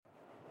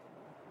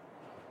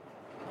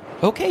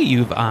Okay,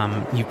 you've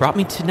brought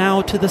me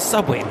to the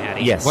subway,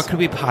 Matty. Yes. What could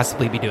we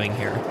possibly be doing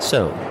here?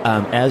 So,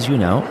 as you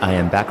know, I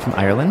am back from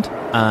Ireland.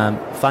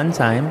 Fun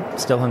time,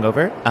 still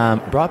hungover.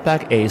 Brought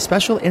back a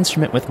special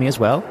instrument with me as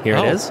well. Here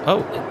it is.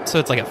 Oh, so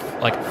it's like a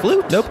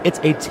flute? Nope, it's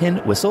a tin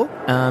whistle.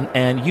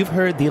 And you've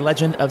heard the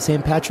legend of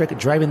St. Patrick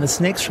driving the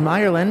snakes from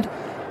Ireland.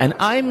 And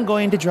I'm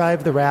going to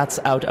drive the rats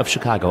out of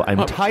Chicago.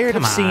 I'm tired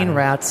of seeing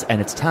rats, and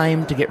it's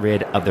time to get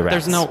rid of the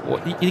rats.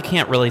 You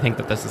can't really think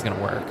that this is going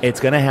to work. It's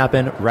going to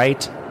happen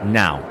right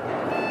now.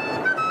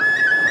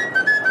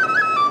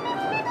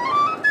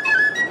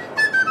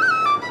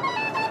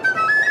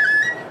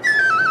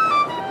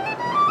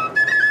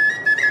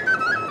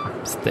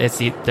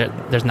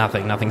 There's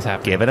nothing. Nothing's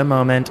happening. Give it a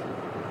moment.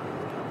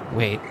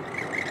 Wait.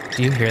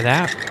 Do you hear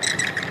that?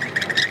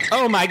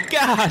 Oh my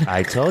God!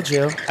 I told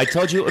you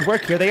it would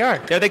work. Here they are.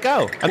 There they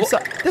go.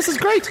 This is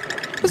great.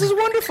 This is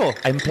wonderful.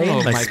 I'm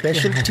playing my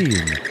special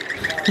tune.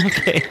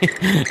 Okay.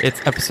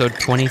 It's episode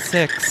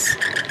 26.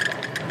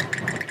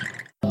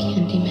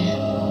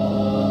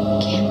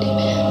 Candyman.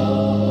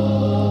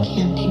 Candyman.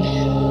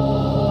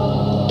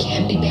 Candyman.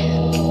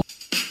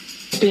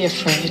 Candyman. Be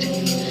afraid.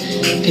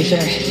 Be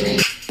very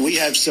afraid. We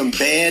have some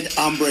bad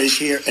hombres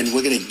here, and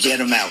we're going to get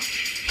them out.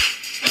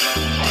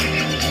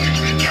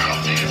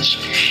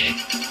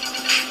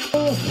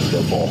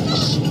 The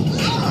box.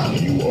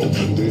 You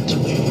opened it.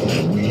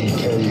 We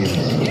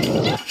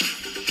came.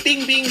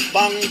 Bing, bing,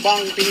 bong,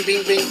 bong, bing,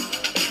 bing, bing.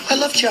 I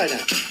love China.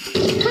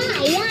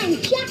 Hi, I'm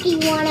Chucky.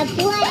 Wanna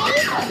play?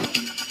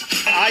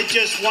 I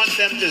just want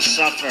them to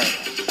suffer.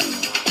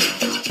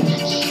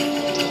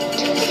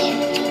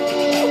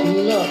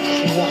 Look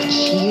what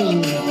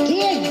you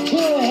did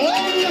to him.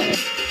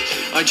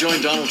 I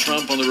joined Donald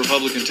Trump on the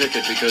Republican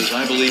ticket because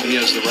I believe he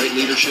has the right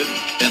leadership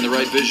and the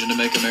right vision to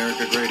make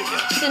America great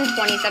again. In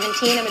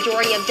 2017, a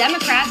majority of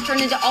Democrats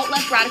turned into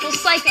alt-left radical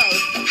psychos,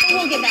 but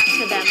we'll get back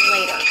to them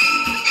later.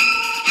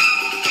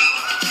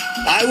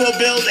 I will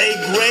build a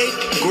great,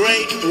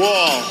 great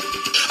wall.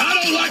 I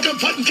don't like them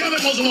putting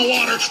chemicals in the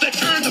water that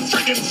turn the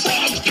friggin'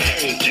 frogs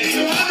gay. Do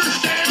you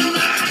understand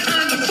that?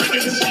 Turn the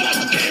friggin'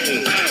 frogs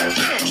gay.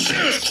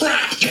 Serious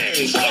crap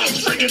gay. Frogs,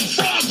 friggin'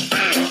 frogs.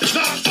 It's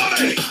not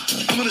funny.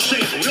 I'm gonna say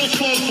it real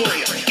slow for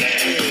you.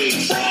 Gay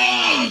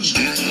frogs.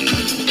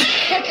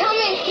 They're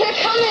coming. They're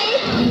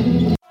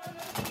coming.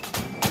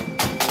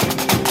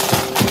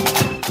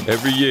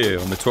 Every year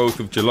on the 12th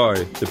of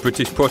July, the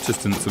British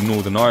Protestants of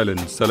Northern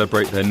Ireland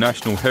celebrate their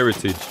national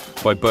heritage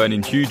by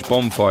burning huge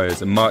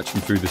bonfires and marching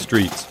through the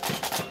streets.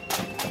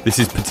 This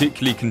is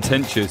particularly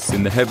contentious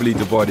in the heavily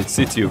divided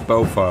city of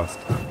Belfast,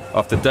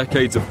 after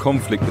decades of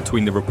conflict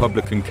between the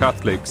Republican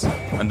Catholics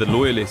and the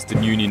Loyalist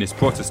and Unionist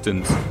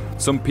Protestants.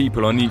 Some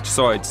people on each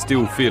side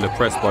still feel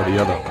oppressed by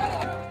the other.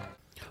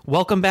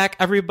 Welcome back,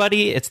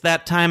 everybody. It's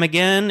that time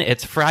again.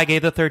 It's Friday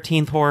the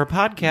 13th Horror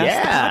Podcast,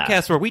 the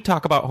podcast where we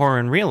talk about horror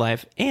in real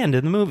life and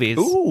in the movies.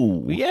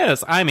 Ooh.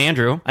 Yes, I'm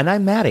Andrew. And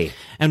I'm Matty.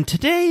 And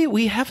today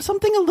we have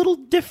something a little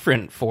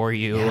different for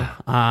you.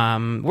 Yeah.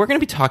 We're going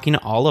to be talking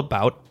all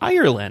about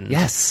Ireland.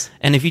 Yes.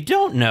 And if you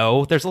don't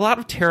know, there's a lot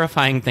of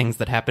terrifying things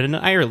that happen in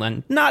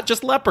Ireland, not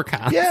just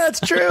leprechauns. Yeah, it's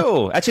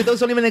true. Actually, those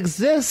don't even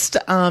exist.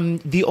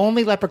 The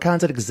only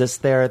leprechauns that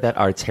exist there that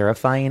are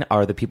terrifying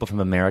are the people from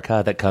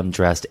America that come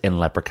dressed in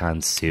leprechaun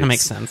suits. That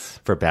makes sense.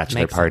 For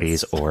bachelor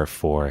parties or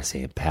for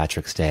St.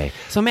 Patrick's Day.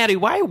 So, Matty,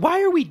 why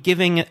are we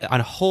giving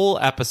a whole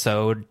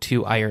episode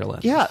to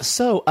Ireland? Yeah,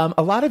 so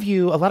a lot of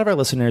our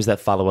listeners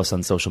that follow us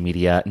on social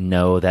media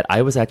know that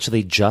I was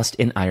actually just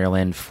in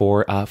Ireland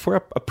for a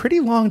pretty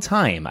long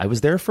time. I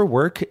was there for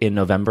work in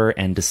November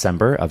and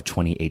December of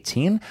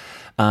 2018.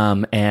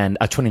 And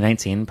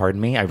 2019, pardon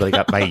me. I really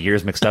got my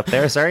years mixed up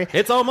there. Sorry.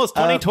 It's almost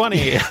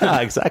 2020. Yeah,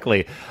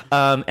 exactly.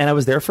 And I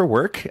was there for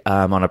work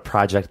on a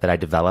project that I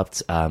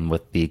developed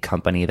with the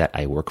company that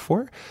I work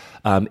for.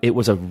 It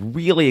was a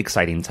really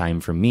exciting time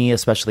for me,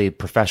 especially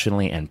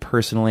professionally and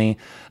personally.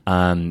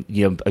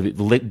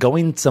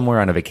 Going somewhere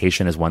on a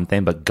vacation is one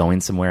thing, but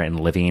going somewhere and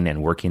living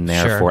and working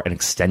there for an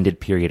extended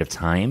period of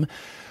time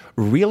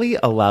really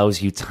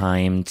allows you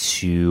time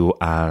to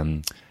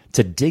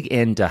dig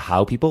into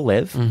how people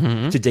live,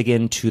 to dig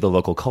into the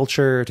local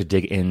culture, to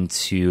dig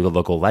into the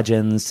local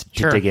legends,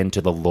 to dig into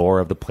the lore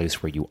of the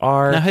place where you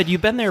are. Now, had you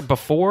been there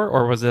before,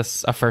 or was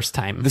this a first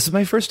time? This is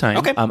my first time.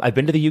 Okay. I've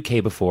been to the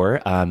UK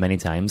before many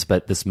times,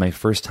 but this is my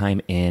first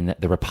time in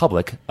the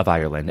Republic of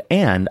Ireland.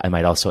 And I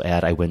might also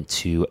add, I went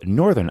to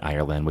Northern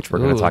Ireland, which we're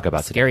going to talk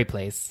about today. Scary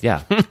place.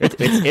 Yeah.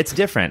 It's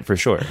different, for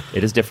sure.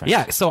 It is different.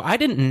 Yeah, so I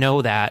didn't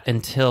know that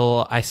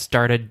until I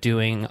started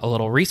doing a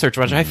little research,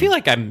 which I feel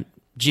like I'm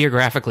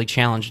geographically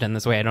challenged in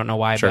this way. I don't know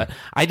why, but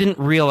I didn't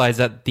realize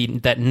that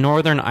that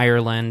Northern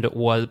Ireland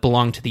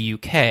belonged to the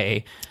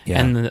UK,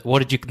 and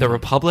the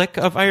Republic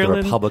of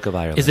Ireland. The Republic of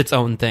Ireland is its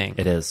own thing.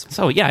 It is.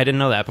 So yeah, I didn't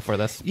know that before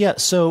this. Yeah.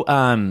 So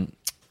and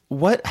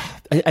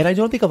I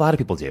don't think a lot of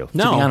people do.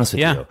 No, to be honest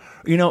with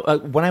you.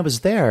 When I was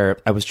there,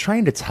 I was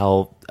trying to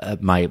tell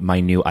my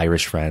new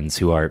Irish friends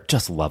who are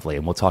just lovely,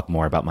 and we'll talk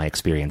more about my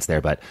experience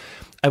there. But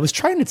I was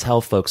trying to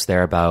tell folks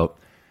there about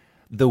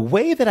the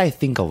way that I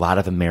think a lot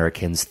of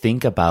Americans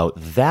think about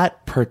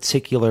that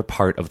particular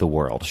part of the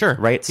world. Sure.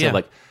 Right?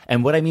 So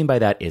and what I mean by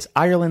that is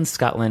Ireland,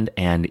 Scotland,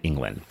 and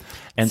England.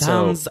 And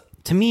Sounds,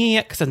 to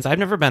me, since I've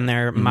never been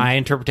there, my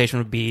interpretation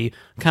would be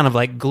kind of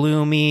like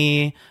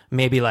gloomy,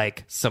 maybe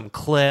like some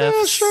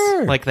cliffs,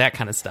 like that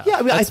kind of stuff. Yeah,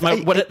 I mean,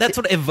 that's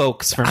what it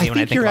evokes for me when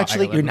I think about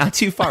Ireland. You're not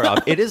too far off.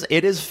 It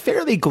is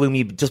fairly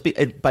gloomy.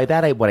 By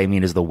that, what I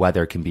mean is the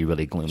weather can be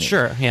really gloomy.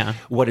 Sure, yeah.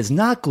 What is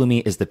not gloomy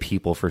is the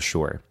people, for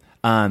sure.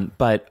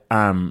 But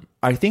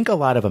I think a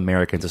lot of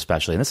Americans,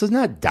 especially, and this is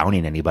not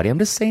downing anybody, I'm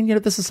just saying,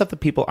 this is stuff that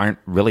people aren't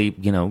really,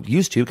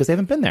 used to because they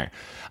haven't been there.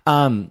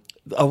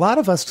 A lot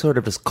of us sort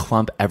of just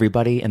clump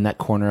everybody in that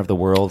corner of the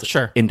world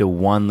into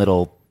one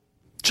little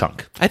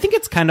chunk. I think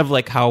it's kind of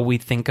like how we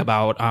think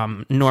about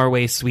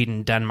Norway,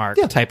 Sweden, Denmark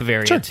type of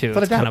area too.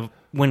 It's kind of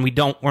when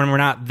we're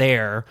not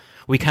there,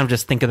 we kind of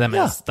just think of them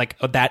as like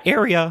that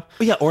area.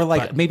 Yeah, or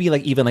maybe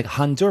even like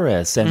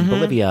Honduras and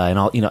Bolivia and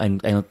all,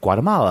 and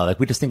Guatemala. Like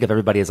we just think of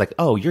everybody as like,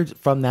 oh, you're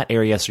from that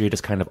area, so you're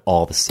just kind of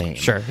all the same.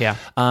 Sure, yeah.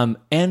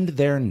 And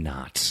they're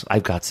not.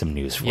 I've got some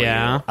news for you.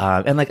 Yeah.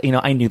 And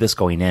I knew this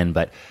going in,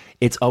 but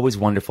it's always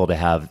wonderful to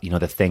have,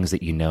 the things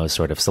that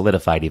sort of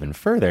solidified even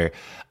further,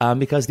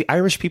 because the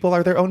Irish people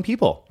are their own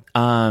people.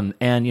 And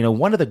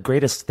one of the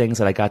greatest things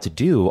that I got to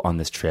do on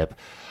this trip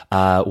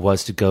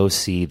was to go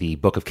see the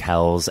Book of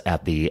Kells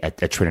at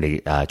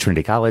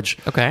Trinity College.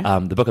 Okay.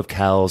 The Book of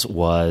Kells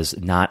was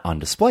not on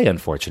display,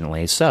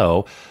 unfortunately,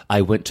 so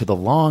I went to the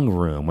Long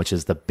Room, which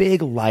is the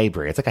big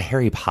library. It's like a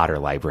Harry Potter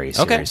library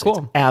series. Okay, cool.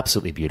 It's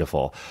absolutely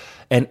beautiful.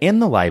 And in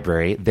the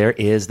library, there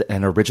is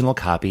an original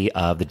copy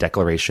of the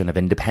Declaration of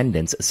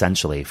Independence,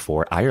 essentially,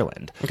 for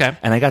Ireland. Okay.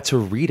 And I got to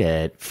read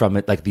it from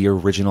the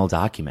original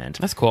document.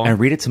 That's cool. And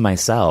read it to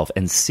myself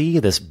and see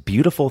this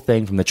beautiful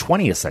thing from the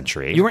 20th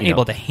century. You weren't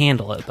able to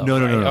handle it, though. No,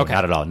 okay.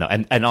 Not at all. No.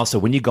 And also,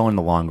 when you go in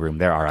the Long Room,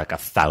 there are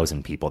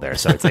 1,000 people there.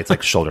 So it's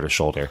like shoulder to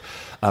shoulder.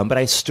 But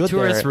I stood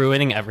there. Tourists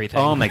ruining everything.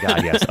 Oh, my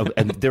God, yes.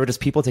 And there were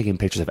just people taking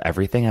pictures of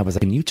everything. I was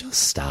like, can you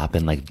just stop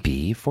and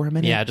be for a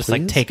minute? Yeah, just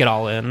please? take it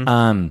all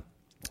in.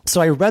 So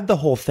I read the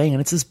whole thing,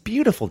 and it's this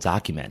beautiful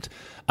document,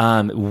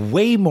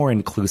 way more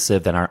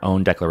inclusive than our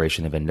own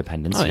Declaration of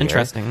Independence. Oh, here.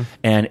 interesting.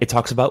 And it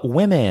talks about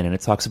women, and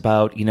it talks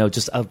about,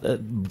 just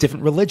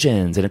different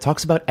religions, and it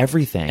talks about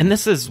everything. And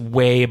this is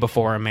way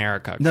before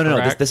America, correct?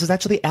 No. This is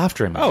actually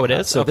after America. Oh, it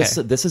is? So okay.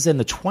 this is in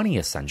the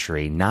 20th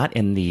century, not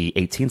in the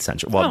 18th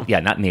century. Well,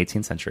 not in the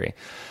 18th century.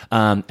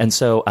 And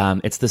so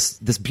it's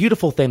this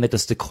beautiful thing that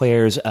just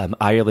declares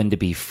Ireland to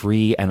be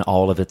free and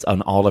all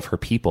of her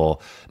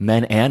people,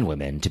 men and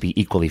women, to be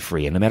equally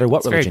free, and no matter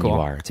what religion you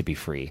are, to be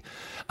free.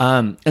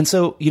 And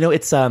so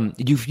it's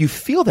you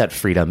feel that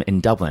freedom in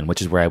Dublin,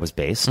 which is where I was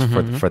based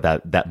for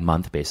that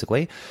month,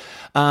 basically.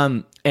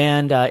 And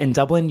in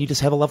Dublin, you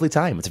just have a lovely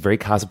time. It's a very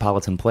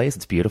cosmopolitan place.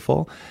 It's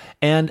beautiful.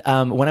 And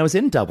when I was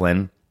in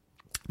Dublin,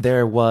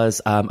 there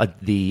was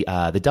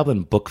the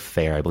Dublin Book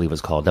Fair, I believe it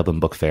was called Dublin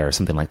Book Fair or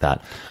something like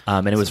that.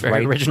 And it was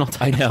very original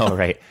title. I know,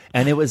 right?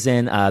 And it was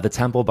in the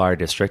Temple Bar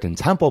district. And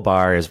Temple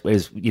Bar is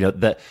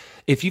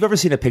if you've ever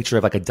seen a picture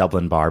of a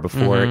Dublin bar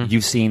before,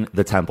 you've seen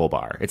the Temple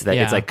Bar. It's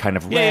like kind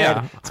of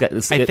red. Yeah.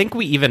 I think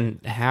we even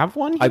have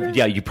one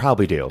here. You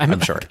probably do. I'm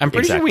sure. I'm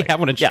pretty sure we have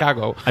one in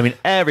Chicago. I mean,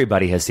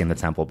 everybody has seen the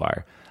Temple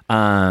Bar.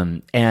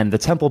 And the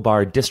Temple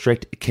Bar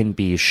district can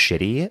be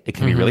shitty. It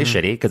can be really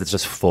shitty because it's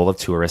just full of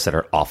tourists that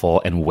are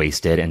awful and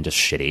wasted and just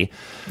shitty.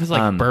 It's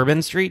like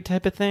Bourbon Street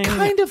type of thing?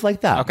 Kind of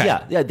like that. Okay.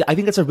 Yeah. I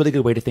think that's a really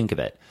good way to think of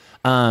it.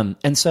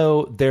 And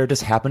so there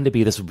just happened to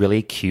be this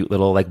really cute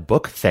little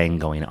book thing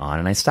going on,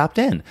 and I stopped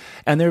in.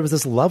 And there was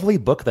this lovely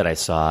book that I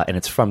saw, and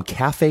it's from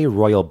Cafe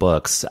Royal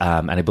Books,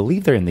 and I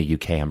believe they're in the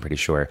UK, I'm pretty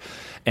sure.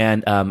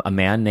 And a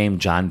man named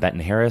John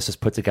Benton Harris has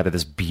put together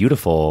this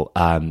beautiful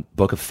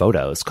book of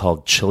photos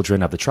called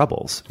Children of the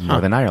Troubles,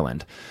 Northern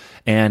Ireland.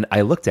 And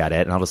I looked at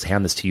it, and I'll just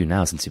hand this to you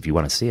now, since if you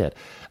want to see it.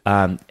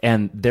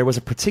 And there was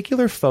a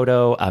particular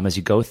photo as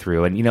you go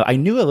through, and I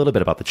knew a little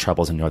bit about the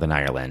Troubles in Northern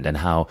Ireland and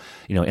how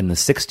in the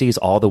 60s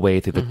all the way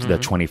through the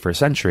 21st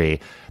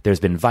century, there's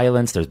been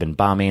violence, there's been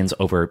bombings.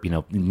 Over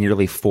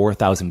nearly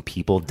 4,000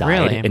 people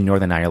died in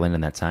Northern Ireland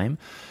in that time.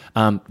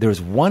 There was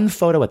one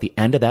photo at the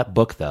end of that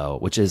book, though,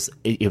 which is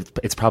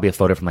it's probably a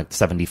photo from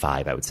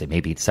 75, I would say,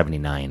 maybe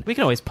 79. We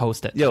can always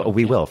post it. Yeah,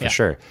 we will for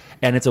sure.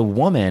 And it's a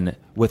woman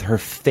with her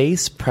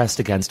face pressed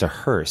against a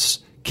hearse,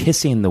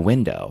 kissing the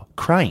window,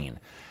 crying.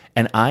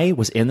 And I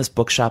was in this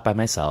bookshop by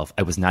myself.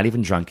 I was not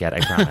even drunk yet,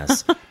 I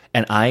promise.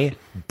 And I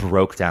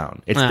broke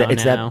down.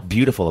 It's that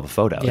beautiful of a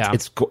photo. Yeah.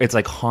 It's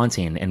like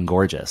haunting and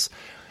gorgeous.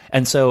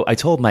 And so I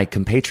told my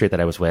compatriot that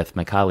I was with,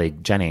 my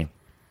colleague Jenny,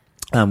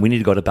 we need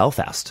to go to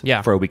Belfast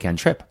for a weekend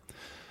trip.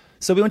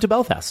 So we went to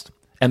Belfast.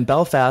 And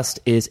Belfast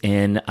is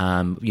in,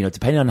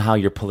 depending on how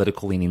your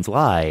political leanings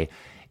lie,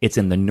 it's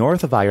in the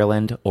north of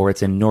Ireland or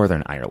it's in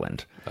Northern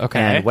Ireland. Okay.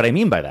 And what I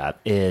mean by that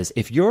is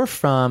if you're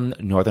from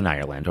Northern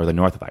Ireland or the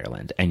north of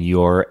Ireland and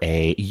you're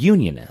a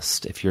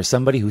unionist, if you're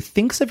somebody who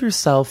thinks of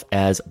yourself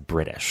as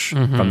British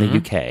from the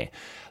UK,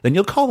 then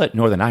you'll call it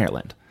Northern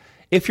Ireland.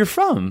 If you're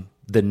from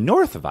The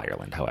north of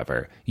Ireland,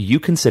 however, you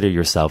consider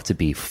yourself to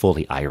be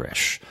fully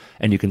Irish,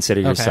 and you consider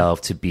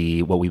yourself to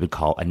be what we would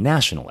call a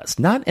nationalist,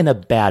 not in a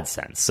bad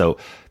sense. So,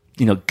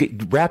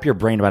 wrap your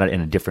brain around it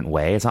in a different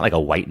way. It's not like a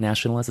white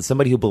nationalist. It's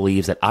somebody who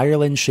believes that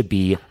Ireland should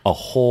be a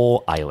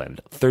whole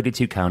island.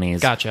 32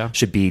 counties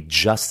should be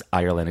just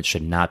Ireland. It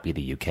should not be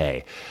the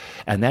UK.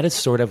 And that is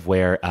sort of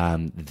where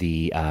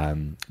the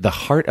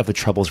heart of the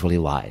troubles really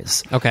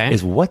lies. Okay.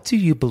 Is what do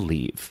you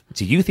believe?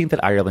 Do you think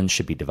that Ireland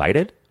should be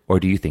divided? Or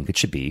do you think it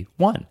should be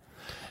one?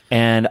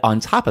 And on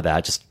top of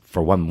that, just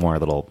for one more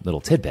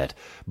little tidbit,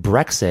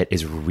 Brexit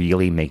is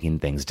really making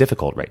things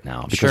difficult right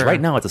now. Because right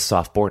now it's a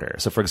soft border.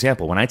 So, for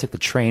example, when I took the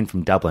train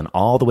from Dublin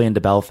all the way into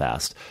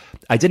Belfast,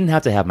 I didn't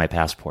have to have my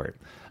passport.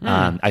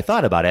 I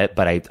thought about it,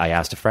 but I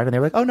asked a friend and they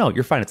were like, oh, no,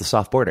 you're fine. It's a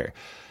soft border.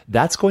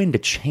 That's going to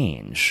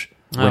change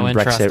when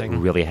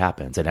Brexit really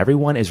happens. And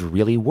everyone is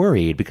really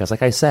worried because,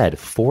 like I said,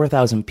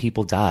 4,000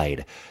 people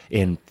died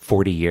in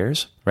 40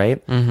 years,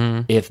 right?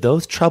 Mm-hmm. If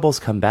those troubles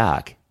come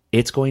back,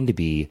 it's going to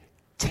be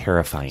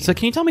terrifying. So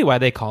can you tell me why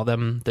they call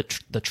them the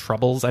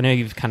Troubles? I know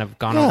you've kind of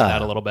gone over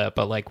that a little bit,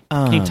 but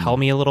can you tell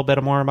me a little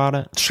bit more about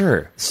it?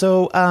 Sure.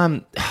 So,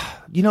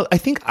 I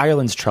think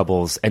Ireland's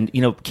troubles, and,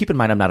 keep in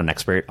mind I'm not an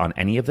expert on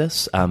any of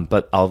this,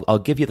 but I'll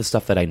give you the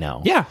stuff that I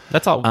know. Yeah,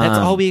 that's all. That's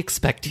all we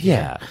expect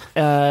here.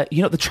 Yeah.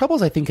 The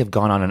troubles I think have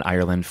gone on in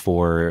Ireland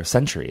for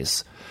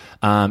centuries.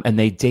 And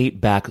they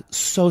date back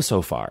so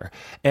far.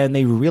 And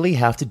they really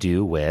have to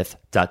do with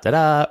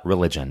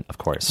religion, of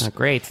course. Oh,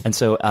 great. And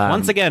so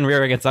once again,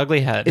 rearing its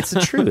ugly head. It's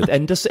the truth.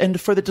 And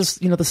for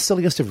the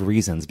silliest of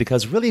reasons,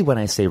 because really when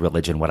I say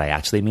religion, what I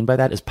actually mean by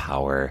that is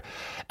power.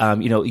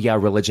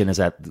 Religion is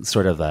at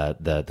sort of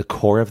the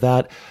core of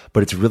that,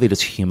 but it's really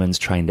just humans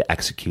trying to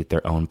execute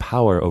their own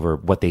power over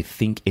what they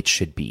think it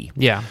should be.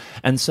 Yeah.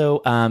 And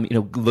so,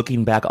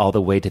 looking back all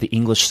the way to the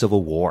English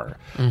Civil War,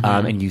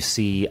 and you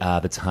see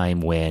the time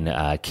when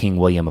King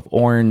William of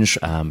Orange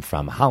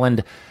from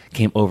Holland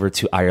came over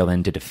to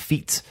Ireland to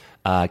defeat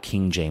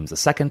King James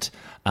II,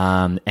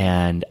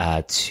 and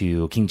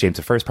to King James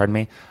I, pardon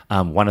me.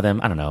 One of them,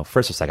 I don't know,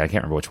 first or second, I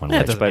can't remember which one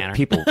which, but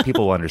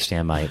people will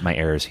understand my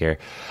errors here.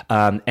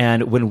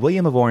 And when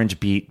William of Orange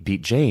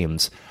beat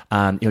James,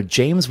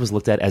 James was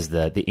looked at as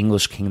the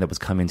English king that was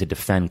coming to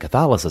defend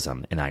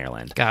Catholicism in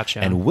Ireland. Gotcha.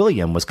 And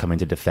William was coming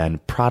to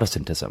defend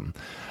Protestantism.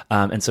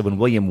 And so when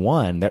William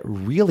won, that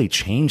really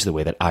changed the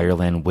way that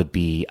Ireland would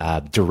be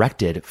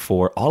directed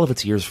for all of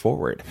its years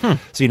forward.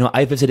 So,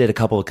 I visited a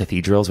couple of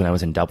cathedrals when I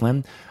was in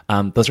Dublin.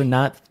 Those are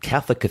not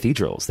Catholic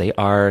cathedrals. They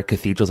are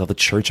cathedrals of the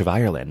Church of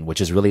Ireland,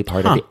 which is really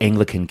part of the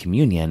Anglican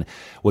Communion,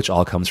 which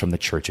all comes from the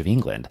Church of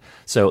England.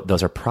 So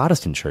those are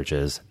Protestant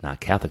churches, not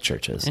Catholic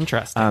churches.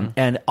 Interesting.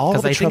 And all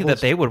of the think that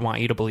they would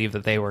want you to believe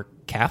that they were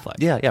Catholic.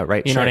 Yeah,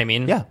 right. You know what I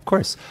mean? Yeah, of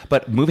course.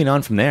 But moving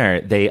on from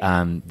there, they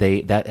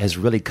that has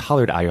really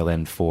colored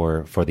Ireland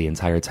for the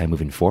entire time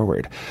moving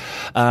forward.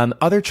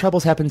 Other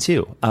troubles happened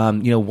too.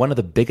 One of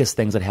the biggest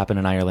things that happened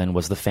in Ireland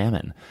was the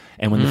famine.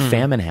 And when the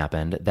famine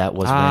happened, that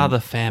was when the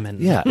famine.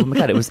 Yeah. Oh my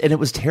God. It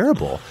was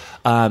terrible.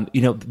 At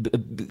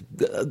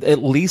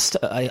least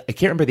I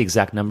can't remember the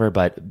exact number,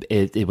 but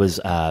it was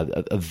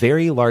a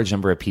very large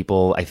number of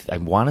people. I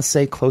want to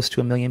say close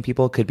to 1 million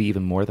people, could be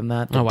even more than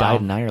that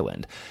died in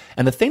Ireland.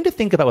 And the thing to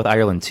think about with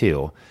Ireland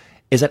too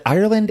is that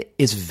Ireland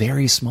is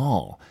very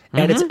small.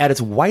 And at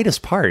its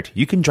widest part,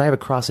 you can drive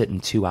across it in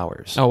 2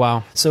 hours. Oh,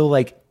 wow. So,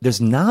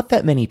 there's not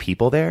that many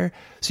people there.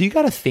 So you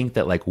got to think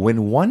that,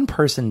 when one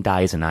person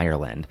dies in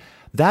Ireland,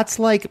 that's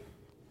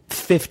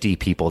 50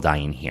 people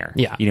dying here.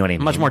 Yeah. You know what I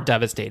mean? Much more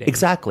devastating.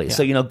 Exactly. Yeah.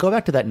 So, go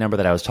back to that number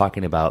that I was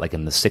talking about,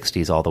 in the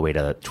 60s all the way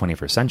to the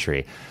 21st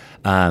century.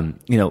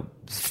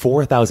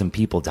 4,000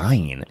 people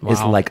dying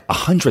is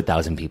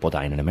 100,000 people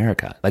dying in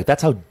America.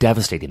 That's how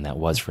devastating that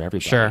was for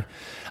everybody. Sure.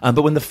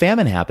 But when the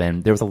famine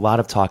happened, there was a lot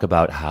of talk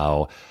about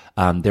how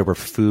there were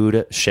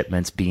food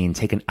shipments being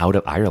taken out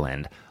of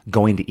Ireland,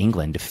 going to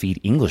England to feed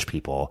English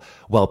people,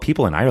 while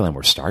people in Ireland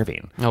were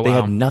starving. Oh, they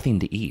wow. had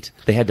nothing to eat.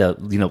 They had to,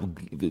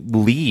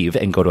 leave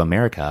and go to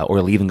America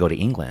or leave and go to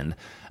England.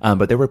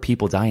 But there were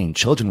people dying.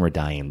 Children were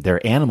dying.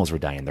 Their animals were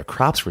dying. Their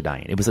crops were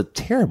dying. It was a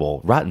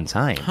terrible, rotten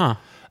time.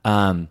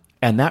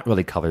 And that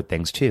really colored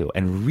things too,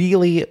 and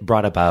really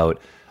brought about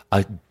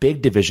a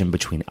big division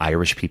between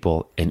Irish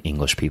people and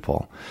English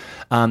people.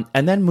 And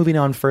then moving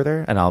on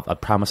further, and I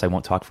promise I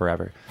won't talk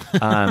forever.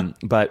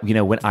 But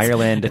when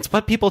Ireland, it's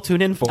what people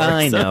tune in for.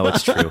 I know,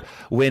 it's true.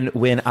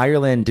 When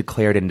Ireland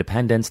declared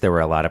independence, there were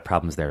a lot of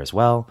problems there as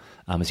well.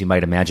 As you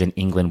might imagine,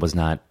 England was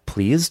not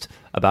pleased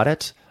about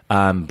it.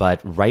 But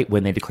right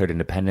when they declared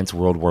independence,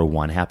 World War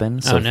I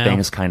happened, so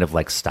things kind of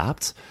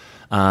stopped.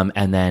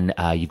 And then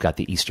you've got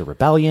the Easter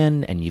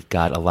Rebellion, and you've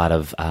got a lot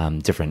of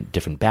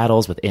different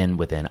battles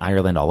within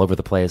Ireland all over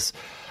the place.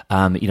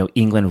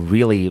 England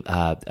really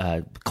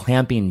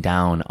clamping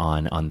down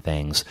on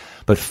things,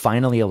 but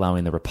finally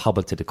allowing the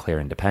Republic to declare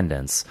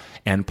independence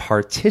and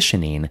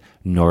partitioning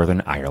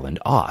Northern Ireland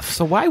off.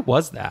 So why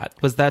was that?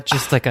 Was that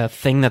just like a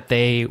thing that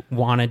they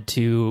wanted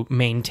to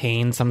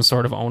maintain some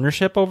sort of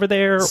ownership over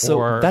there?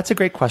 So that's a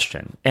great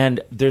question.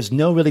 And there's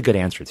no really good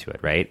answer to it,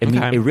 right? I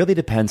mean, it really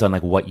depends on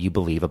like what you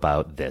believe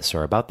about this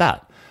or about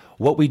that.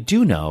 What we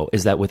do know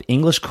is that with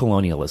English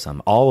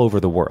colonialism all over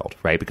the world,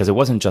 right? Because it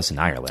wasn't just in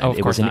Ireland.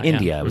 It was in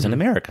India. It was in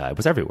America. It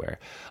was everywhere.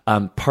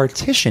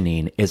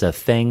 Partitioning is a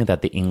thing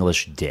that the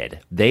English did.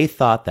 They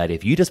thought that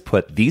if you just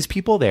put these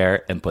people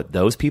there and put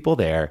those people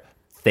there,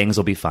 things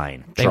will be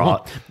fine.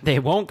 They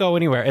won't go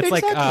anywhere. It's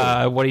like,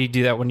 what do you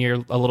do that when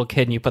you're a little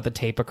kid and you put the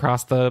tape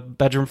across the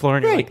bedroom floor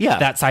and you're like,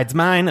 that side's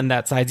mine and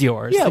that side's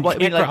yours. Yeah, well,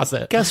 you can't cross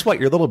it. Guess what?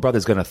 Your little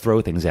brother's going to throw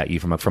things at you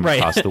from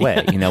across the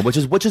way,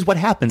 which is what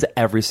happens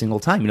every single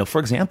time. For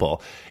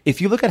example,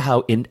 if you look at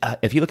how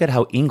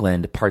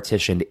England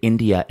partitioned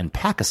India and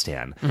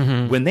Pakistan,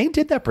 when they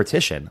did that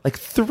partition, like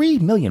 3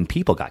 million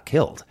people got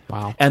killed.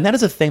 Wow. And that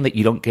is a thing that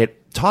you don't get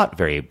taught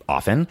very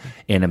often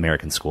in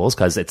American schools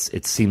because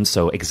it seems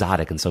so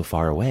exotic and so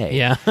far away.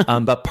 Yeah.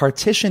 But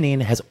partitioning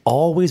has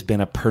always been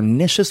a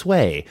pernicious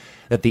way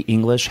that the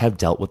English have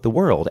dealt with the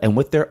world and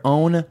with their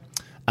own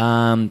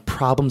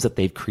problems that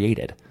they've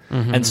created.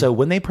 And so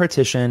when they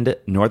partitioned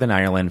Northern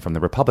Ireland from the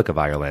Republic of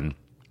Ireland,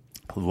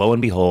 lo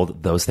and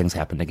behold, those things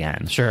happened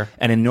again. Sure.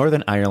 And in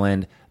Northern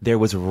Ireland, there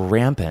was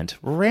rampant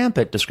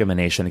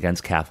discrimination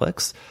against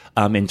Catholics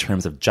in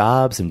terms of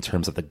jobs, in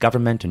terms of the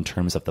government, in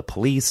terms of the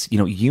police,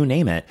 you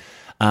name it.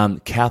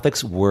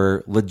 Catholics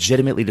were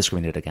legitimately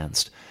discriminated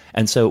against.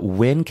 And so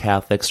when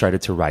Catholics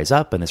started to rise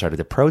up and they started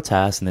to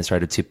protest and they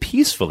started to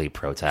peacefully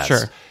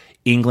protest,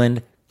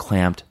 England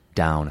clamped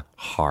down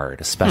hard,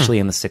 especially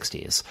in the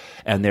 60s.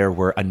 And there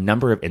were a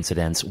number of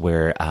incidents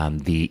where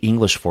the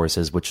English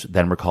forces, which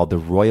then were called the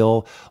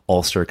Royal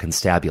Ulster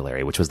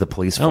Constabulary, which was the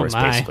police force,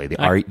 basically, the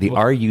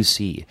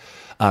RUC.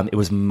 It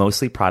was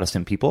mostly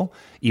Protestant people,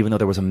 even though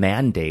there was a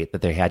mandate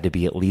that there had to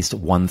be at least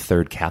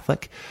 1/3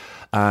 Catholic.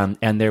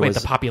 And there was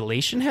the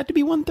population had to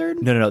be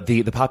 1/3? No.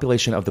 The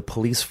population of the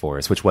police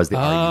force, which was the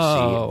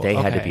RUC, they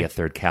had to be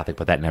 1/3 Catholic,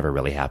 but that never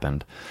really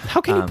happened.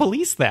 How can you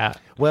police that?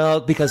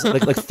 Well, because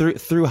like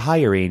through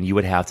hiring, you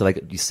would have to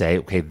you say,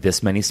 okay,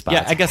 this many spots.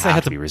 Yeah, I guess I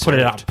had to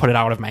put it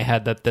out of my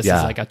head that this is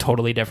like a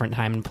totally different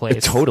time and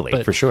place.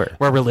 Totally, for sure.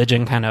 Where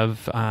religion kind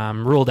of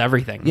ruled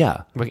everything.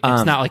 Yeah,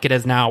 it's not like it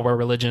is now, where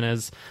religion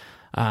is.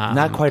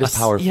 Not quite as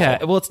powerful.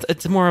 Yeah, well,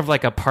 it's more of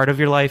like a part of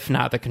your life,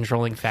 not the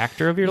controlling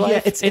factor of your life.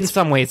 Yeah, it's in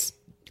some ways.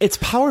 It's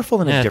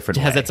powerful in a different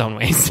way. It has its own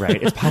ways.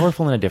 Right. It's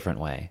powerful in a different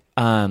way.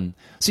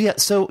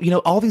 So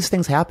all these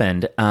things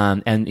happened,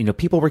 and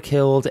people were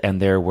killed, and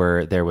there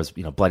was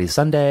Bloody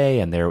Sunday,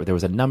 and there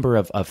was a number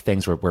of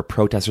things where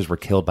protesters were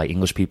killed by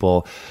English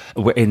people,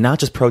 and not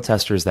just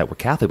protesters that were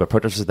Catholic, but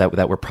protesters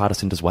that were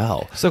Protestant as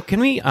well. So can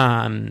we?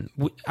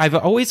 I've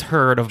always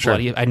heard of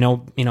Bloody. I know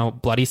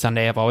Bloody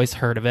Sunday. I've always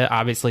heard of it.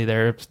 Obviously,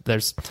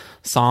 there's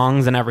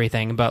songs and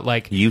everything, but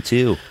like you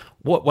too.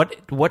 What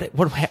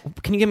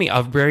can you give me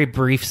a very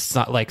brief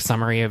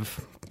summary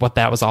of what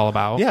that was all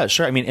about? Yeah,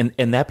 sure. I mean,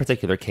 in that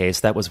particular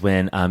case, that was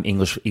when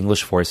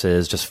English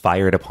forces just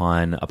fired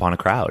upon a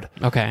crowd.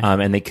 Okay.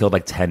 And they killed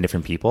 10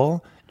 different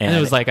people. And it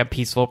was like a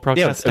peaceful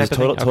protest. Yeah, it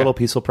was total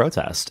peaceful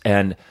protest,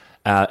 and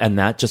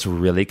that just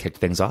really kicked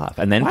things off.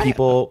 And then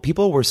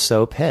people were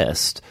so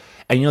pissed.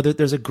 And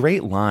there's a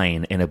great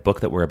line in a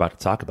book that we're about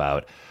to talk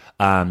about.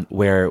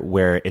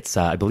 Where it's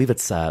I believe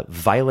it's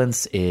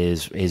violence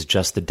is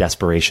just the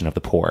desperation of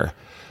the poor,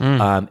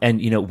 and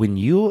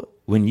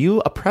when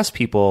you oppress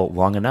people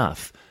long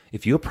enough,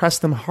 if you oppress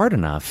them hard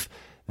enough,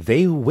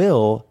 they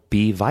will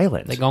be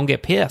violent. They're gonna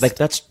get pissed.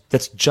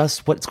 That's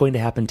just what's going to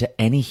happen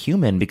to any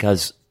human,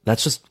 because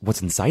that's just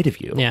what's inside of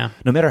you. Yeah.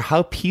 No matter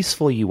how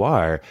peaceful you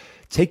are,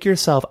 take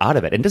yourself out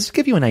of it, and just to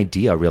give you an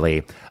idea,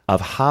 really, of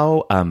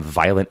how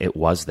violent it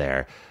was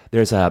there.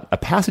 There's a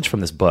passage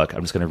from this book.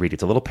 I'm just going to read it.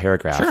 It's a little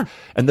paragraph. Sure.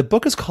 And the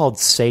book is called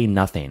Say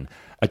Nothing,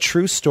 A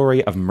True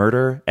Story of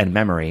Murder and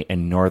Memory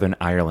in Northern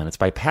Ireland. It's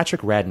by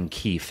Patrick Radden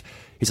Keefe.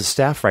 He's a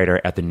staff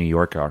writer at The New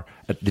Yorker,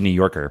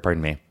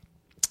 pardon me.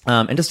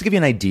 And just to give you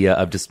an idea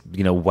of just,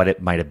 what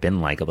it might have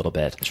been like a little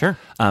bit. Sure.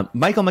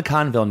 Michael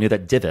McConville knew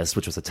that Divis,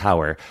 which was a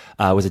tower,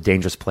 was a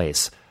dangerous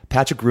place.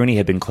 Patrick Rooney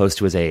had been close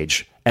to his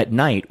age. At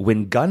night,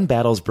 when gun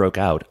battles broke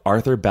out,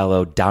 Arthur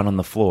bellowed down on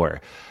the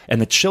floor,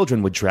 and the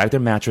children would drag their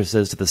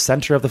mattresses to the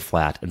center of the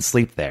flat and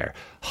sleep there,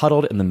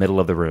 huddled in the middle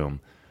of the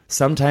room.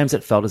 Sometimes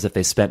it felt as if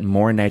they spent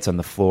more nights on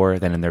the floor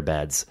than in their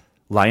beds.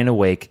 Lying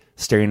awake,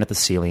 staring at the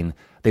ceiling,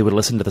 they would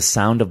listen to the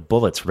sound of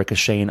bullets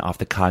ricocheting off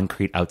the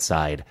concrete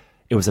outside.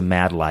 It was a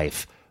mad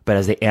life, but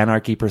as the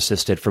anarchy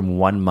persisted from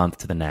 1 month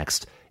to the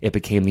next, it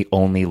became the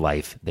only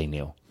life they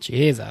knew.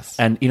 Jesus.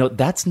 And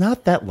that's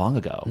not that long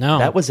ago. No.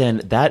 That was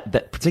in that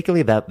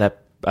particularly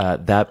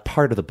that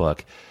part of the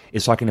book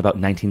is talking about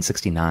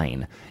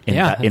 1969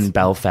 in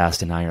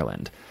Belfast in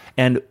Ireland.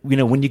 And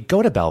when you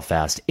go to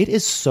Belfast, it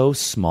is so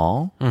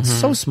small,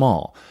 so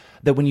small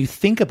that when you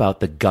think about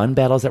the gun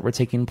battles that were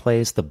taking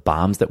place, the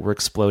bombs that were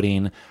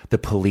exploding, the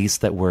police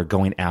that were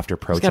going after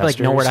protesters, like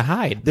nowhere to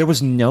hide. There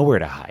was nowhere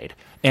to hide.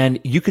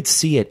 And you could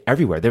see it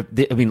everywhere.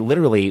 I mean,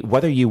 literally,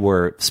 whether you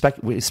were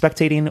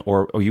spectating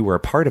or you were a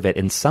part of it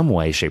in some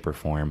way, shape, or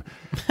form,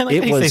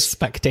 it was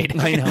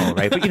spectating. I know,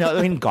 right? But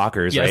I mean,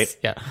 gawkers, yes, right?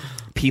 Yeah.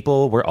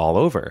 People were all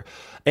over.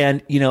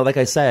 And, like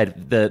I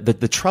said,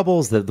 the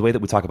troubles, the way that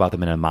we talk about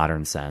them in a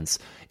modern sense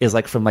is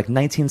like from like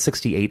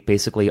 1968,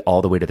 basically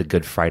all the way to the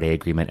Good Friday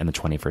Agreement in the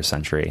 21st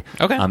century.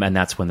 Okay. And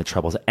that's when the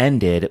troubles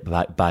ended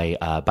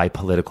by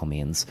political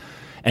means.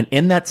 And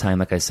in that time,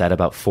 like I said,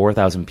 about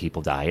 4,000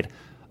 people died.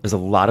 There's a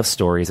lot of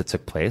stories that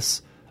took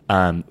place.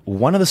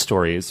 One of the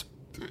stories,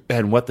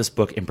 and what this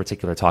book in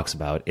particular talks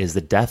about, is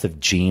the death of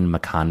Jean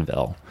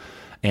McConville.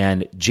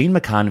 And Jean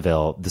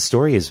McConville, the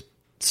story is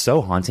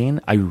so haunting.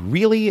 I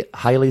really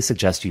highly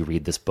suggest you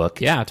read this book.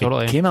 Yeah,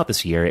 totally. It came out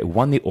this year. It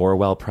won the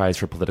Orwell Prize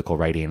for Political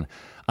Writing.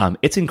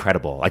 It's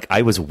incredible. Like,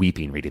 I was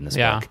weeping reading this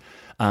book.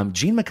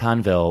 Jean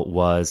McConville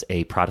was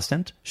a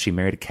Protestant. She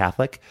married a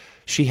Catholic.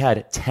 She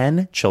had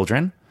 10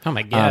 children. Oh,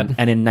 my God.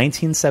 And in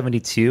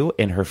 1972,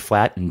 in her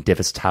flat in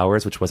Divis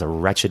Towers, which was a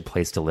wretched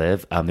place to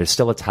live, there's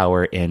still a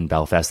tower in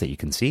Belfast that you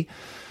can see.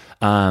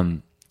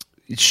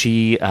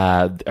 She,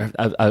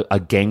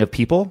 a gang of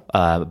people,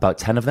 about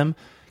 10 of them,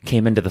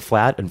 came into the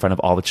flat in front of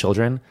all the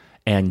children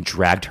and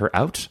dragged her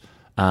out,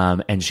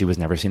 and she was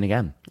never seen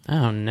again.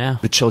 Oh, no.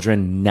 The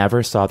children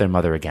never saw their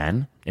mother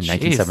again in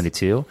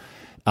 1972.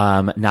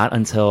 Not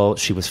until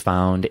she was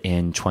found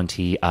in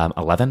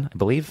 2011, I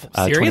believe.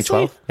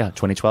 Seriously? 2012. Yeah,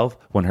 2012,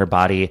 when her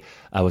body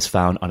was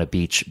found on a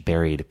beach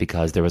buried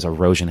because there was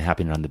erosion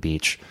happening on the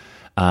beach.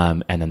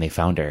 And then they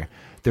found her.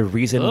 The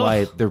reason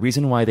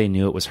why they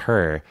knew it was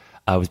her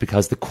was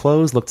because the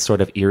clothes looked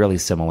sort of eerily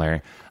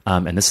similar.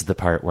 And this is the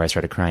part where I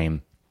started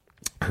crying.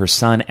 Her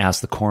son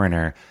asked the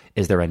coroner,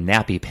 "Is there a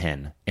nappy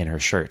pin in her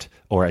shirt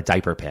or a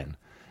diaper pin?"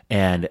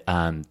 And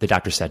the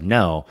doctor said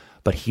no,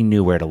 but he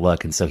knew where to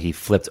look. And so he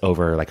flipped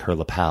over like her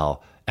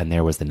lapel, and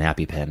there was the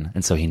nappy pin.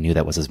 And so he knew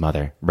that was his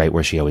mother, right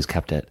where she always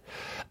kept it.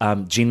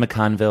 Jean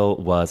McConville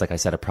was, like I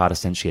said, a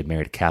Protestant. She had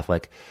married a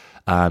Catholic.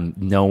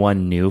 No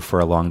one knew for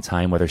a long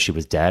time whether she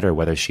was dead or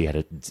whether she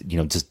had,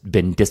 just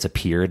been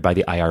disappeared by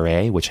the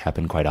IRA, which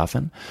happened quite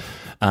often.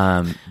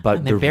 But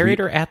and they buried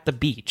her at the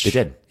beach. They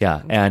did,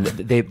 yeah. And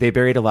they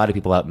buried a lot of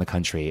people out in the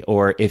country.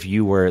 Or if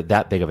you were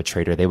that big of a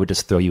traitor, they would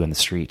just throw you in the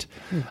street.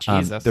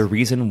 Jesus. The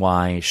reason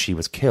why she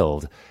was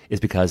killed is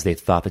because they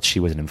thought that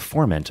she was an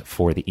informant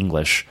for the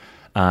English,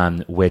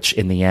 which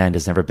in the end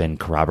has never been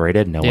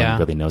corroborated. No one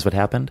really knows what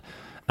happened.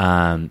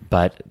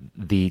 But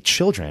the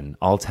children,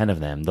 all 10 of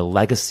them, the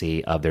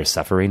legacy of their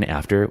suffering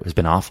after has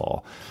been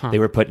awful. They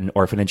were put in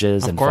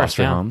orphanages and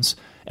foster homes.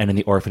 And in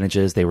the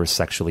orphanages, they were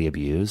sexually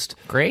abused.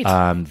 Great.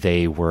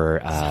 They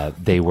were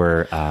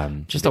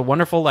just a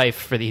wonderful life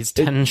for these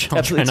 10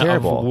 children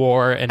of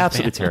war and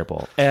absolutely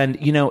terrible. And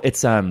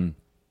it's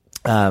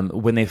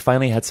when they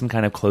finally had some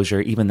kind of closure,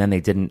 even then they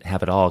didn't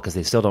have it all because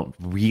they still don't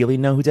really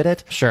know who did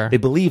it. Sure. They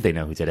believe they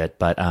know who did it,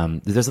 but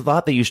there's a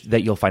lot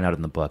that you'll find out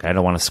in the book. I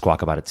don't want to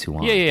squawk about it too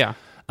long. Yeah.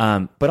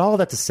 But all of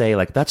that to say,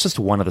 like, that's just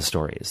one of the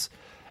stories.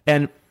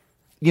 And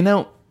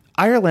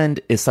Ireland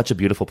is such a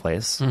beautiful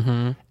place.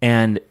 Mm-hmm.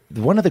 And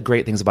one of the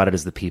great things about it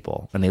is the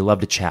people. And they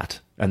love to chat.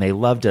 And they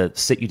love to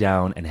sit you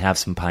down and have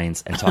some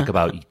pints and talk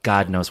about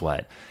God knows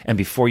what. And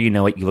before you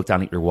know it, you look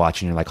down at your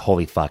watch and you're like,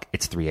 holy fuck,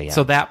 it's 3 a.m.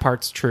 So that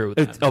part's true.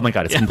 Oh my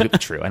God, it's completely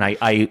true. And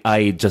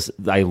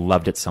I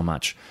loved it so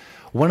much.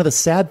 One of the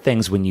sad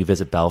things when you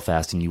visit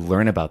Belfast and you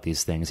learn about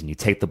these things and you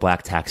take the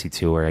black taxi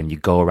tour and you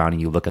go around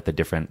and you look at the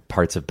different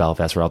parts of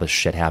Belfast where all this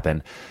shit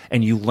happened,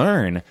 and you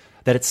learn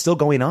that it's still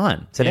going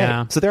on today.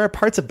 Yeah. So there are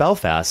parts of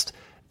Belfast,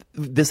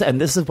 this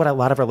is what a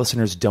lot of our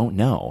listeners don't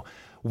know,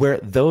 where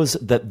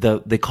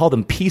they call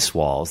them peace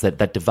walls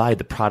that divide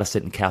the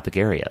Protestant and Catholic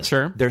areas.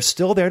 Sure. They're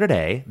still there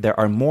today. There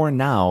are more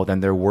now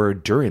than there were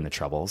during the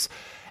Troubles.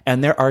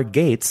 And there are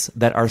gates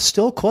that are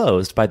still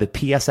closed by the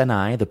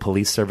PSNI, the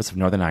Police Service of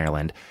Northern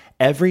Ireland,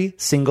 every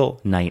single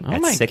night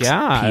at 6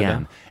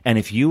 p.m. And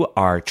if you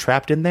are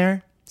trapped in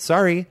there,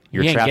 sorry,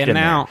 you're trapped in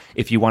there. Out.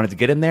 If you wanted to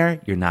get in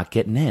there, you're not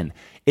getting in.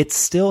 It's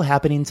still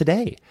happening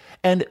today.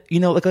 And,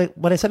 like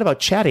what I said about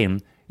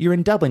chatting, you're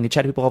in Dublin, you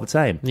chat to people all the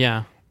time.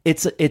 Yeah.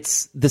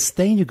 It's this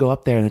thing, you go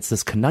up there and it's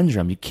this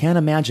conundrum. You can't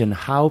imagine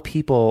how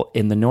people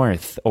in the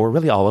north, or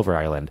really all over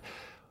Ireland,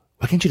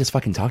 why can't you just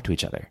fucking talk to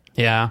each other?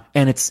 Yeah.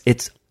 And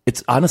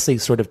it's honestly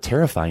sort of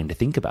terrifying to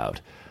think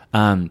about.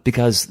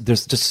 Because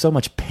there's just so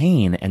much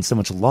pain and so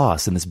much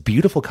loss in this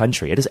beautiful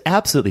country. It is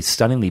absolutely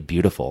stunningly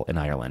beautiful in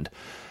Ireland.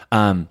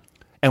 And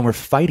we're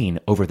fighting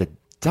over the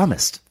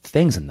dumbest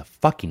things in the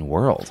fucking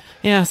world.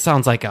 Yeah,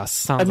 sounds like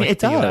us. It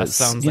does.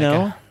 Sounds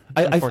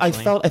I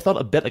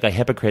felt a bit like a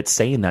hypocrite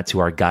saying that to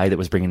our guy that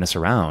was bringing us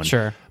around.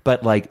 Sure.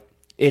 But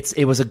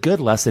it was a good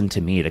lesson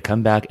to me to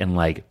come back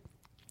and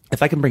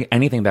if I can bring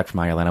anything back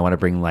from Ireland, I want to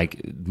bring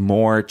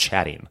more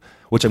chatting,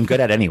 which I'm good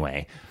at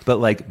anyway.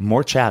 But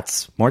more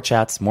chats, more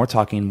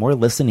talking, more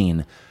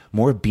listening,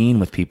 more being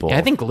with people. Yeah,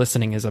 I think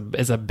listening is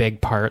a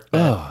big part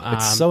that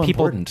it's so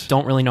people important.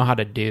 don't really know how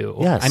to do.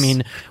 Yes. I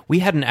mean, we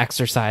had an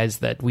exercise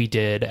that we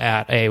did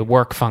at a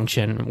work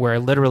function where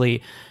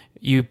literally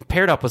you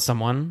paired up with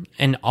someone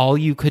and all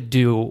you could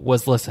do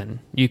was listen.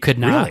 You could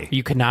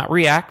not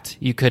react.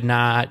 You could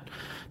not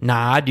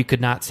nod. You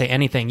could not say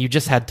anything. You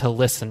just had to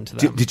listen to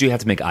them. Did you have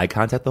to make eye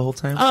contact the whole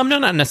time? No,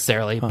 not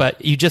necessarily,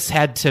 but you just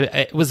had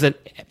to. It was an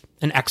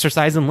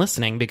exercise in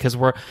listening because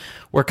we're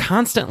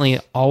constantly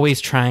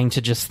always trying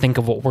to just think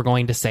of what we're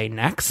going to say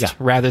next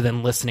rather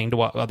than listening to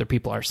what other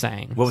people are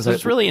saying. What was that?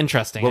 It's really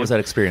interesting. What was that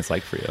experience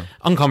like for you?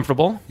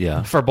 Uncomfortable.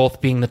 Yeah. For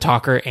both being the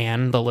talker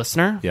and the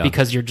listener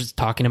because you're just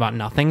talking about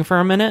nothing for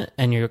a minute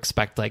and you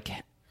expect like,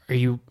 are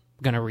you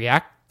going to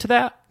react to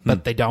that?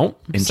 But they don't.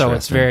 So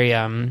it's very,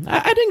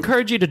 I'd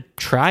encourage you to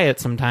try it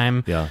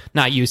sometime. Yeah.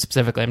 Not you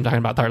specifically. I'm talking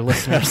about our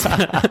listeners.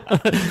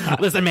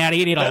 Listen, Matty,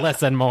 you need to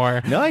listen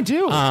more. No, I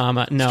do.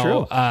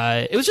 No,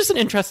 it was just an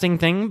interesting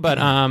thing, but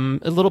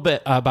a little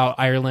bit about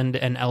Ireland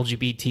and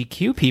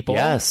LGBTQ people.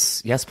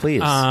 Yes,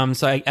 please.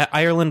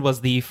 Ireland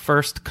was the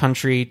first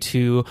country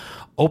to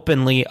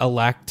openly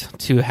elect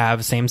to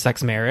have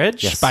same-sex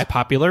marriage by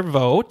popular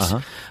vote.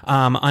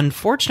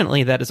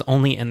 Unfortunately, that is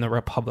only in the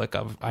Republic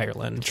of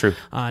Ireland. True.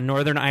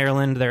 Northern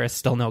Ireland, there is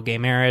still no gay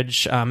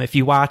marriage. If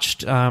you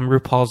watched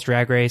RuPaul's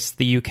Drag Race,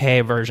 the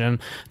UK version,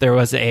 there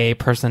was a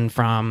person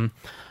from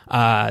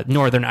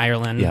Northern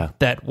Ireland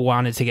that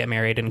wanted to get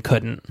married and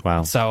couldn't.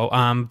 Wow.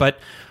 So, but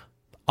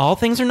all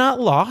things are not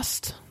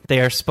lost. They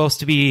are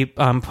supposed to be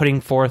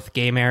putting forth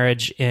gay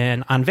marriage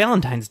on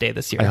Valentine's Day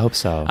this year. I hope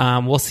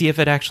so. We'll see if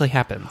it actually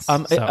happens.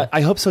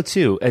 I hope so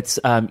too. It's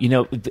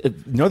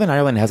Northern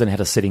Ireland hasn't had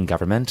a sitting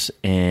government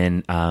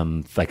in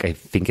I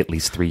think at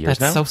least 3 years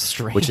now. That's so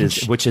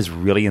strange. Which is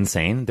really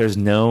insane. There's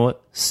no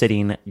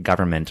sitting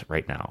government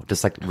right now.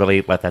 Just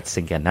really let that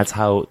sink in. That's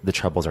how the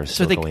troubles are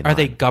still going on. Are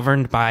they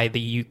governed by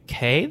the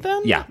UK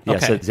then? Yeah.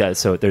 Okay.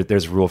 So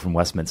there's rule from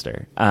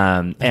Westminster.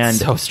 That's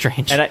so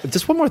strange. And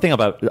just one more thing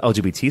about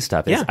LGBT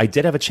stuff is I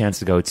did have a chance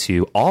to go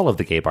to all of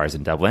the gay bars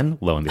in Dublin,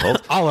 lo and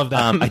behold. All of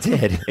them. I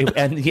did.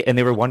 And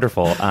they were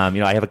wonderful.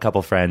 I have a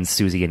couple friends,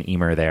 Susie and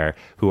Emer there,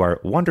 who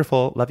are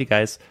wonderful. Love you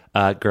guys.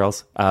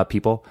 Girls,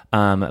 people,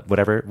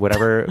 whatever,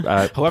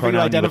 however you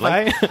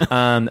identify.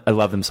 I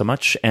love them so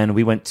much. And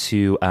we went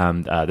to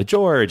the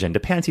George and to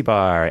Panty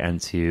Bar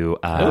and to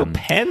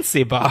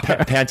Panty Bar.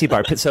 Panty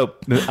Bar. So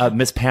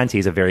Miss Panty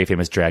is a very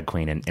famous drag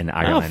queen in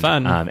Ireland. Oh,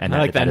 fun. And I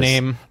like that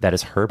name. That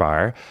is her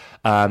bar.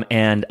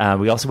 And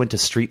we also went to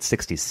Street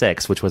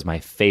 66, which was my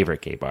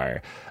favorite gay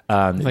bar.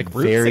 Like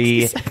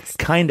Route 66?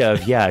 Kind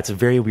of, yeah. It's a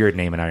very weird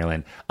name in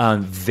Ireland.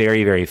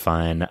 Very, very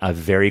fun.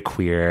 Very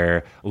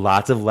queer.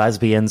 Lots of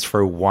lesbians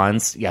for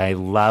once. Yeah, I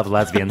love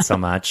lesbians so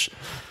much.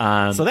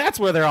 So that's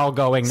where they're all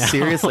going now.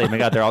 Seriously, my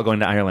God, they're all going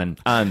to Ireland.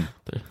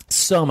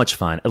 So much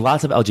fun.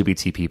 Lots of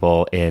LGBT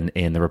people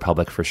in the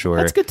Republic for sure.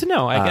 That's good to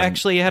know. I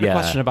actually had a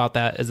question about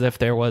that, as if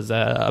there was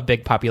a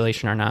big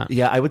population or not.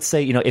 Yeah, I would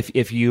say,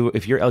 if you're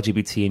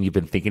LGBT and you've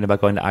been thinking about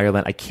going to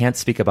Ireland, I can't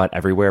speak about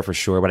everywhere for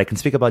sure, but I can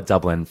speak about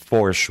Dublin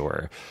for sure.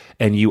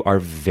 And you are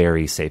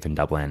very safe in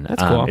Dublin.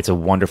 That's cool. It's a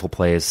wonderful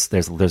place.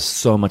 There's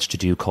so much to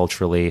do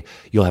culturally.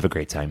 You'll have a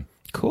great time.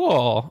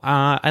 Cool.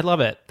 I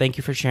love it. Thank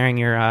you for sharing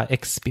your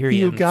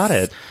experience. You got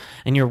it.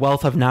 And your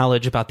wealth of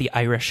knowledge about the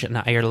Irish in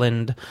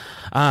Ireland.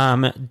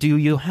 Do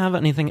you have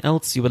anything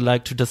else you would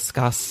like to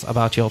discuss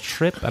about your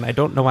trip? And I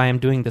don't know why I'm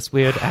doing this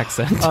weird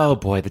accent. Oh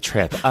boy, the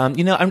trip.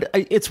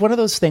 It's one of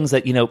those things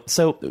that,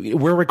 so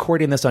we're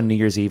recording this on New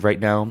Year's Eve right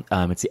now.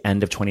 It's the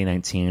end of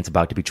 2019. It's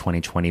about to be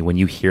 2020. When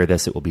you hear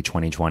this, it will be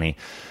 2020.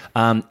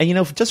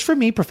 And just for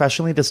me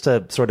professionally, just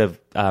to sort of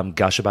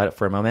gush about it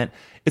for a moment,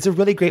 it's a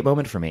really great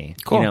moment for me.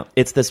 Cool.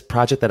 It's this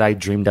project that I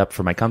dreamed up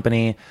for my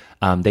company.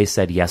 They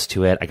said yes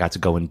to it. I got to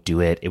go and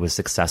do it. It was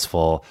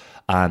successful.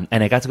 And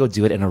I got to go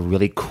do it in a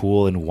really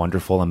cool and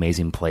wonderful,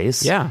 amazing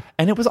place. Yeah.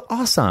 And it was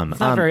awesome. It's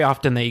not very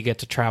often that you get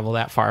to travel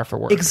that far for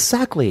work.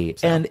 Exactly.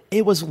 So. And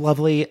it was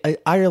lovely.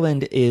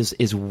 Ireland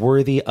is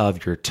worthy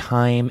of your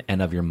time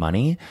and of your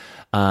money.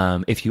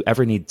 If you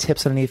ever need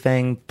tips on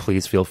anything,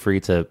 please feel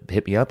free to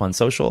hit me up on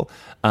social.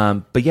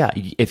 But yeah,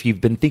 if you've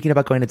been thinking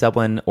about going to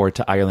Dublin or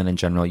to Ireland in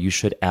general, you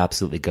should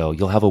absolutely go.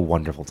 You'll have a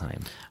wonderful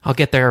time. I'll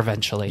get there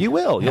eventually. You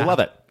will. You'll love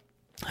it.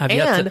 I've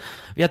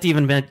yet to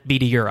even be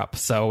to Europe,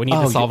 so we need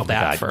to solve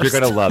that first.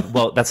 You're gonna love.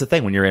 Well, that's the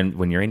thing. When you're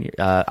in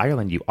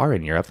Ireland, you are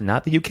in Europe,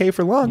 not the UK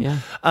for long. Yeah.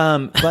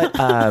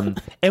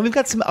 And we've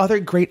got some other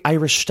great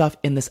Irish stuff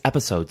in this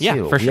episode too.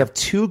 Yeah, for sure. We have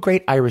 2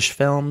 great Irish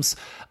films,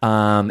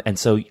 and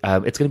so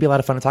it's gonna be a lot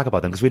of fun to talk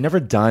about them because we've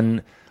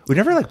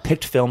never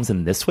picked films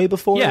in this way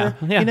before. Yeah,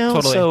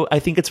 totally. So I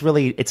think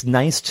it's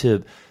nice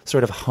to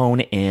sort of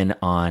hone in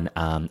on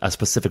a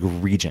specific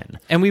region.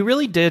 And we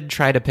really did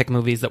try to pick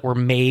movies that were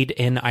made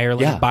in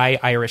Ireland by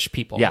Irish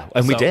people. Yeah,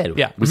 and we did.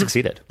 Yeah, we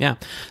succeed. Yeah.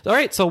 All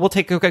right, so we'll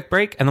take a quick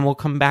break, and then we'll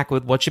come back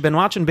with What You Been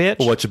Watching,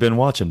 Bitch. What You Been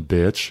Watching,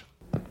 Bitch.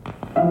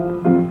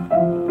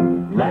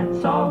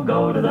 Let's all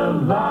go to the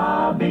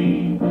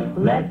lobby.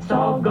 Let's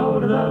all go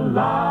to the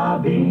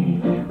lobby.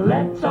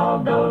 Let's all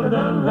go to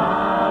the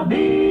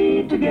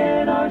lobby to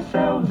get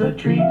ourselves a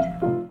treat.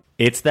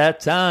 It's that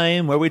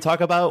time where we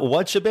talk about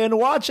what you been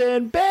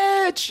watching,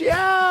 bitch.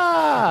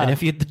 Yeah. And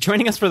if you're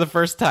joining us for the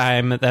first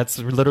time, that's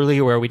literally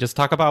where we just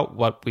talk about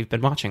what we've been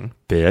watching,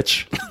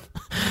 bitch.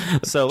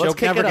 So let's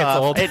kick it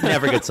off. Old. It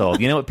never gets old.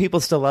 You know what? People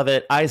still love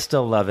it. I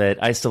still love it.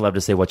 I still love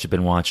to say what you've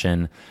been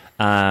watching.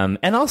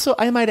 And also,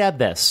 I might add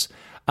this.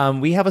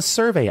 We have a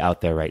survey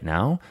out there right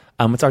now.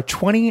 It's our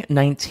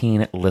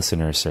 2019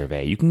 listener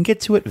survey. You can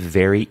get to it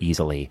very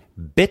easily.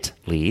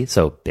 Bit.ly,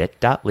 so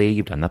bit.ly,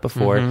 you've done that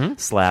before,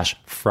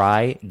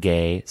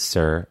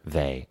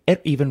 /FryGaySurvey.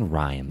 It even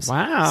rhymes.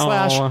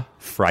 Wow.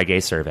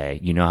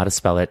 /FryGaySurvey. You know how to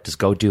spell it. Just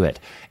go do it.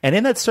 And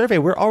in that survey,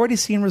 we're already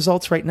seeing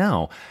results right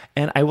now.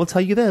 And I will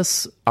tell you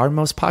this, our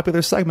most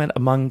popular segment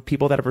among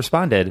people that have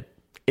responded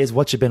is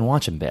what you've been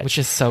watching, bitch. Which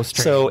is so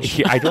strange. So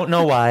I don't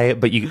know why,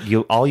 but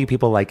you all you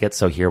people like it,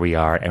 so here we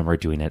are, and we're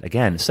doing it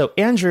again. So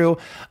Andrew,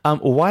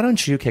 why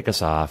don't you kick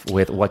us off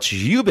with what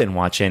you've been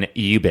watching,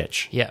 you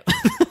bitch? Yeah.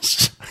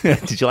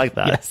 Did you like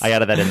that? Yes. I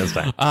added that in this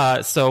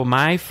time. So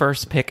my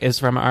first pick is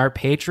from our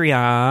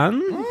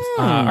Patreon.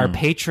 Our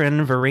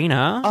patron,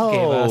 Verena.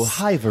 Oh,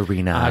 hi,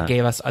 Verena.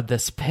 Gave us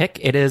this pick.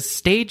 It is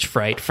Stage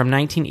Fright from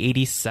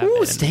 1987.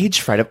 Ooh,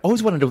 Stage Fright. I've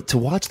always wanted to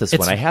watch this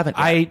one. I haven't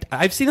yet.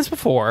 I've seen this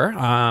before.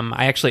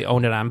 I actually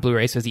owned it on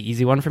Blu-ray, so it's an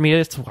easy one for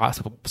me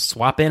to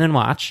swap in and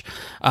watch.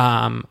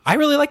 I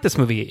really like this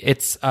movie.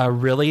 It's a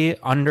really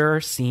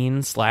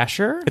under-seen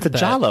slasher. It's a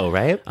giallo,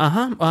 right?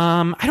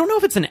 I don't know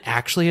if it's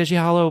actually a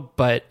giallo,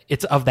 but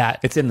it's of that.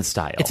 It's in the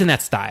style. It's in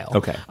that style.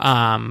 Okay.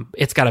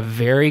 It's got a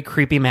very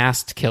creepy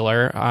masked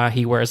killer.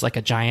 He wears like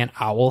a giant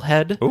owl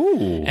head.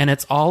 Ooh. And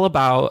it's all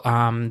about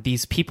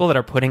these people that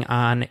are putting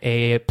on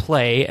a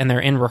play, and they're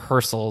in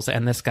rehearsals,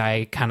 and this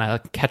guy kind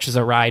of catches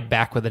a ride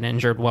back with an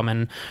injured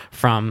woman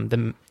from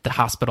the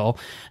hospital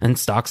and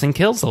stalks and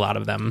kills a lot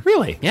of them.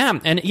 Really? Yeah.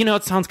 And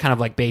it sounds kind of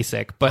like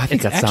basic, but I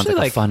think that sounds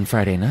like a fun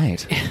Friday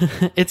night.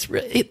 It's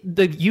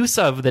the use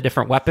of the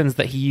different weapons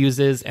that he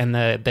uses, and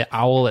the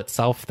owl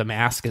itself, the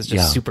mask, is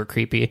just super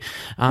creepy.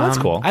 That's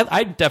cool.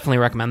 I definitely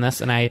recommend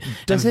this, and I'm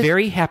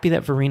very happy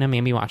that Verena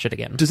made me watch it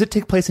again. Does it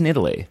take place in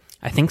Italy?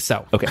 I think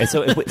so. Okay,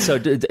 so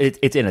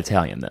it's in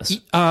Italian. This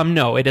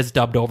no, it is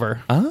dubbed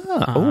over.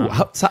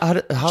 How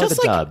are the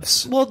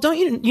dubs? Well,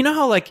 don't you know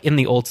how like in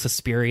the old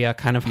Suspiria,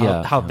 kind of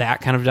how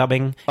that kind of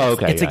dubbing?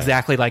 It's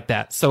exactly like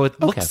that. So it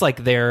looks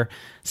like they're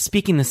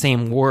speaking the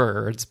same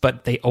words,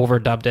 but they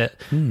overdubmed it.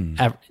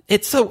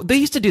 It's so they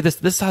used to do this.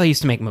 This is how they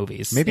used to make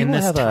movies. Maybe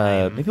we'll have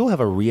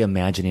a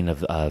reimagining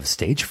of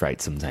Stage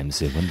Fright sometime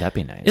soon. Wouldn't that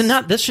be nice? And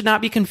this should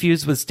not be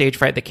confused with Stage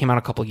Fright that came out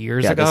a couple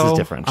years ago. This is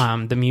different.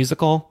 The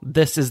musical.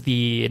 This is the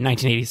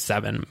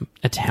 1987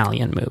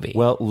 Italian movie.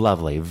 Well,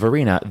 lovely.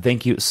 Verena,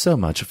 thank you so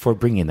much for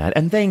bringing that.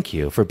 And thank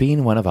you for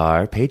being one of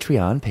our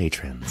Patreon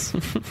patrons.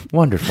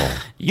 Wonderful.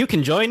 You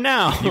can join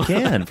now. You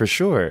can, for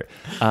sure.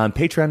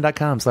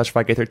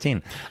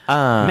 Patreon.com/FryGay13.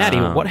 Matty,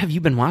 what have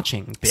you been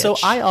watching, bitch? So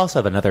I also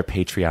have another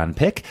Patreon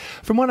pick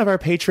from one of our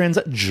patrons,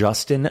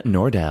 Justin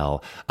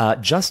Nordell.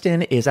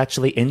 Justin is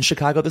actually in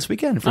Chicago this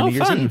weekend for New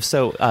Year's Eve.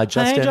 So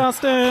Justin. Hey,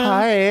 Justin.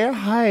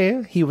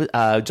 Hi. He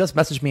just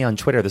messaged me on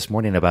Twitter this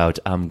morning about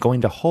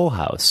going to Hull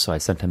House. So I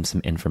sent him some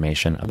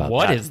information about that.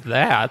 What is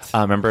that?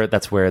 Remember,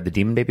 that's where the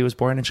Demon Baby was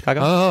born in Chicago?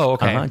 Oh,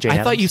 okay.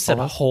 I thought you said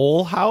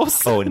Hull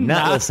House. Oh,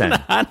 listen.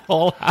 Not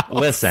Hull House.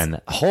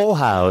 Listen, Hull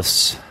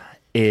House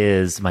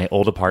is my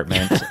old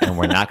apartment, and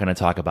we're not going to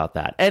talk about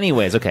that.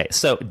 Anyways, okay,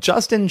 so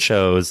Justin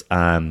chose,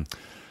 the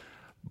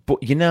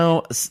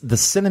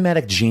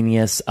cinematic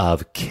genius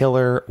of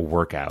Killer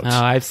Workout. Oh,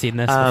 I've seen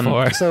this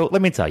before. So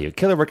let me tell you,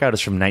 Killer Workout is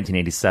from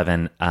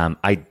 1987.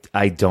 I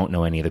don't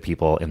know any of the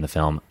people in the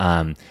film.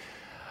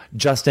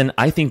 Justin,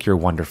 I think you're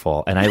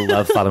wonderful, and I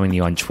love following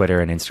you on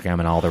Twitter and Instagram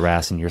and all the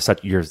rest. And you're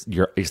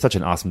such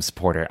an awesome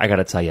supporter. I got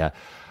to tell you,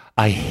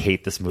 I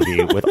hate this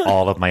movie with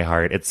all of my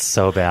heart. It's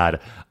so bad.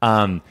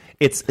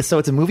 It's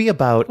a movie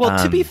about.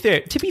 Well, to be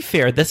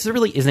fair, this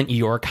really isn't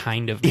your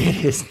kind of movie.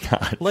 It is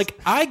not. Like,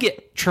 I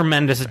get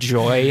tremendous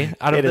joy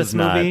out of this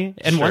movie,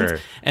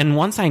 and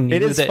once I knew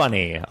it is that,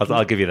 funny.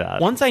 I'll give you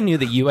that. Once I knew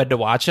that you had to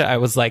watch it, I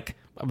was like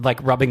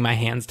rubbing my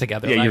hands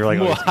together. Yeah, you were like,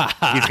 oh,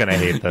 he's gonna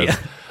hate this.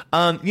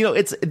 Yeah.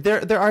 It's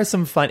there are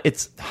some fun.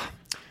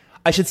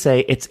 I should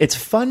say it's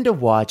fun to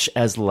watch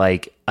as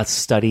like a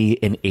study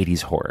in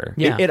 80s horror.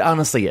 Yeah. It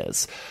honestly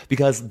is,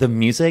 because the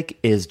music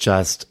is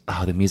just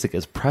the music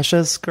is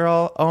precious,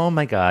 girl. Oh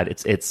my god,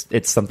 it's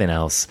something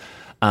else.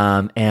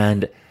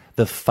 And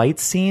the fight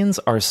scenes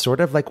are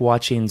sort of like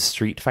watching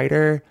Street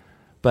Fighter,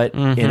 but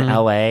in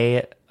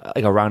LA,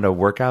 like around a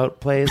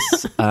workout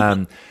place.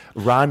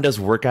 Rhonda's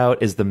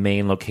workout is the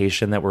main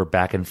location that we're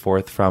back and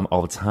forth from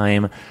all the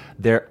time.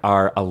 There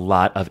are a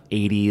lot of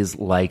 80s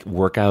like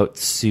workout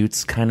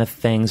suits kind of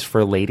things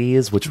for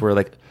ladies, which were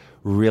like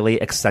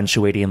really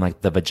accentuating like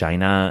the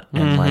vagina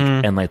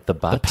and like the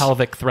butt, the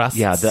pelvic thrusts.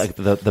 Yeah,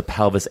 the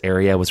pelvis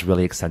area was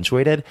really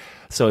accentuated.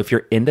 So if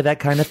you're into that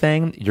kind of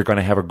thing, you're going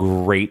to have a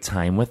great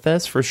time with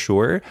this for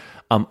sure.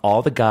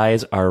 All the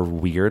guys are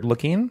weird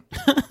looking,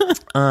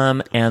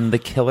 and the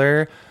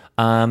killer.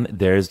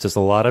 There's just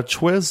a lot of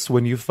twists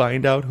when you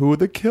find out who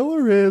the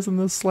killer is in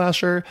this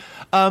slasher.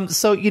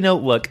 So,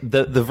 look,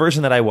 the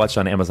version that I watched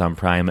on Amazon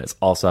Prime is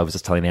also, I was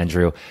just telling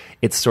Andrew,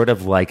 it's sort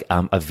of like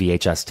a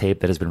VHS tape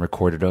that has been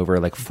recorded over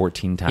like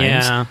 14 times.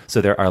 Yeah. So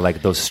there are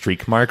like those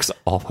streak marks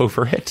all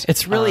over it.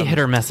 It's really hit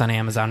or miss on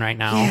Amazon right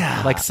now.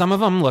 Yeah. Like some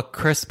of them look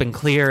crisp and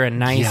clear and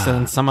nice,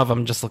 and some of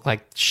them just look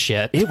like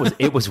shit.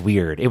 It was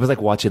weird. It was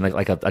like watching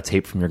like a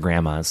tape from your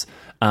grandma's.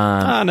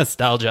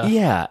 Nostalgia.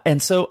 Yeah,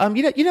 and so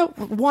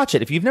watch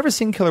it if you've never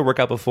seen Killer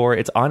Workout before.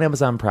 It's on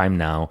Amazon Prime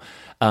now.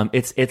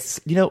 It's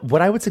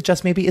what I would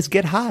suggest maybe is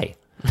get high.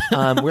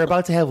 We're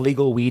about to have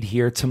legal weed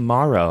here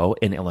tomorrow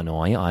in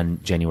Illinois on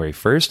January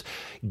 1st.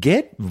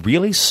 Get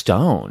really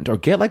stoned or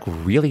get like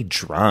really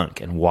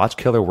drunk and watch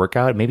Killer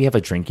Workout. Maybe have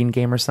a drinking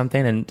game or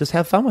something and just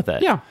have fun with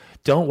it. Yeah.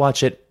 Don't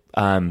watch it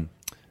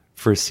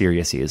for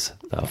seriousies,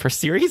 though. For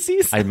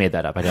seriousies? I made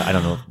that up. I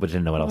don't know. I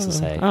didn't know what else to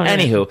say. Right.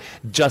 Anywho,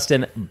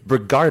 Justin,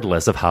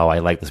 regardless of how I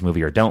like this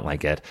movie or don't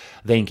like it,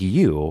 thank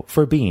you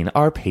for being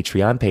our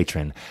Patreon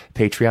patron.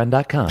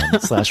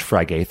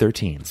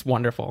 Patreon.com/Frygay13. It's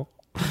wonderful.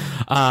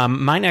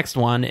 My next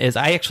one is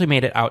I actually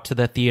made it out to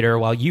the theater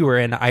while you were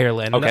in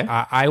Ireland. Okay.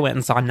 I went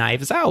and saw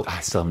Knives Out. I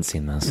still haven't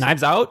seen this.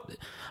 Knives Out.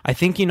 I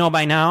think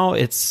by now.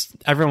 It's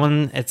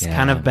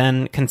kind of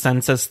been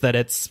consensus that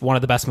it's one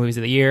of the best movies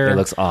of the year. It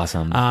looks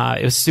awesome.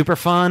 It was super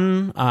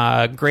fun.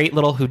 Great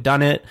little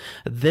whodunit.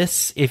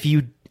 This, if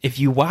you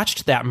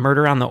watched that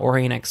Murder on the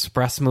Orient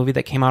Express movie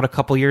that came out a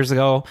couple years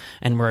ago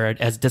and were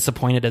as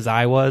disappointed as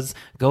I was,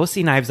 go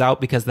see Knives Out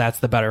because that's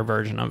the better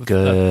version of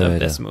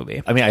this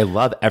movie. I mean, I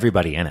love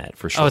everybody in it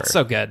for sure. Oh, it's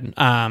so good.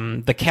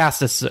 The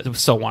cast is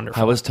so wonderful.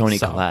 How was Toni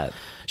Collette?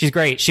 She's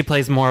great. She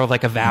plays more of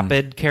like a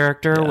vapid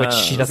character, which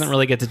she doesn't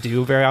really get to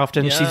do very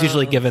often. Yes. She's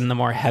usually given the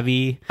more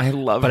heavy. I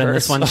love her. But in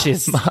this so one,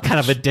 she's much. Kind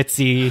of a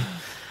ditzy.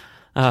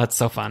 It's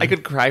so fun. I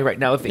could cry right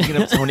now thinking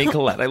of Toni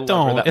Collette. I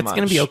love her that it's much.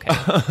 going to be okay.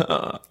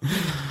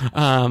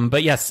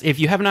 But yes, if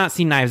you have not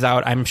seen Knives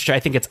Out, I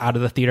think it's out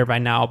of the theater by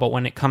now. But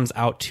when it comes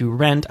out to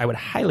rent, I would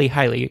highly,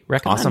 highly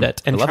recommend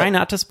it. And try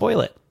not to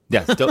spoil it.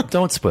 Yes,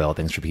 don't spoil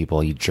things for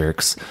people, you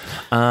jerks.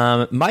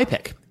 My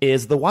pick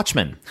is The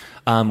Watchmen.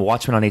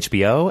 Watchmen on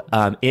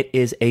HBO. It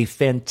is a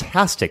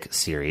fantastic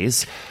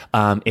series.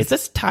 Is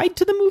this tied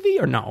to the movie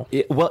or no?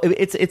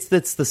 It's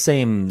the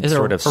same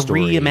sort of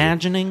story.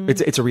 Reimagining?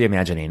 It's a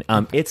reimagining.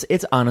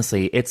 It's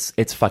honestly it's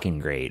fucking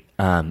great.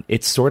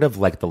 It's sort of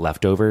like The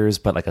Leftovers,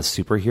 but like a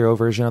superhero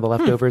version of The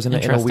Leftovers in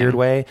a weird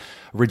way.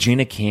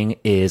 Regina King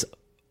is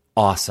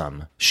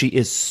awesome. She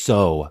is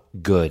so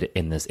good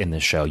in this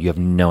show. You have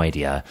no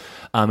idea.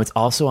 It's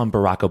also on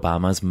Barack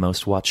Obama's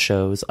most watched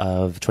shows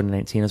of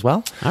 2019 as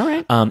well. All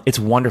right. It's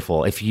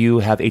wonderful. If you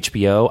have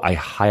HBO, I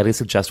highly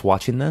suggest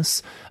watching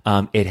this.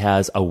 It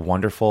has a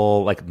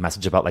wonderful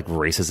message about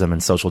racism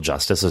and social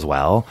justice as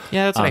well.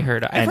 Yeah, that's what I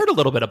heard. I've heard a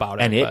little bit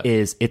about it. And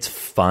it's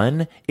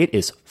fun. It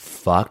is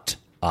fucked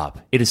up.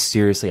 It is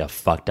seriously a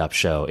fucked up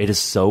show. It is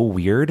so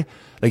weird.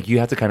 You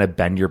have to kind of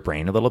bend your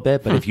brain a little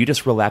bit, but if you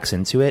just relax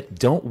into it,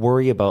 don't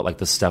worry about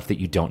the stuff that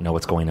you don't know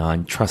what's going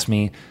on. Trust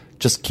me,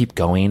 just keep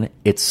going.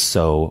 It's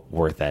so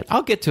worth it.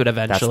 I'll get to it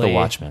eventually. That's The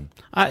Watchmen.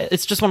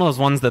 It's just one of those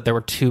ones that there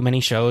were too many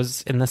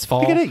shows in this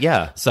fall. I get it,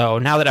 yeah. So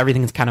now that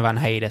everything's kind of on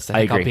hiatus, I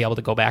think I'll be able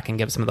to go back and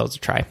give some of those a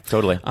try.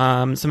 Totally.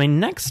 So my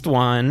next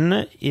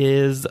one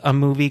is a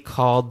movie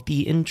called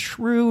The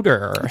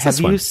Intruder. Have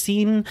you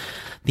seen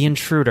The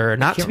Intruder?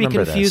 Not to be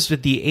confused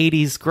with the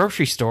 80s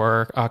grocery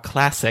store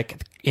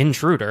classic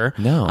Intruder.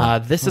 No.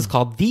 This is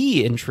called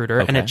The Intruder,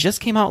 and it just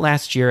came out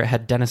last year. It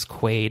had Dennis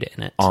Quaid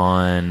in it.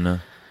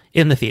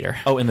 In the theater.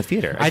 Oh, in the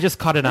theater. I just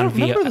caught it on VOD. I don't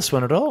remember this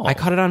one at all. I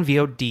caught it on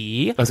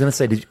VOD. I was going to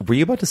say, were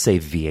you about to say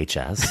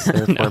VHS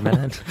there for a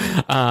minute?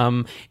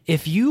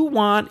 If you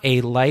want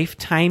a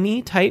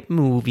lifetimey type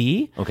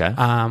movie,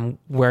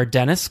 where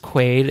Dennis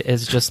Quaid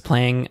is just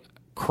playing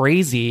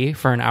crazy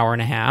for an hour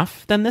and a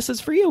half, then this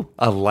is for you.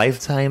 A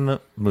Lifetime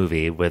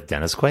movie with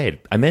Dennis Quaid.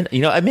 I'm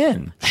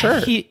in.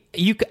 Sure.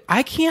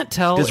 I can't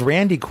tell. Does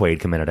Randy Quaid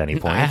come in at any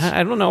point?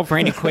 I don't know if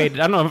Randy Quaid.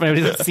 I don't know if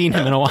anybody's seen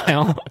him in a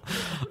while.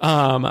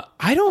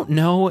 I don't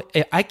know.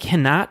 I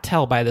cannot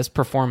tell by this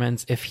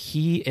performance if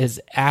he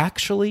is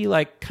actually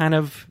kind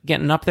of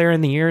getting up there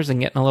in the years and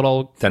getting a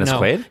little Dennis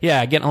Quaid.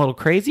 Yeah, getting a little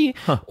crazy,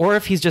 or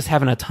if he's just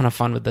having a ton of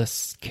fun with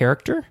this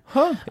character.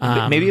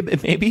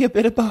 Maybe a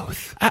bit of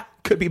both.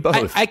 Could be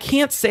both. I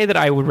can't say that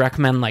I would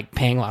recommend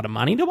paying a lot of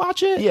money to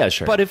watch it. Yeah,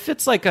 sure. But if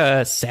it's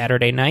a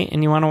Saturday night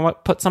and you want to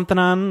put something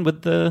on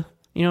with the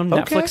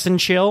Netflix and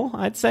chill,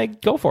 I'd say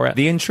go for it.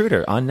 The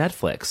Intruder on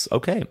Netflix.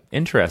 Okay,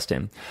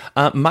 interesting.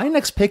 My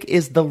next pick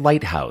is The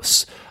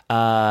Lighthouse.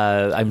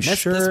 I'm Missed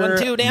sure this one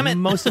too, damn it.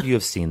 Most of you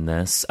have seen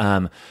this.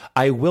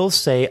 I will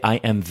say I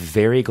am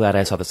very glad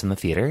I saw this in the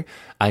theater.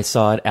 I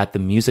saw it at the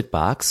Music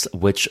Box,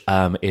 which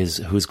is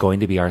who's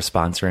going to be our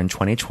sponsor in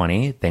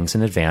 2020. Thanks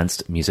in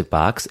advance, Music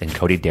Box and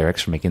Cody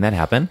Derricks for making that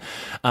happen.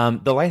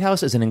 The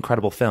Lighthouse is an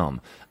incredible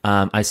film.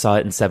 I saw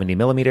it in 70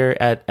 millimeter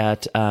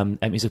at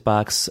Music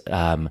Box.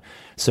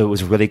 So it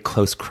was really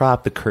close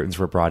crop. The curtains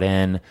were brought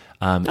in.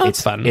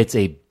 It's fun. It's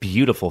a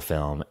beautiful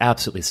film.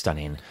 Absolutely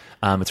stunning.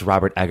 It's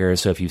Robert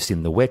Eggers. So if you've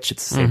seen The Witch,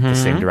 it's the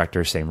same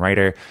director, same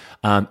writer.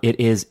 It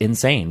is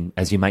insane,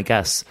 as you might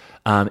guess.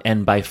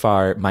 And by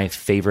far my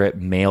favorite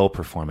male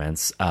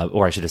performance,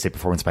 or I should just say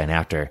performance by an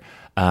actor,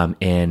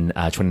 in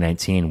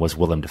 2019 was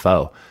Willem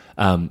Dafoe,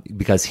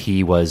 because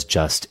he was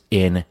just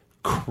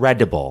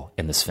incredible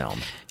in this film.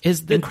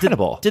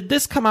 Incredible. Did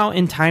this come out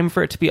in time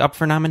for it to be up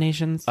for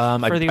nominations for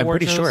the I'm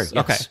award pretty shows? sure. Yes.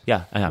 Okay.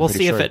 Yeah. We'll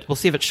see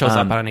if it shows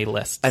up on any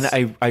lists.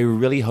 And I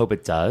really hope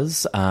it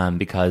does,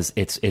 because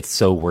it's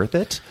so worth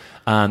it.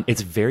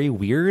 It's very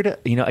weird.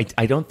 You know,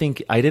 I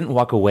didn't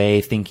walk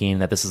away thinking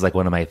that this is like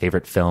one of my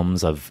favorite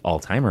films of all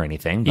time or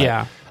anything.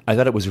 But I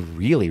thought it was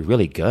really,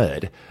 really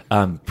good.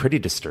 Pretty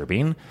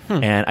disturbing.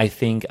 And I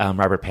think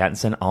Robert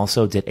Pattinson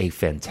also did a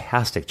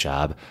fantastic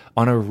job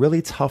on a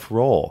really tough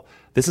role.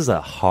 This is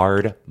a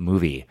hard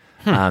movie.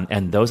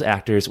 And those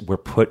actors were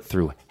put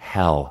through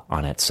hell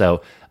on it.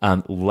 So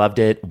loved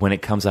it. When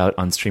it comes out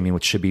on streaming,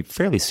 which should be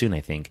fairly soon, I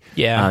think.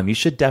 Yeah. You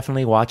should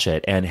definitely watch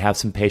it and have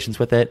some patience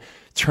with it.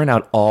 Turn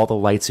out all the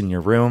lights in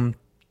your room.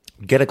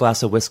 Get a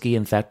glass of whiskey.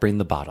 In fact, bring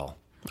the bottle.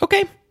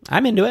 Okay.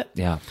 I'm into it.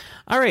 Yeah.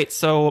 All right.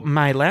 So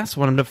my last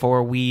one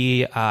before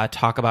we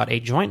talk about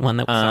a joint one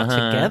that we saw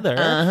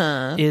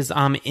together is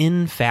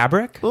In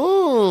Fabric.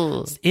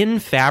 Ooh. In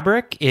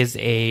Fabric is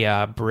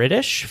a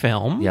British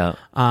film. Yeah.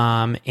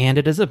 And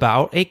it is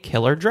about a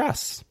killer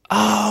dress.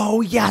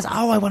 Oh, yes.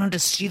 Oh, I wanted to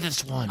see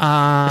this one.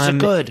 Is it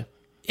good?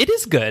 It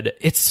is good.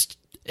 It's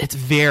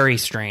very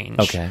strange.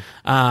 Okay.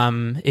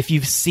 If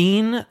you've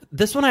seen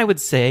this one, I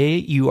would say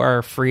you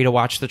are free to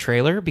watch the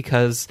trailer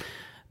because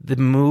the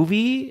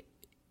movie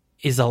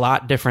is a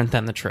lot different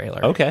than the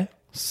trailer. Okay.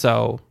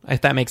 So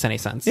if that makes any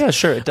sense. Yeah,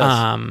 sure, it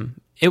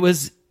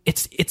does.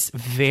 It's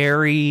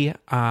very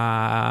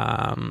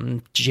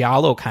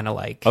giallo kind of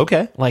like.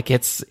 Okay. Like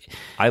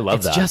I love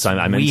it's that. Just so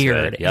I'm weird.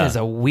 into it. Yeah. It is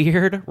a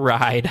weird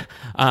ride.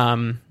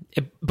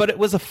 But it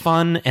was a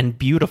fun and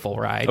beautiful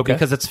ride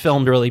because it's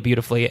filmed really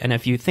beautifully. And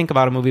if you think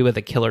about a movie with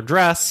a killer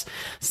dress,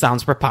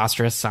 sounds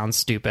preposterous, sounds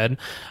stupid,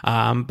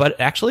 but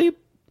actually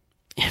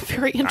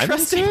very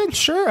interesting.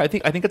 Sure, I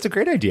think it's a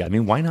great idea. I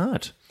mean, why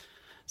not?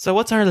 So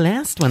what's our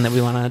last one that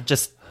we want to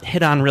just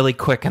hit on really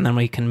quick, and then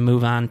we can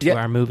move on to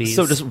our movies?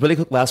 So just really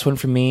quick, last one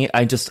from me.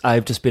 I've just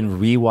been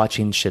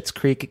rewatching Schitt's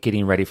Creek,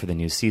 getting ready for the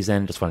new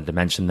season. Just wanted to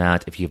mention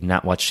that if you've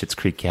not watched Schitt's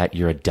Creek yet,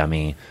 you're a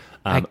dummy.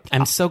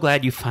 I'm so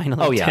glad you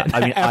finally did. I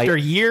mean, after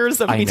years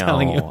of me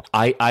telling you.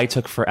 I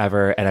took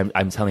forever, and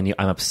I'm telling you,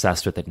 I'm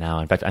obsessed with it now.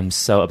 In fact, I'm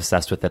so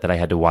obsessed with it that I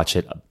had to watch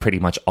it pretty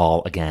much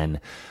all again.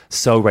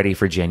 So ready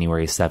for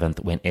January 7th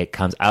when it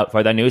comes out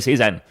for the new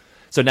season.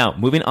 So now,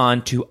 moving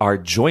on to our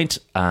joint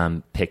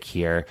pick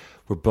here.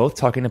 We're both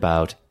talking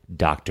about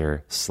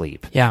Dr.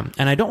 Sleep. Yeah,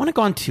 and I don't want to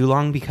go on too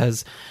long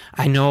because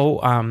I know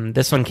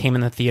this one came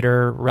in the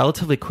theater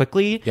relatively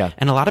quickly,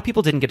 and a lot of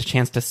people didn't get a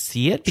chance to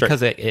see it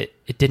because it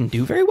didn't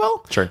do very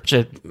well. Sure, which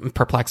I'm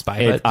perplexed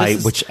by.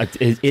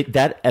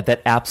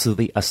 That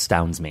absolutely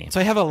astounds me. So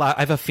I have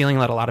a feeling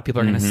that a lot of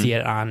people are going to see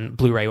it on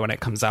Blu-ray when it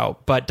comes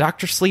out. But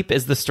Dr. Sleep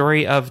is the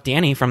story of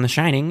Danny from The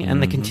Shining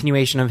and the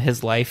continuation of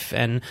his life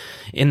and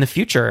in the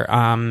future.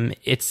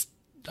 It's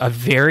a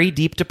very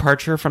deep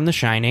departure from The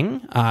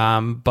Shining,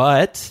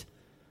 but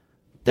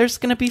there's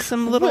going to be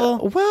some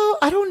little... Well,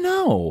 I don't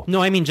know.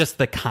 No, I mean just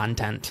the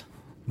content.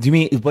 Do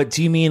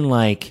you mean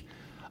like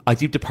a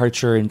deep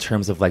departure in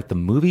terms of like the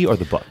movie or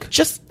the book?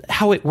 Just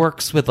how it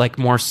works with like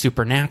more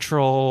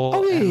supernatural.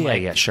 Oh,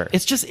 yeah, sure.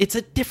 It's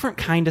a different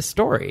kind of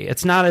story.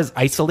 It's not as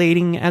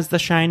isolating as The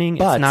Shining.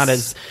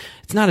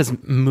 It's not as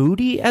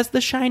moody as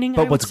The Shining.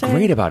 But what's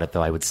great about it,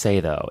 though, I would say,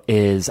 though,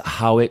 is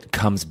how it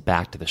comes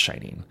back to The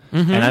Shining.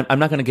 And I'm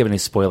not going to give any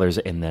spoilers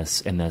in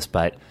this,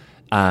 but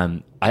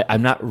I'm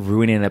not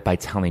ruining it by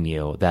telling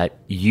you that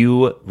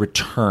you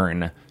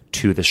return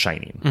to The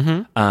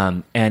Shining.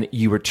 And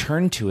you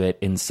return to it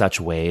in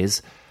such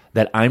ways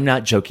that I'm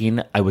not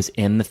joking. I was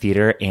in the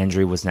theater.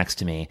 Andrew was next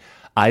to me.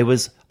 I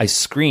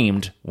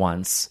screamed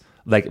once,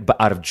 but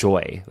out of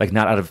joy, like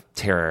not out of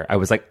terror. I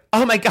was like,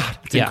 oh my God,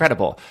 it's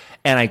incredible.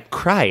 And I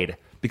cried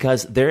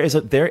because there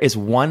is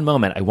one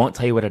moment, I won't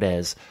tell you what it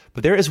is,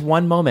 but there is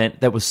one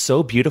moment that was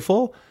so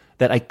beautiful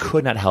that I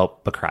could not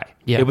help but cry.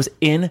 Yeah. It was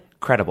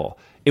incredible.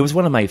 It was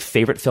one of my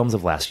favorite films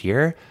of last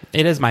year.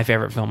 It is my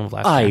favorite film of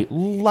last year. I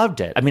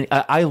loved it. I mean,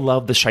 I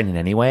love The Shining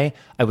anyway.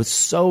 I was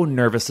so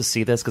nervous to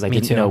see this because I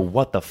didn't know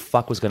what the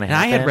fuck was going to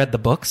happen. And I had read the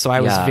book, so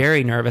I was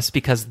very nervous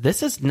because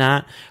this is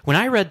not... When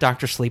I read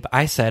Dr. Sleep,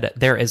 I said,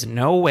 there is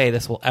no way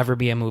this will ever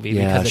be a movie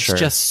because it's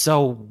just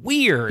so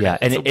weird. Yeah,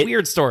 and it's a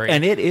weird story.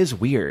 And it is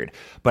weird.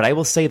 But I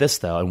will say this,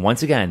 though, and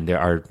once again, there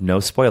are no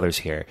spoilers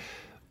here.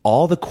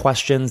 All the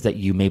questions that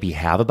you maybe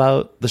have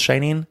about The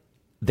Shining,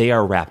 they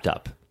are wrapped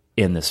up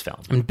in this film.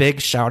 And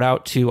big shout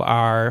out to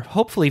our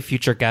hopefully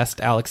future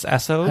guest, Alex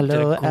Esso.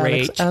 Hello, did a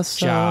great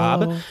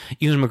job.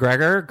 Ewan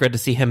McGregor, good to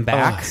see him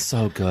back. Oh,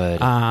 so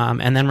good.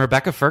 And then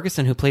Rebecca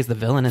Ferguson, who plays the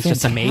villain, is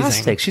just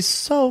amazing. She's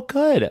so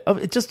good.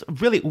 Just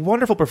really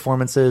wonderful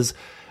performances.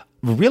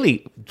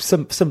 really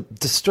some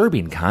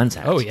disturbing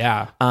content. Oh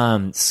yeah,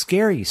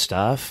 scary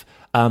stuff.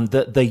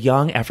 The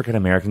young African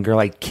American girl,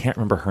 I can't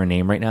remember her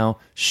name right now.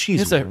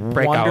 She's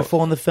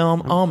wonderful in the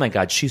film. Oh my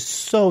god, she's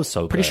so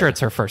good. Pretty sure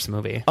it's her first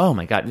movie. Oh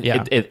my god,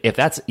 yeah. If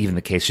that's even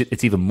the case,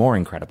 it's even more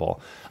incredible.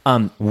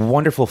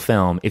 Wonderful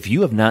film. If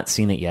you have not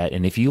seen it yet,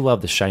 and if you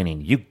love The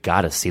Shining, you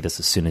gotta see this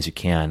as soon as you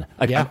can.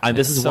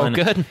 This is so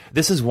good.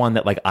 This is one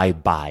that like I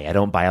buy. I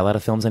don't buy a lot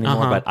of films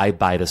anymore, but I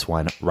buy this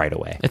one right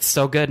away. It's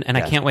so good, and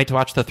I can't wait to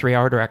watch the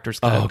 3-hour director's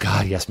cut. Oh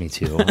god, yes, me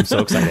too. I'm so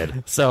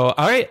excited. So,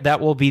 all right,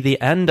 that will be the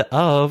end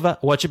of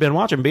What You Been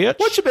Watching, bitch.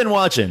 What you been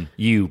watching,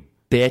 you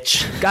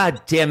bitch?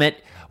 God damn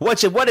it!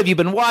 What have you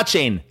been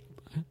watching?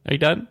 Are you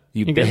done?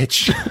 You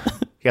bitch.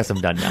 Guess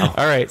I'm done now.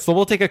 All right, so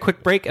we'll take a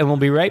quick break, and we'll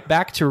be right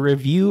back to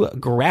review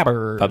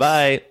Grabbers.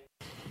 Bye-bye.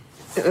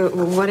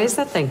 What is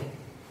that thing?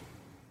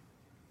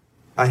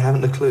 I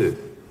haven't a clue.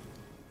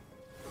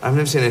 I've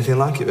never seen anything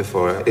like it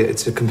before.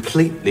 It's a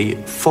completely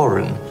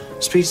foreign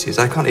species.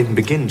 I can't even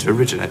begin to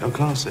originate or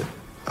class it.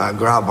 A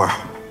grabber.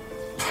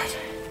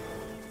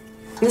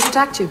 Who's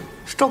attacked you?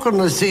 Stuck on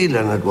the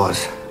ceiling it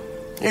was.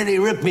 Nearly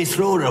ripped me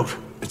throat out.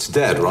 It's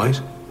dead, right?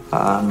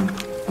 I'm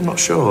not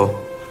sure.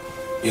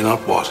 You're not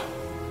what?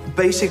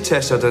 Basic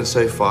tests I've done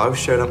so far have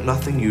shown up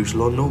nothing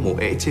usual or normal.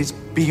 It is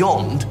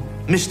beyond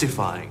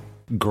mystifying.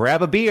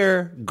 Grab a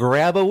beer,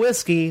 grab a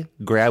whiskey,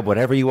 grab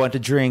whatever you want to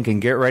drink,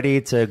 and get ready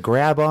to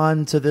grab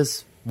on to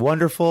this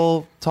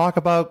wonderful talk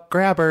about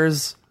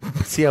Grabbers.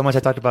 See how much I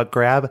talked about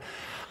grab?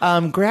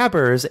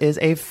 Grabbers is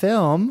a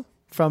film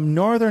from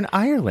Northern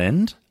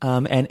Ireland,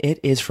 and it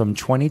is from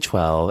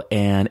 2012,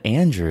 and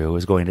Andrew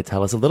is going to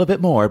tell us a little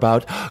bit more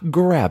about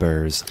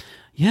Grabbers.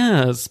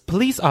 Yes,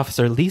 police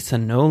officer Lisa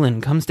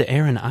Nolan comes to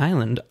Aran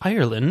Island,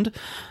 Ireland.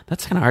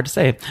 That's kind of hard to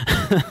say.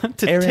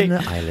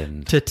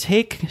 Island. To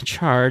take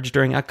charge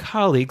during a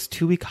colleague's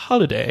 2-week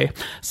holiday.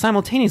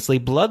 Simultaneously,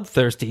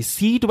 bloodthirsty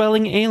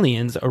sea-dwelling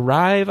aliens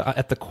arrive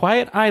at the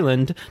quiet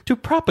island to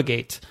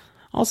propagate.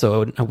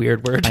 Also a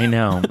weird word. I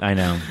know.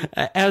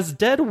 As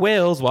dead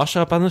whales wash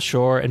up on the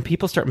shore and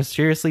people start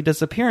mysteriously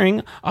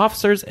disappearing,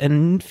 officers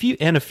and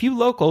a few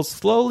locals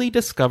slowly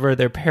discover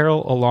their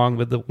peril along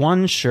with the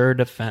one sure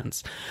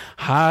defense: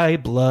 high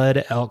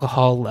blood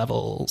alcohol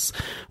levels,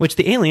 which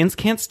the aliens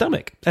can't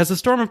stomach. As the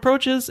storm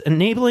approaches,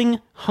 enabling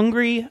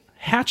hungry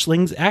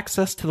hatchlings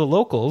access to the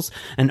locals,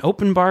 an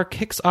open bar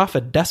kicks off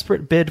a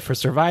desperate bid for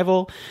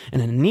survival,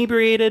 and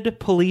inebriated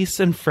police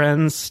and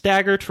friends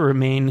stagger to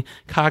remain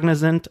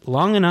cognizant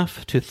long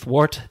enough to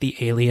thwart the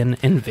alien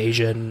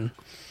invasion.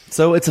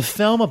 So it's a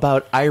film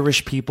about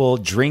Irish people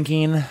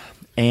drinking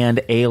and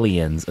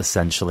aliens,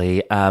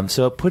 essentially.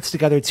 So it puts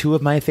together two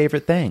of my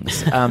favorite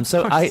things.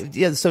 So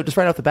just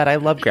right off the bat, I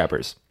love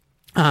Grabbers.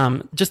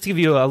 Just to give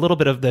you a little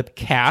bit of the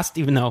cast,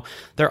 even though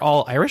they're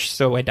all Irish,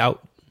 so I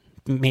doubt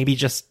maybe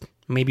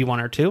one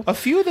or two. A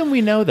few of them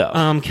we know,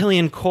 though.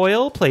 Killian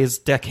Coyle plays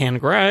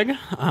Deckhand Greg.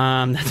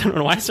 I don't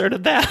know why I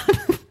started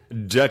that.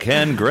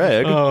 Deckhand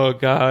Greg. Oh,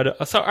 God.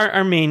 So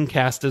our main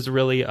cast is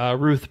really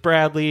Ruth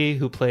Bradley,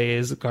 who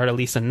plays Garda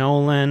Lisa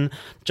Nolan,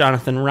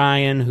 Jonathan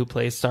Ryan, who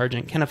plays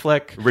Sergeant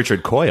Kinneflick,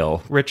 Richard Coyle,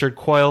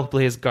 who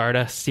plays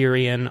Garda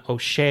Syrian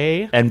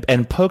O'Shea,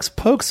 and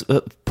folks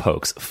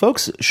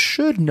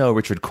should know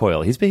Richard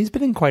Coyle. He's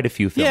been in quite a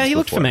few films. Yeah, he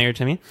looked familiar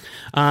to me.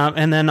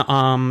 And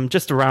then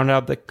just to round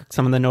out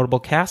some of the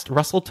notable cast,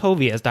 Russell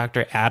Tovey as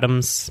Dr.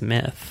 Adam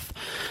Smith.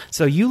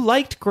 So you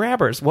liked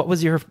Grabbers.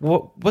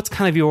 What's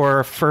kind of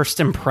your first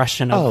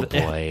impression of it?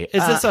 Oh boy,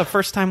 is this a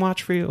first time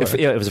watch for you?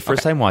 It was a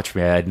first time watch for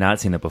me. I had not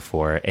seen it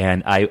before,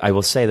 and I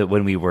will say that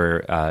when we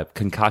were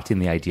concocting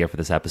the idea for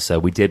this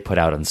episode, we did put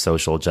out on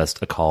social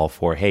just a call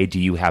for, hey, do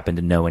you happen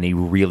to know any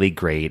really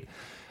great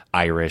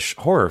Irish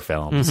horror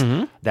films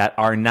that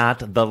are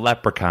not The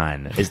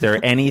Leprechaun? Is there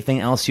anything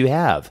else you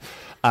have?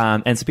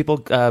 And so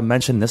people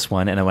mentioned this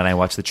one, and then when I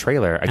watched the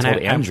trailer, I told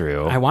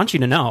Andrew... I want you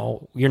to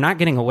know, you're not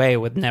getting away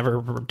with never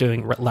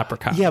doing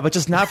Leprechaun. Yeah, but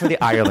just not for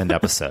the Ireland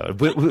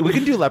episode. We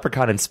can do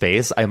Leprechaun in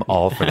space. I'm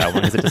all for that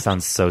one, because it just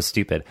sounds so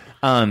stupid.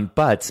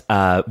 But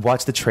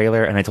watched the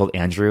trailer, and I told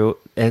Andrew,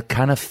 it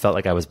kind of felt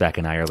like I was back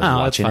in Ireland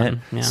watching it.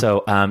 Yeah.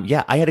 So,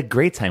 I had a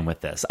great time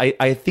with this.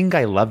 I think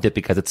I loved it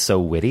because it's so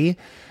witty.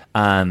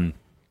 And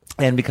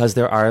because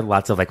there are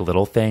lots of like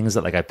little things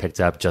that like I picked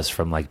up just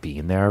from like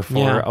being there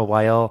for a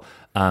while.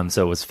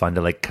 So it was fun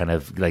to like kind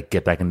of like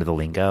get back into the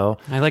lingo.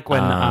 I like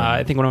when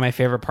I think one of my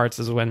favorite parts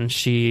is when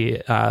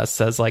she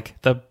says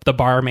like the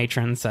bar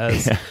matron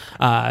says,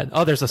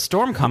 "Oh, there's a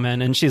storm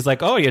coming," and she's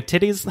like, "Oh, your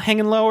titties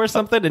hanging low or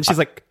something," and she's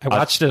like, "I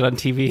watched it on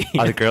TV."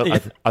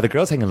 Are the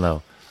girls hanging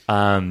low?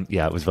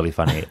 It was really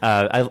funny.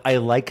 I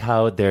like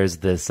how there's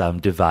this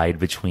divide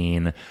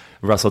between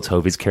Russell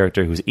Tovey's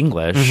character, who's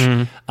English,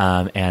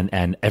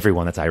 and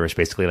everyone that's Irish,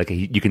 basically. Like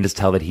you can just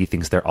tell that he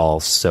thinks they're all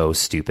so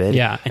stupid.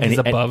 Yeah, and he's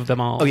above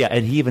them all. Oh yeah,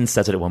 and he even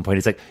says it at one point.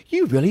 He's like,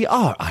 "You really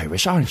are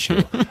Irish, aren't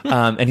you?"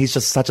 And he's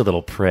just such a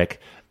little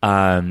prick.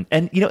 And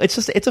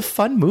it's a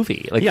fun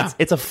movie. Like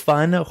it's a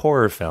fun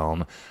horror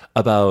film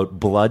about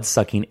blood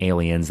sucking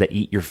aliens that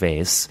eat your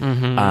face.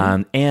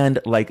 And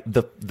like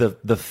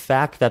the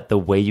fact that the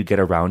way you get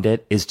around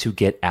it is to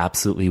get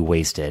absolutely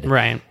wasted.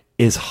 Right.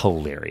 Is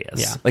hilarious.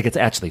 Yeah. Like it's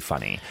actually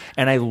funny.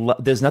 And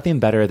there's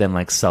nothing better than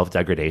like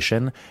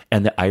self-degradation,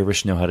 and the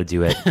Irish know how to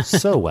do it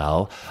so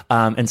well.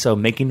 And so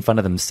making fun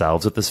of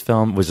themselves with this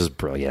film was just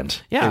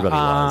brilliant. Yeah. It really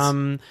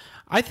was.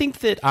 I think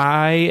that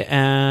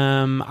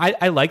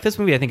I like this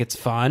movie. I think it's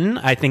fun.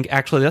 I think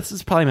actually this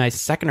is probably my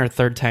second or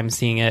third time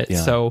seeing it.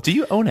 Yeah. So do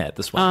you own it,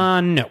 this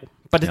one? No.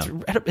 But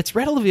it's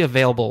readily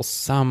available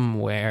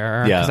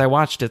somewhere. Yeah. Because I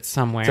watched it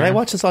somewhere. Did I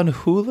watch this on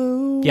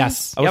Hulu?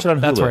 Yes. I watched it on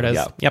Hulu. That's where it is.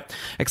 Yeah. Yep.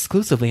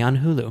 Exclusively on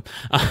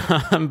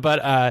Hulu.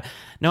 But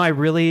no, I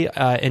really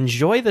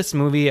enjoy this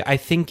movie. I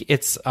think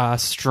its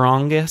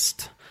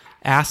strongest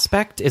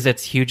aspect is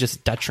its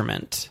hugest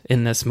detriment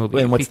in this movie.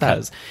 And what's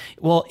that?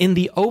 Well, in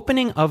the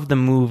opening of the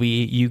movie,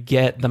 you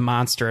get the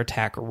monster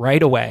attack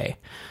right away.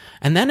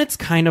 And then it's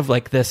kind of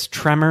like this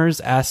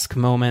Tremors-esque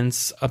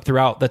moments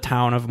throughout the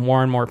town of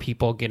more and more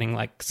people getting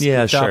like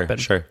scooped up. And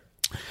sure.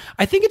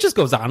 I think it just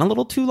goes on a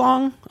little too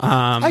long.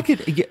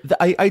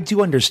 I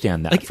do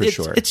understand that for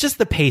sure. It's just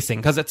the pacing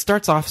because it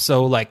starts off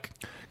so like.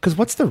 Because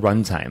what's the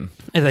runtime?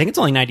 I think it's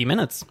only 90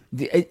 minutes.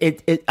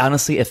 It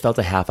honestly, it felt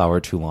a half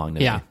hour too long to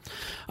me.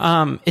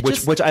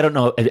 Which I don't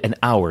know, an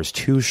hour is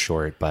too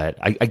short, but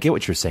I get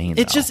what you're saying.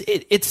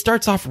 It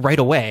starts off right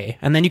away,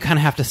 and then you kind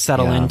of have to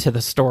settle into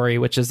the story,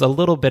 which is a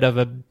little bit of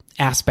a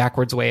ass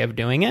backwards way of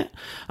doing it.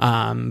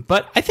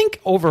 But I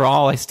think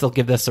overall, I still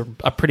give this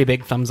a pretty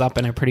big thumbs up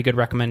and a pretty good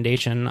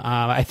recommendation.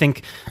 I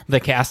think the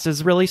cast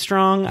is really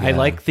strong. I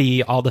like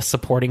all the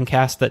supporting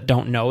cast that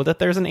don't know that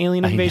there's an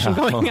alien invasion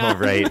going on.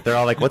 Right? They're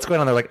all like, "What's going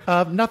on?" They're like,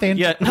 "Nothing.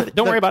 Yeah,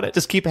 don't worry about it.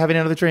 Just keep having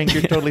another drink.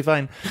 You're totally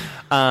fine."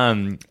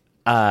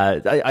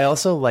 I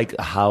also like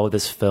how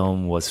this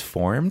film was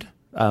formed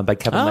by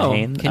Kevin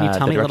Lehane. Can you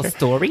tell me a little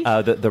story?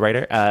 The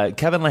writer,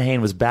 Kevin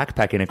Lehane, was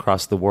backpacking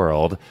across the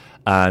world,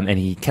 and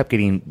he kept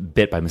getting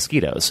bit by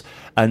mosquitoes.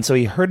 And so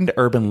he heard an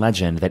urban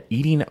legend that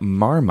eating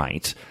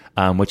Marmite,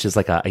 which is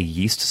like a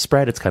yeast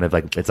spread. It's kind of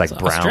like it's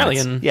brown.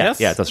 Australian.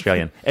 It's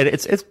Australian. And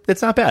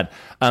it's not bad,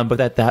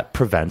 but that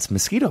prevents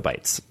mosquito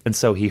bites. And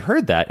so he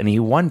heard that, and he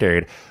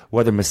wondered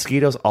whether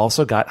mosquitoes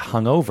also got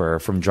hung over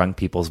from drunk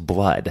people's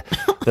blood.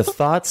 The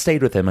thought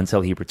stayed with him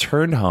until he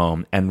returned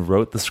home and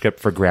wrote the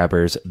script for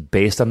Grabbers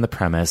based on the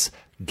premise: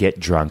 get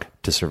drunk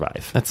to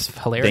survive. That's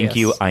hilarious. Thank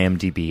you,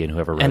 IMDb, and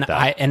whoever wrote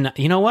that. And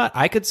you know what?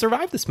 I could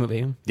survive this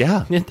movie.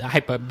 Yeah.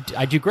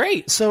 I do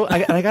great. So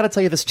I got to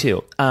tell you this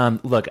too.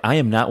 Look, I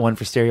am not one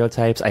for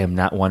stereotypes. I am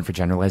not one for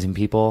generalizing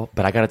people.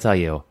 But I got to tell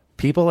you,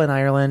 people in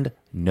Ireland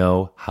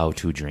know how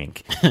to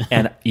drink.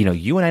 And,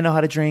 you and I know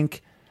how to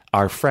drink.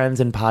 Our friends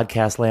in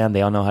podcast land,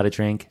 they all know how to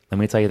drink. Let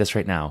me tell you this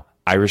right now.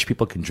 Irish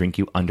people can drink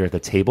you under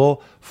the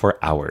table for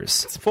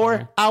hours.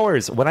 For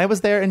hours. When I was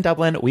there in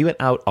Dublin, we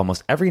went out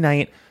almost every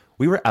night.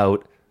 We were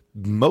out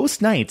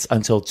most nights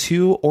until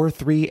 2 or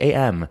 3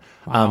 a.m.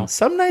 Wow.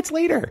 Some nights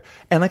later.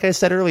 And like I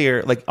said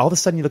earlier, like all of a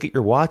sudden you look at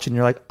your watch and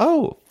you're like,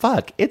 oh,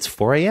 fuck, it's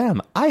 4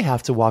 a.m. I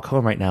have to walk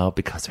home right now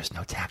because there's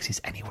no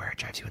taxis anywhere. It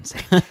drives you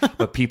insane.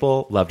 But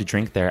people love to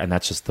drink there, and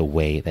that's just the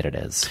way that it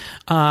is.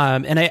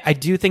 And I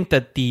do think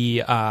that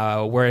the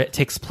where it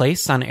takes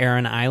place on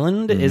Aran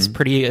Island is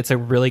it's a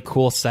really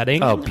cool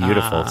setting. Oh,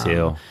 beautiful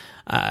too.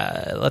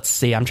 Let's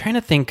see. I'm trying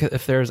to think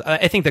if there's.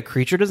 I think the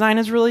creature design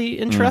is really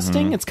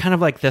interesting. It's kind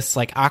of like this,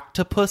 like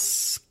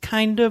octopus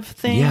kind of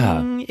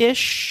thing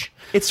ish.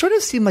 It sort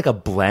of seemed like a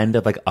blend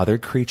of like other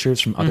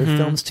creatures from other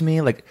films to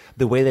me, like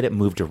the way that it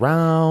moved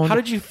around. How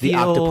did you feel? The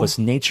octopus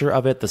nature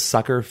of it, the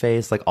sucker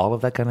face, like all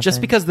of that kind of Just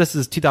thing. because this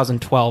is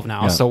 2012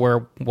 now, so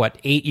we're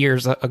 8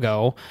 years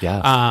ago.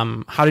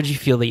 Yeah. How did you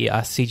feel the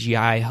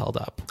CGI held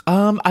up?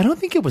 I don't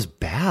think it was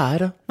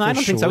bad. No, I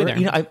don't think so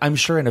either. I'm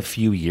sure in a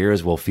few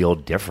years we'll feel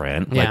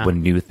different, like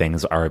when new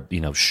things are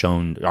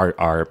shown,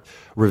 are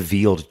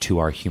revealed to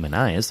our human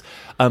eyes.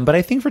 But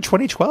I think for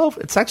 2012,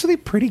 it's actually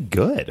pretty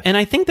good. And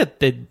I think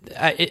that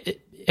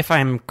if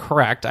I'm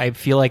correct, I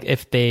feel like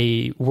if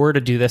they were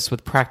to do this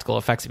with practical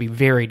effects, it'd be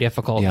very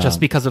difficult just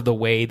because of the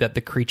way that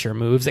the creature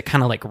moves. It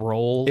kind of like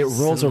rolls. It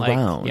rolls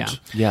around.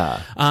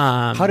 Yeah.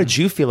 How did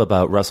you feel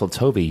about Russell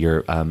Tovey,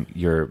 your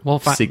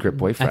secret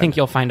boyfriend? I think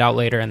you'll find out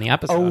later in the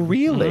episode. Oh,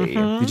 really?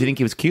 Did you think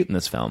he was cute in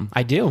this film?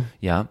 I do.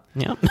 Yeah.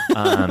 Yeah.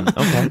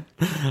 Okay.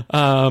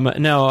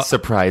 No.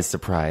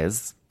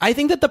 Surprise. I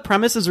think that the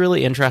premise is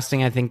really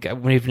interesting. I think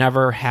we've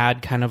never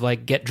had kind of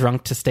like get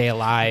drunk to stay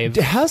alive.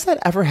 Has that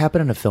ever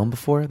happened in a film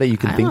before that you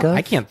can think of?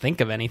 I can't think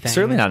of anything.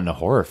 Certainly not in a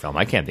horror film.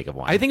 I can't think of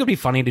one. I think it would be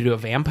funny to do a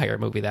vampire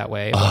movie that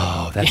way.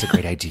 Oh, that's a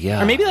great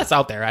idea. Or maybe that's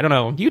out there. I don't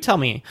know. You tell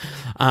me.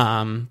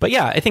 But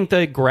yeah, I think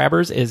The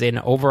Grabbers is an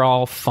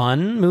overall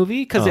fun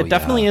movie because it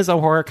definitely is a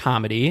horror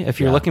comedy. If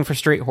you're looking for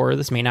straight horror,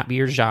 this may not be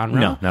your genre.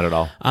 No, not at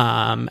all.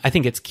 I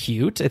think it's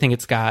cute. I think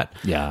it's got...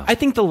 Yeah. I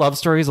think the love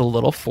story is a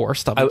little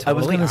forced. I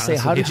was going to say,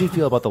 how did you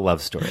feel about the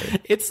love story?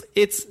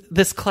 It's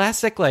this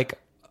classic like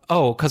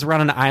because we're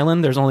on an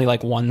island, there's only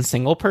like one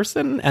single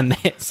person, and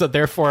so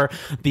therefore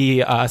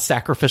the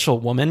sacrificial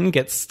woman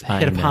gets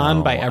hit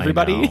upon by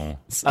everybody.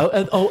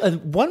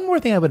 And one more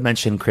thing I would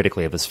mention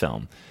critically of this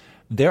film.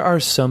 There are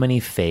so many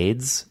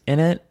fades in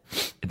it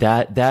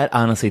that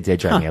honestly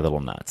did drive me a little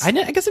nuts. I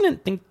guess I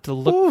didn't think to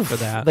look for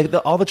that. Like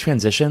all the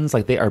transitions,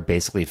 like they are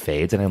basically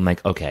fades, and I'm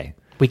like, okay,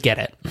 we get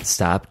it.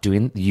 Stop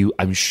doing you.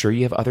 I'm sure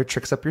you have other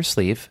tricks up your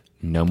sleeve.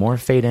 No more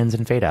fade ins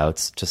and fade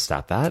outs. Just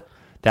stop that.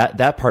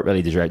 That part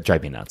really did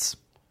drive me nuts.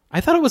 I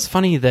thought it was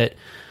funny that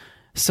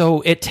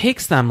so it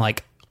takes them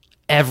like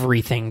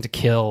everything to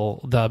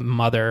kill the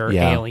mother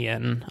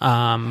alien.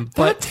 But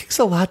that takes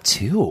a lot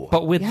too.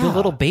 But with the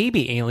little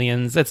baby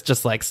aliens, it's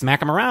just like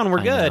smack them around,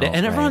 we're good.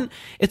 And everyone,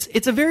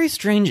 it's a very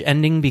strange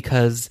ending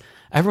because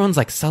everyone's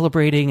like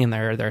celebrating and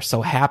they're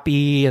so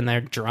happy and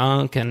they're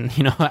drunk and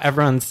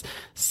everyone's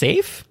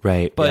safe.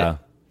 Right. But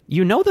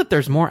you know that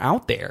there's more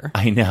out there.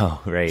 I know,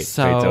 right.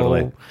 So right,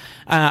 totally.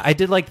 I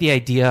did like the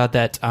idea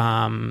that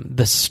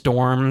the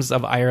storms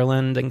of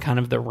Ireland and kind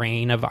of the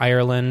rain of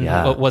Ireland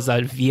was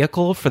a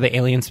vehicle for the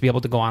aliens to be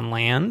able to go on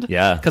land.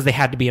 Yeah. Because they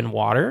had to be in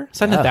water.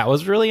 So I thought that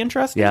was really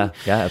interesting. Yeah,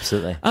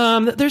 absolutely.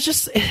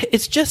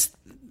 It's just,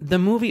 the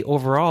movie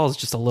overall is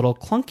just a little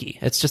clunky.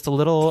 It's just a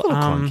little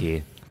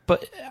clunky.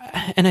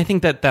 And I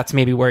think that's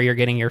maybe where you're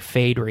getting your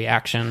fade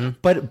reaction.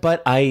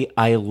 But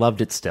I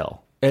loved it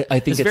still.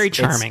 I think it's very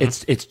charming.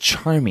 It's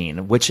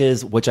charming, which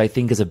I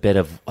think is a bit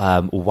of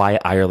why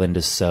Ireland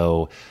is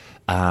so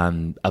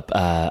appealing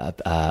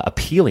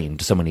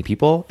to so many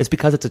people. It's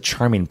because it's a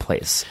charming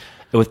place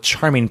with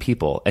charming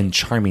people and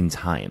charming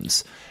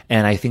times.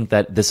 And I think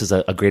that this is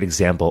a great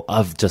example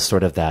of just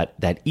sort of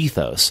that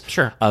ethos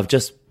of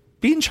just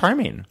being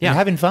charming and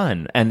having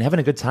fun and having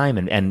a good time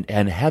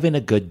and having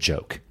a good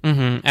joke.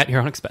 Mm-hmm. At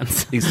your own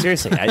expense.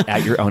 Seriously,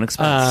 at your own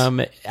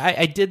expense.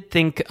 I did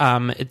think,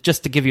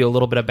 just to give you a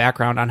little bit of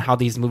background on how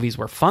these movies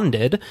were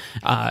funded,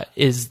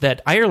 is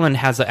that Ireland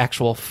has an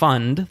actual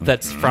fund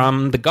that's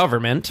from the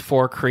government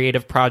for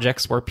creative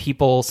projects where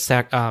people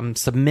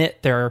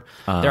submit their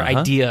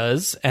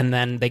ideas and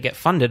then they get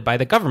funded by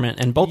the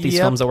government. And both these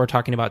films that we're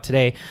talking about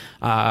today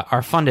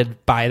are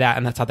funded by that,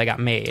 and that's how they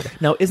got made.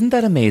 Now, isn't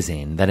that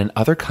amazing that in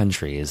other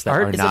countries that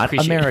are not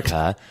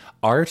America,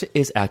 art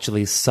is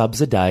actually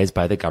subsidized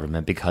by the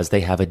government because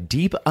they have a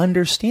deep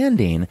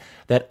understanding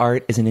that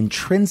art is an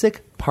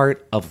intrinsic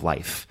part of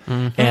life.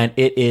 Mm-hmm. And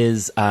it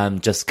is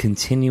just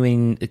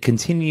continually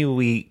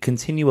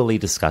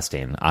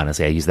disgusting.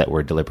 Honestly, I use that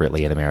word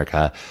deliberately in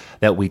America,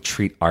 that we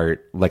treat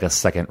art like a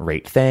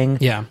second-rate thing.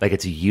 Yeah. Like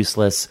it's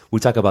useless. We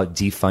talk about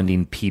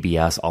defunding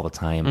PBS all the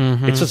time.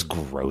 Mm-hmm. It's just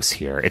gross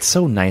here. It's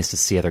so nice to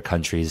see other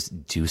countries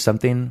do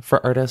something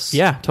for artists.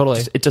 Yeah,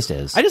 totally. It just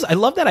is. I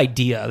love that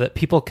idea that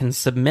people can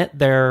submit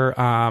their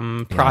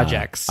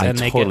projects and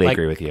they totally get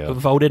agree with you.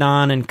 Voted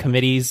on in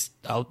committees,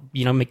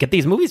 get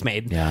these movies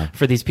made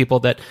for these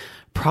people that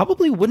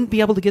probably wouldn't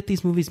be able to get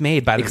these movies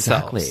made by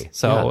themselves. Exactly.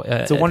 So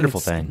it's a wonderful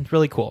thing. It's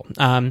really cool.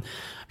 I'm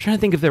trying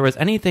to think if there was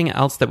anything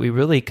else that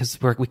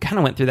because we kind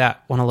of went through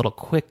that one a little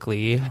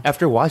quickly.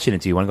 After watching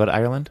it, do you want to go to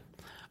Ireland?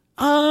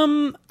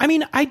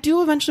 I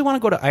do eventually want to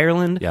go to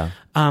Ireland. Yeah.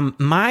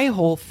 My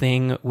whole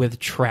thing with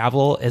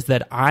travel is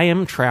that I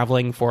am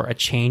traveling for a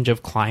change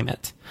of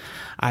climate.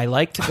 I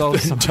like to go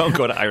somewhere. Don't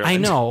go to Ireland. I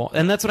know,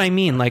 and that's what I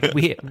mean. Like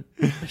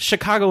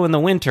Chicago in the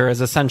winter is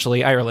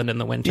essentially Ireland in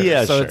the winter.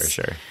 Yeah, so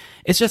sure.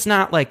 It's just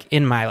not like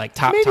in my like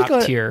top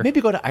tier.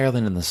 Maybe go to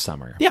Ireland in the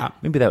summer. Yeah,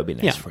 maybe that would be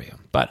nice for you.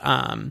 But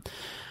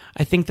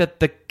I think that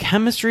the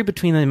chemistry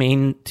between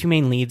the two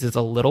main leads is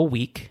a little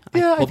weak.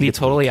 Yeah, I will be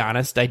totally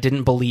honest. I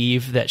didn't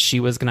believe that she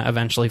was going to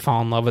eventually fall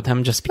in love with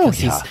him just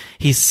because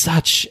he's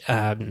such.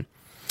 I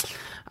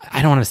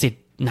don't want to say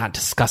not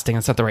disgusting.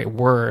 That's not the right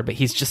word, but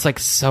he's just like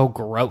so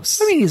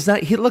gross. I mean, he's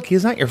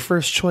not your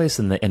first choice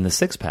in the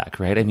six pack,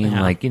 right? I mean,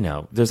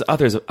 there's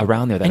others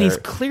around there that and he's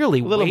clearly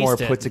a little more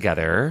put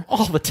together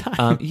all the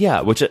time.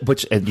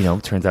 Which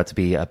turns out to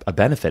be a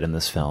benefit in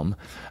this film.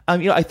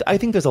 I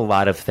think there's a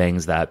lot of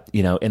things that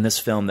in this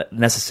film that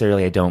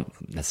I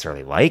don't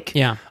necessarily like.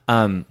 Yeah.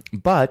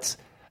 But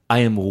I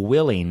am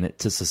willing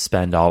to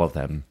suspend all of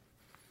them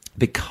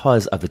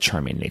because of the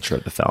charming nature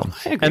of the film.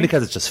 I agree. And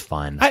because it's just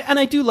fun.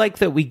 I do like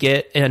that we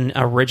get an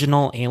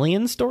original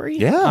alien story.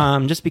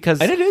 Yeah. Just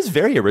because... And it is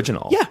very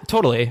original. Yeah,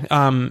 totally.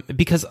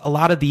 Because a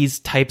lot of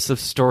these types of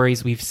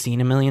stories we've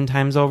seen a million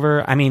times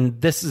over. I mean,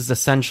 this is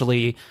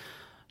essentially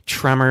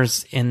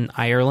Tremors in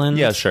Ireland.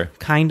 Yeah, sure.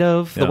 Kind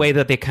of. Yeah. The way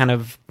that they kind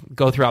of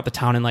go throughout the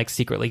town and like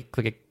secretly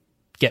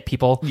get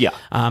people. Yeah.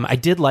 I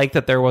did like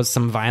that there was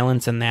some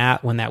violence in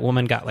that when that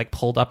woman got like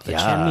pulled up the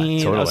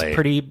chimney. Totally. That was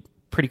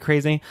pretty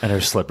crazy. And her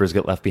slippers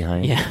get left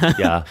behind.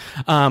 Yeah.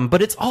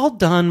 But it's all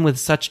done with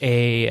such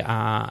a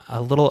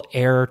little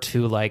air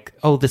to like,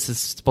 oh, this is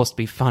supposed to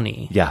be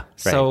funny. Yeah.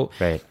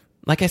 Right.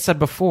 Like I said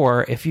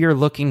before, if you're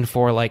looking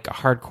for like a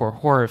hardcore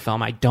horror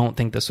film, I don't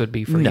think this would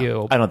be for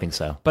you. I don't think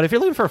so. But if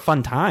you're looking for a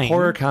fun time.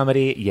 Horror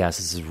comedy, yes,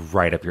 this is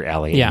right up your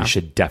alley. Yeah. And you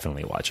should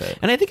definitely watch it.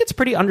 And I think it's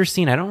pretty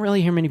underseen. I don't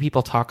really hear many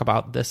people talk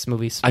about this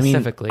movie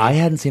specifically. I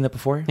hadn't seen it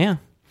before. Yeah.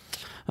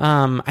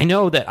 I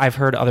know that I've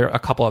heard a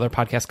couple other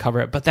podcasts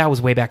cover it, but that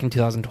was way back in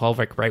 2012,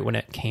 like right when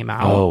it came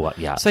out. Oh,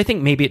 yeah. So I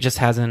think maybe it just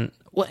hasn't.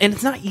 Well, and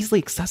it's not easily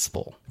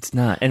accessible. It's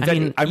not. In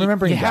fact, I'm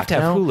remembering you have to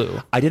have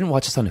Hulu. I didn't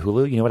watch this on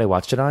Hulu. You know what I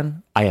watched it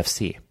on?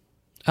 IFC.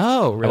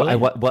 Oh,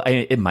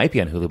 really? It might be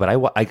on Hulu,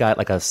 but I got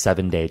like a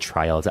 7-day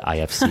trial to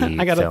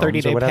IFC. I got a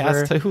 30-day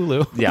pass to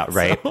Hulu. Yeah,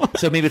 right.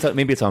 So maybe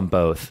it's on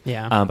both.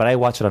 Yeah. But I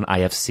watched it on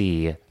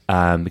IFC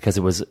because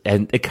it was,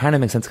 and it kind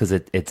of makes sense because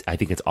I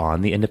think it's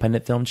on the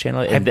Independent Film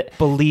Channel. And I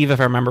believe, if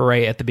I remember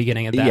right, at the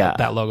beginning of that,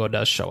 that logo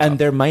does show up. And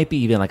there might be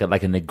even like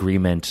an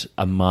agreement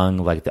among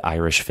like the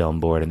Irish Film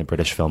Board and the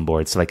British Film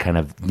Board to like kind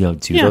of do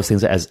those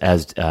things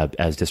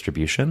as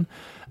distribution.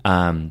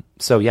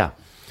 So yeah.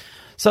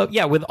 So,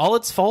 yeah, with all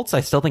its faults, I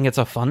still think it's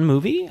a fun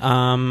movie.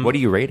 What do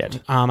you rate it?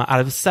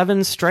 Out of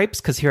 7 stripes,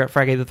 because here at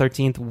Friday the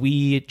 13th,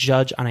 we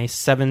judge on a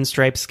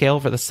 7-stripe scale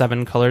for the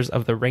 7 colors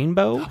of the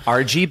rainbow.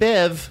 RG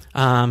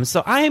Biv.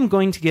 So I am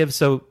going to give,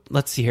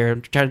 let's see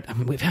here.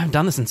 We haven't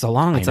done this in so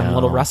long. I'm a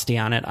little rusty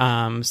on it.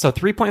 So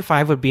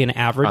 3.5 would be an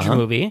average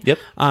movie. Yep.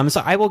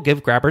 So I will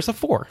give Grabbers a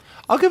 4.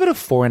 I'll give it a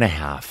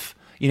 4.5.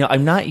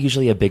 I'm not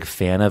usually a big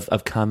fan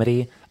of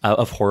comedy,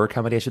 of horror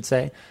comedy, I should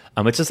say.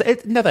 It's just,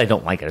 not that I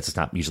don't like it, it's just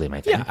not usually my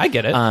thing. Yeah, I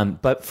get it.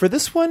 But for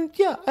this one,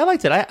 yeah, I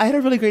liked it. I had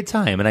a really great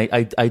time, and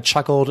I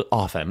chuckled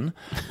often.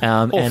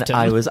 And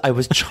I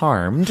was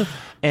charmed.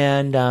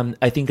 And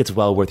I think it's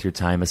well worth your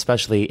time,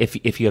 especially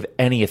if you have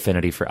any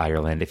affinity for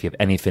Ireland, if you have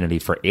any affinity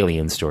for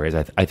alien stories,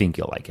 I think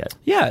you'll like it.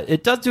 Yeah,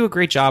 it does do a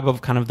great job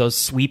of kind of those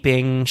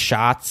sweeping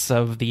shots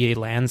of the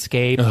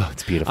landscape. Oh,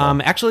 it's beautiful.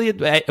 Actually,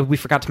 we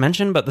forgot to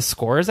mention, but the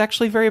score is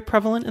actually very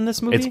prevalent in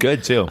this movie. It's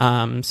good, too.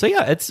 So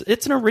yeah,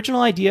 it's an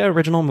original idea,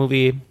 original movie.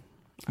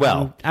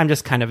 Well, I'm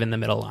just kind of in the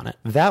middle on it.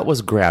 That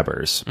was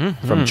Grabbers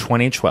from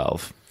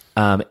 2012.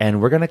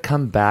 And we're going to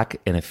come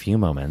back in a few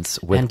moments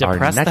with our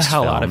next the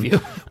hell film, out of you.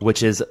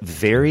 which is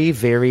very,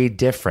 very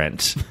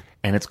different.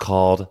 And it's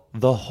called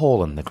The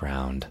Hole in the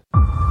Ground.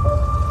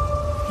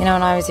 When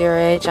I was your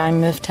age, I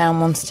moved town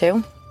once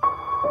too.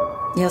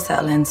 You'll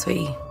settle in,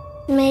 sweetie.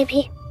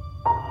 Maybe.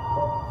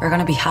 We're going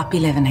to be happy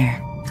living here.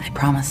 I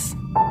promise.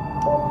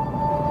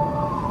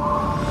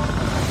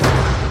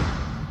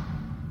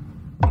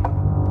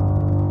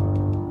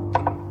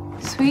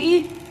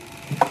 Sweetie?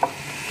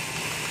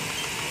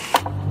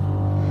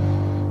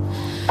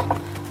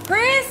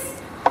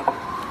 Chris?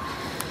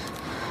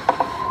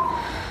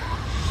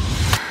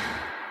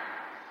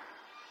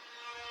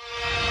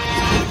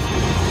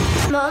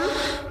 Mum?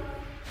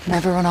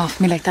 Never run off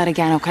me like that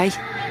again, okay?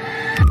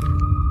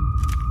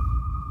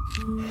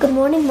 Good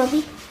morning,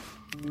 Mummy.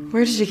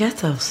 Where did you get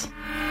those?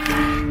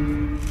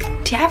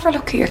 Do you ever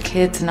look at your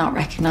kids and not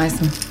recognize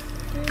them?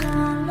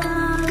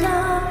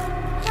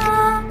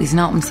 He's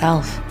not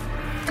himself.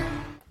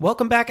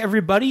 Welcome back,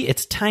 everybody.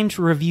 It's time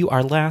to review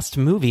our last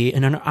movie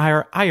in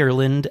our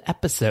Ireland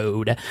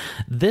episode.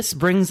 This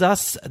brings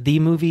us the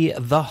movie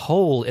The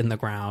Hole in the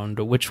Ground,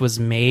 which was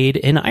made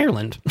in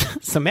Ireland.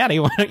 So, Matty,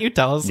 why don't you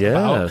tell us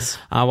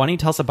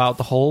about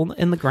The Hole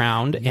in the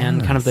Ground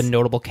and kind of the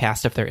notable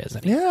cast, if there is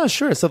any? Yeah,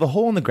 sure. So The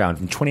Hole in the Ground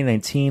from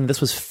 2019, this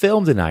was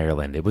filmed in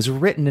Ireland. It was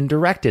written and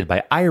directed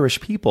by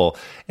Irish people,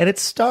 and it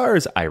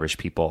stars Irish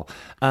people.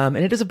 And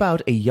it is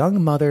about a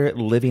young mother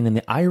living in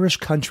the Irish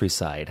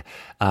countryside.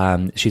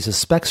 She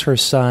suspects her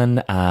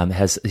son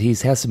has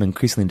some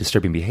increasingly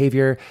disturbing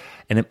behavior,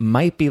 and it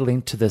might be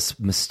linked to this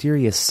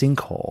mysterious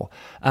sinkhole.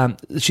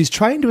 She's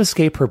trying to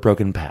escape her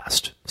broken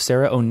past.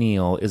 Sarah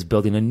O'Neill is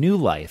building a new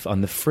life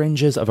on the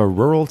fringes of a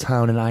rural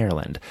town in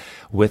Ireland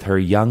with her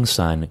young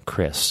son,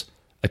 Chris.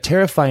 A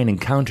terrifying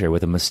encounter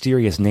with a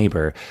mysterious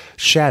neighbor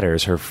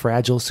shatters her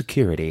fragile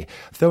security,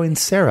 throwing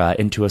Sarah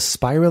into a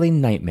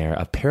spiraling nightmare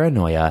of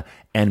paranoia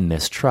and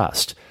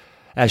mistrust,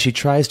 as she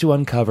tries to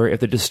uncover if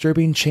the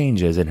disturbing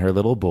changes in her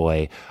little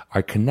boy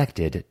are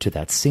connected to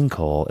that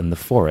sinkhole in the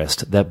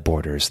forest that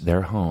borders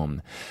their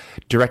home.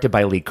 Directed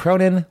by Lee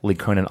Cronin. Lee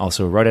Cronin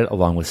also wrote it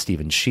along with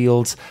Stephen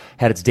Shields.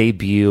 Had its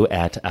debut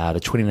at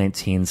the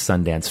 2019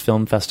 Sundance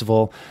Film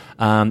Festival.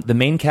 The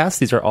main cast,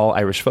 these are all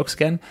Irish folks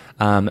again.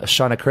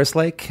 Shauna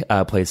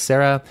Kerslake plays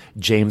Sarah.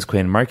 James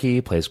Quinn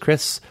Markey plays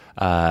Chris.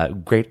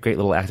 Great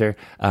little actor.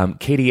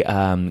 Katie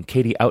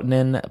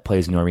Outinen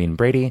plays Noreen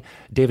Brady.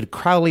 David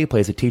Crowley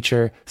plays a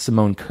teacher.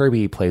 Simone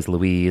Kirby plays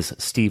Louise.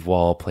 Steve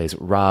Wall plays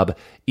Rob.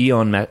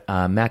 Eon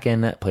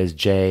Mackin plays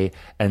Jay,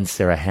 and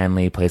Sarah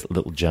Hanley plays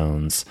Little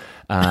Jones.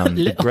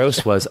 The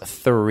gross was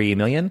 $3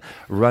 million.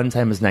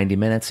 Runtime is 90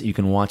 minutes. You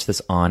can watch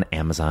this on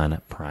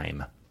Amazon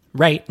Prime.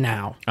 Right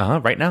now.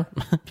 Right now.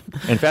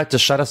 In fact,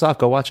 just shut us off.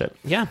 Go watch it.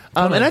 Yeah.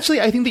 And actually,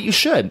 I think that you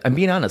should. I'm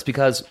being honest,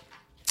 because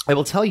I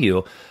will tell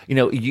you,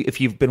 if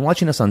you've been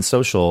watching us on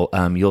social,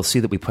 you'll see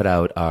that we put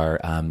out our,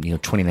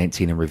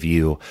 2019 in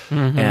review.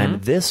 Mm-hmm.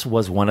 And this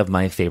was one of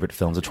my favorite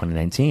films of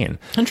 2019.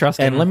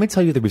 Interesting. And let me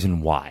tell you the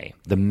reason why.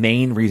 The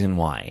main reason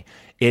why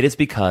it is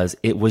because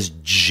it was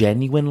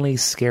genuinely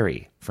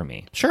scary for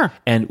me. Sure.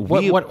 And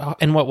what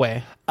in what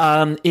way?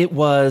 It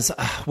was,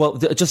 well,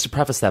 just to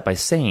preface that by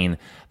saying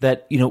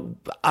that,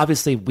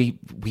 obviously we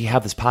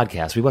have this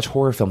podcast. We watch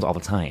horror films all the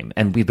time,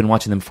 and we've been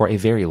watching them for a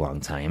very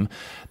long time.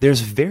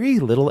 There's very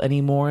little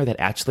anymore that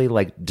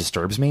actually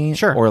disturbs me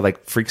or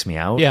freaks me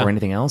out or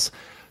anything else.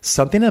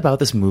 Something about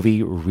this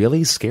movie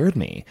really scared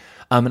me.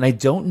 And I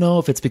don't know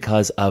if it's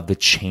because of the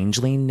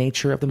changeling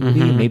nature of the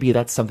movie. Mm-hmm. Maybe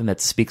that's something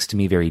that speaks to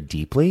me very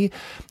deeply.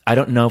 I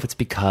don't know if it's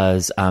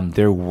because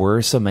there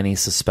were so many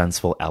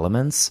suspenseful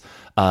elements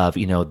of,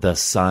 the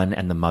son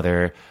and the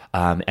mother,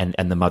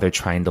 and the mother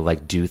trying to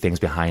do things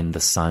behind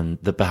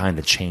behind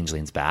the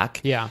changeling's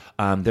back. Yeah.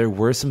 There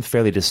were some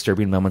fairly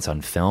disturbing moments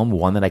on film.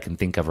 One that I can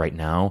think of right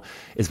now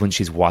is when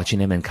she's watching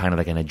him and kind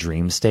of in a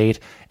dream state,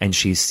 and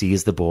she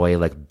sees the boy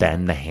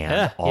bend the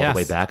hand all the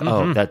way back. Mm-hmm.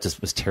 Oh, that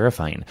just was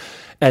terrifying.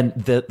 And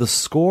the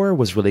score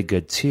was really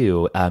good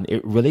too.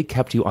 It really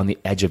kept you on the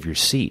edge of your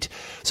seat.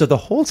 So the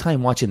whole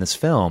time watching this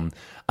film,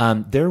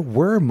 there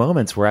were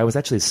moments where I was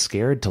actually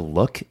scared to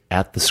look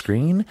at the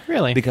screen.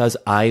 Really? Because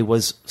I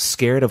was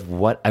scared of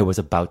what I was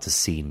about to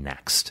see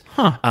next.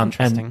 Huh,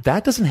 interesting. And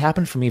that doesn't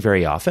happen for me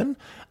very often.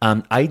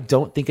 I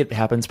don't think it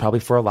happens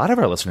probably for a lot of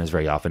our listeners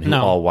very often who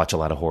all watch a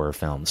lot of horror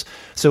films.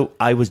 So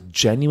I was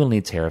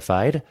genuinely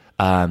terrified.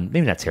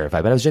 Maybe not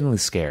terrified, but I was genuinely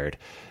scared.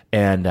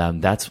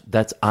 And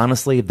that's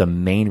honestly the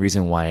main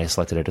reason why I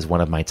selected it as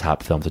one of my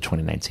top films of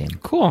 2019.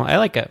 Cool. I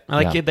like it.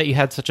 I like it that you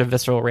had such a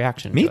visceral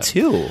reaction. Me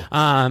too.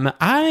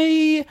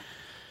 I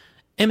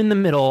am in the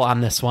middle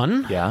on this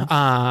one. Yeah.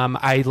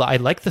 I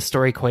like the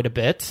story quite a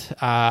bit.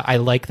 I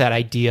like that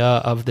idea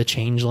of the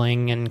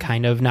changeling and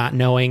kind of not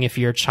knowing if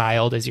your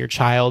child is your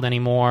child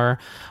anymore.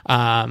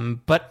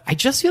 But I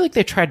just feel like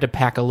they tried to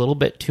pack a little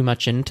bit too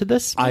much into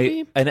this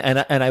movie.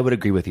 And I would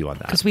agree with you on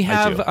that. Because we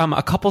have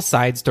a couple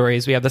side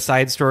stories. We have the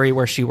side story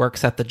where she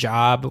works at the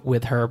job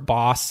with her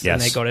boss and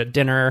they go to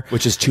dinner.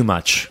 Which is too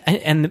much.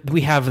 And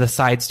we have the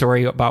side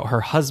story about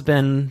her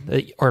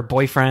husband or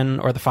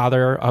boyfriend or the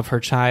father of her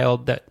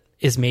child that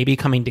is maybe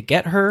coming to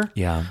get her,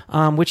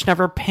 which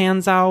never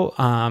pans out.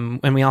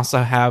 And we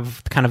also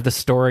have kind of the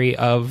story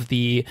of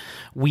the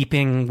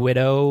weeping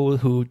widow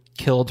who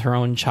killed her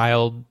own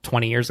child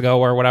 20 years ago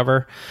or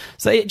whatever.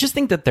 So I just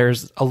think that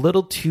there's a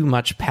little too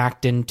much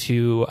packed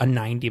into a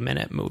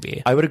 90-minute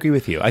movie. I would agree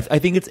with you. I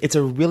think it's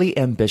a really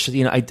ambitious,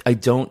 I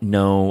don't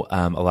know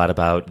a lot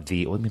about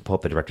let me pull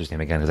up the director's name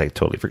again because I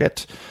totally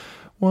forget.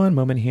 One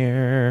moment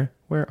here.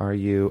 Where are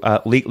you?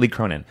 Lee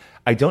Cronin.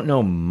 I don't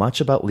know much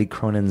about Lee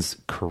Cronin's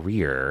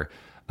career.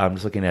 I'm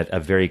just looking at a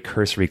very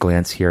cursory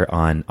glance here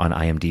on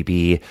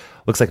IMDb.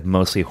 Looks like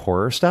mostly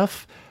horror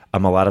stuff. A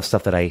lot of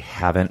stuff that I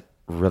haven't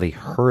really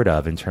heard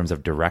of in terms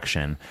of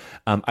direction.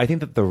 I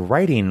think that the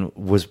writing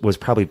was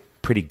probably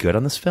pretty good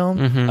on this film,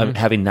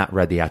 having not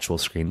read the actual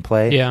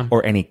screenplay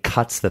or any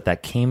cuts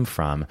that came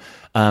from.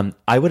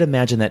 I would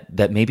imagine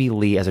that maybe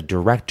Lee as a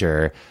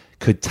director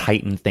could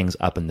tighten things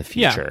up in the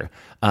future.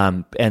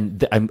 I'm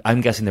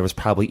guessing there was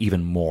probably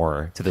even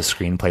more to the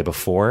screenplay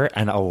before,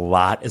 and a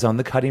lot is on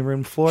the cutting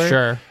room floor.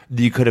 Sure.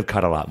 You could have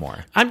cut a lot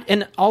more.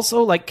 And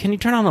also, can you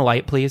turn on a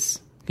light, please?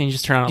 Can you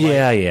just turn on a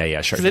light?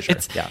 Yeah, sure.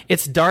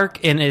 It's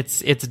dark and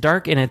it's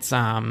dark in its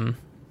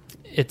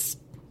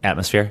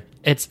atmosphere.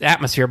 It's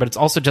atmosphere, but it's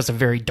also just a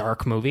very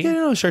dark movie. Yeah,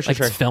 no, sure.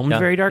 It's filmed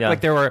very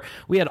dark.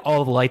 We had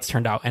all the lights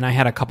turned out, and I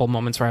had a couple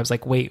moments where I was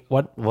like, "Wait,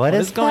 what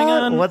is going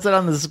on? What's it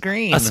on the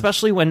screen?"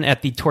 Especially when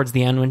towards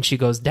the end when she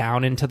goes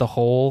down into the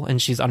hole and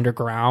she's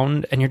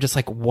underground, and you're just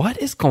like, "What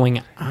is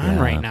going on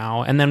right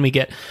now?" And then we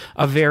get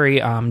a very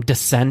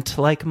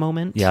Descent-like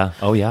moment. Yeah.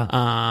 Oh yeah.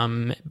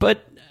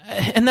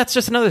 And that's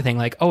just another thing.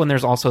 And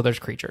there's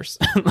creatures,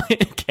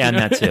 and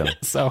that too.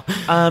 So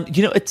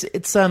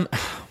it's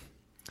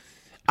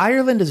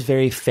Ireland is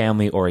very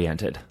family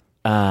oriented,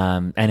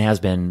 and has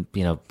been,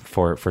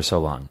 for so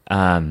long.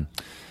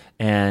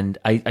 And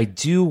I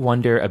do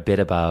wonder a bit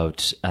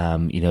about,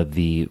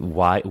 the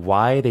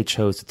why they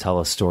chose to tell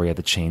a story of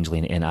the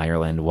changeling in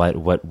Ireland,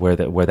 where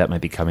that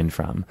might be coming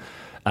from.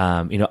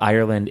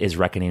 Ireland is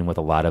reckoning with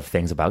a lot of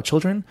things about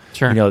children.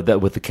 Sure.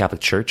 With the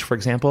Catholic Church, for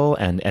example,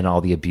 and all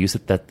the abuse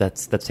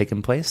that's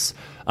taken place.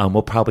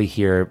 We'll probably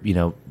hear,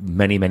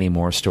 many, many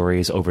more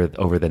stories over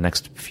the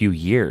next few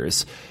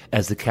years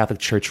as the Catholic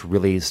Church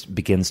really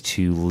begins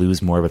to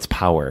lose more of its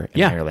power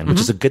in Ireland, which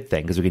is a good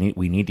thing because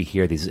we need to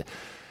hear these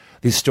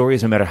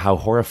stories, no matter how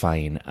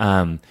horrifying.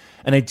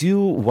 And I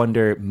do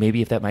wonder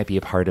maybe if that might be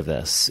a part of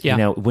this.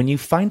 Yeah. When you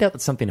find out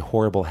that something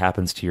horrible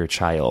happens to your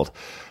child,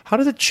 how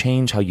does it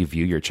change how you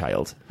view your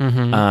child?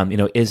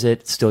 Is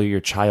it still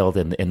your child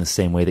in the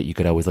same way that you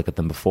could always look at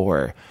them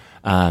before?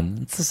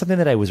 It's something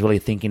that I was really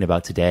thinking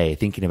about today,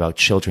 thinking about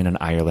children in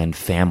Ireland,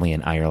 family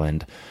in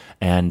Ireland,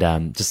 and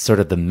just sort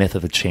of the myth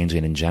of the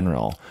changeling in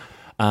general.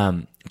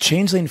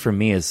 Changeling for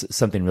me is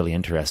something really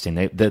interesting.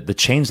 The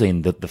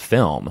Changeling, the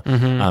film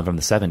from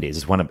the 70s,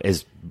 is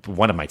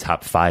one of my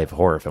top 5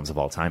 horror films of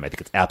all time. I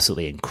think it's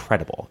absolutely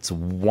incredible. It's a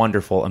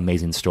wonderful,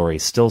 amazing story.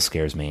 Still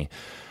scares me.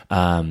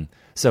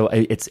 So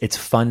it's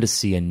fun to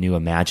see a new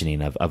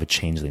imagining of a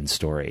changeling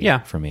story.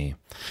 For me.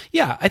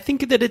 Yeah, I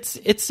think that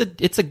it's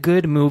a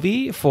good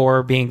movie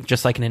for being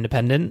just like an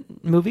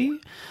independent movie.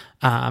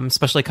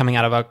 Especially coming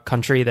out of a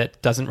country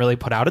that doesn't really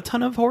put out a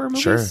ton of horror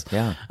movies. Sure,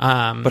 yeah.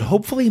 But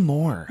hopefully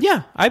more.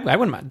 Yeah, I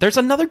wouldn't mind. There's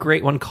another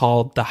great one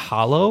called The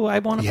Hollow, I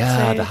want to say.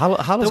 Yeah, The Hollow's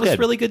good. That was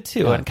really good,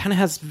 too. Yeah. And kind of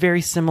has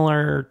very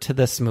similar to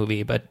this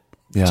movie, but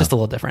just a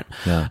little different.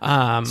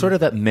 Yeah. Sort of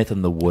that myth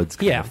in the woods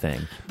kind of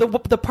thing.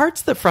 The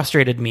parts that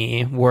frustrated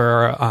me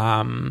were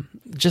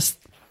just...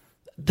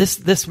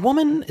 This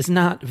woman is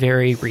not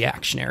very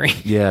reactionary.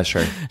 Yeah,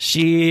 sure.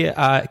 She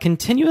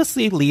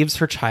continuously leaves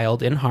her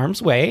child in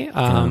harm's way.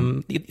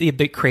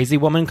 The crazy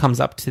woman comes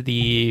up to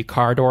the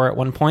car door at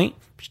one point.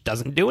 She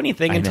doesn't do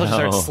anything until she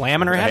starts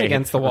slamming her head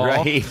against the wall.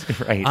 Right.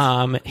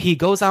 He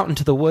goes out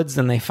into the woods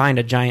and they find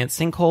a giant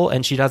sinkhole,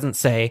 and she doesn't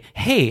say,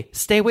 "Hey,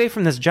 stay away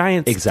from this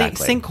giant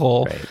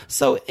sinkhole." Right.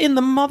 So in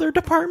the mother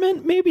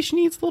department, maybe she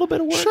needs a little bit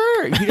of work.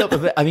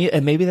 Sure. I mean,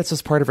 and maybe that's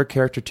just part of her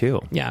character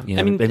too. Yeah.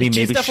 I mean,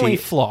 she's definitely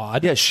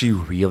flawed. Yeah, she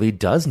really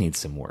does need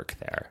some work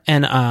there.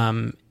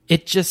 And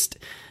it just,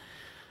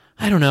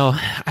 I don't know.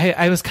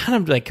 I was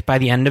kind of like, by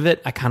the end of it,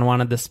 I kind of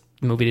wanted this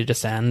movie to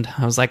just end.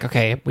 I was like,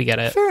 okay, we get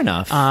it. Fair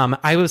enough.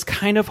 I was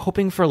kind of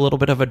hoping for a little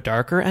bit of a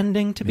darker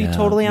ending, to be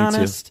totally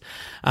honest.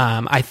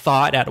 I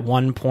thought at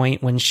one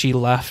point when she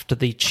left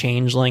the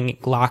changeling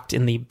locked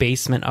in the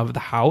basement of the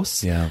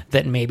house,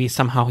 that maybe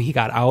somehow he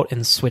got out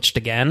and switched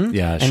again.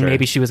 And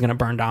maybe she was going to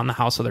burn down the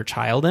house with her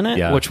child in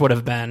it, which would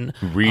have been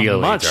really a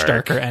much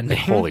darker ending.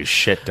 Like, holy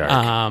shit,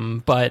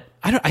 dark. But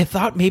I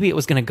thought maybe it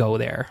was going to go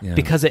there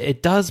because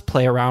it does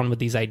play around with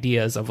these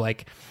ideas of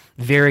like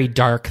very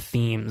dark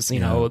themes. You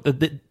know,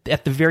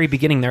 at the very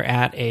beginning, they're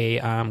at a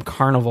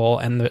carnival,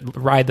 and the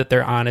ride that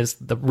they're on is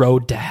the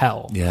road to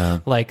hell. Yeah.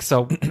 Like,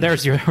 so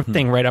there's your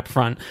thing right up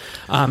front.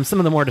 Some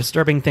of the more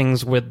disturbing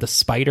things with the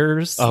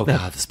spiders. Oh,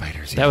 God, the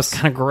spiders. That was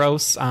kind of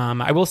gross.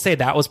 I will say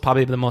that was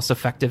probably the most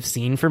effective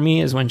scene for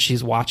me, is when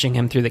she's watching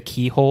him through the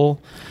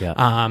keyhole.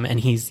 And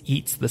he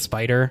eats the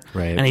spider.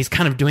 Right. And he's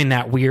kind of doing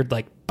that weird,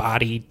 like,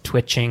 body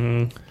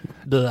twitching.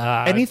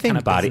 Anything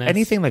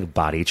like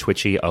body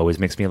twitchy always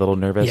makes me a little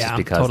nervous, just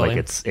because like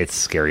it's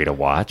scary to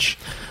watch.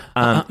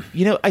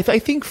 You know, I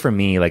think for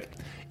me, like,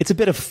 it's a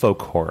bit of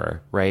folk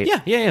horror, right?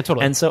 Yeah,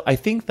 totally. And so I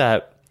think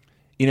that,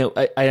 you know,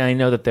 I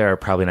know that there are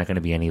probably not going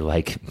to be any,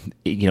 like,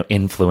 you know,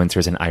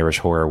 influencers in Irish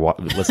horror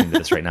listening to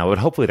this right now, but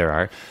hopefully there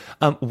are.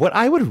 What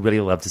I would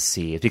really love to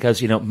see is,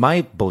 because, you know,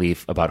 my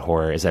belief about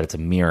horror is that it's a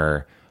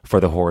mirror for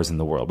the horrors in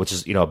the world, which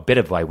is, you know, a bit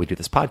of why we do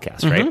this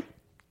podcast, right?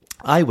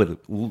 I would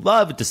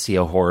love to see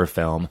a horror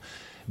film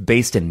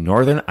based in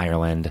Northern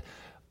Ireland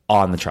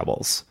on the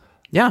Troubles.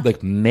 Yeah.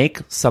 Like,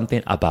 make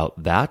something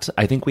about that.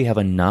 I think we have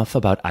enough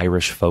about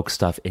Irish folk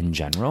stuff in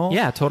general.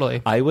 Yeah,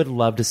 totally. I would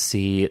love to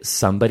see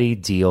somebody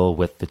deal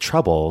with the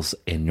Troubles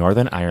in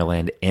Northern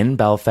Ireland, in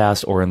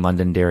Belfast, or in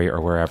Londonderry, or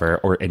wherever,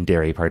 or in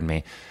Derry, pardon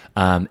me,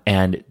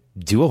 and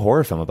do a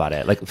horror film about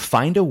it. Like,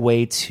 find a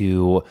way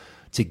to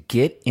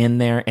get in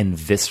there and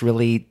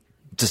viscerally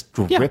just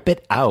rip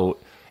it out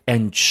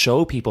and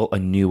show people a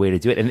new way to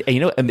do it. And you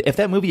know, if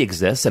that movie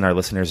exists and our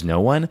listeners know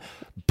one,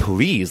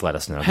 please let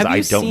us know, because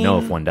I don't know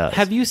if one does.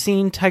 Have you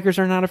seen Tigers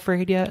Are Not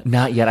Afraid yet?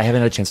 Not yet. I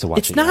haven't had a chance to watch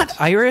it. It's not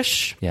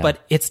Irish, but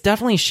it's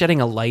definitely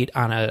shedding a light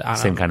on a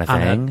same kind of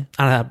thing.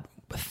 On a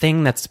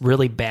thing that's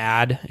really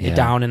bad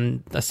down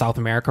in South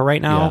America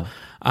right now.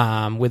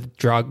 With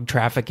drug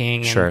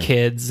trafficking and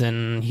kids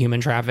and human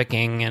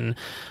trafficking, and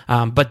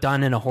but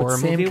done in a horror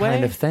movie way.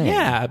 Kind of thing.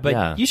 Yeah,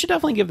 but you should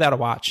definitely give that a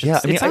watch.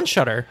 It's on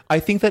Shudder. I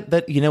think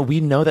that you know, we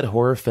know that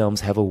horror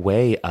films have a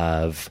way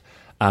of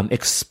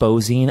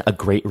exposing a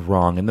great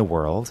wrong in the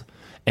world,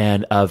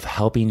 and of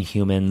helping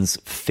humans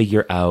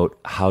figure out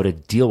how to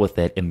deal with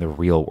it in the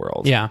real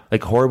world. Yeah.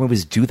 Like, horror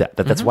movies do that.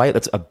 That's why,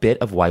 that's a bit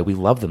of why we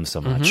love them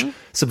so much.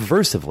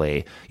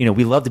 Subversively, you know,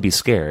 we love to be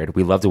scared.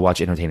 We love to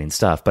watch entertaining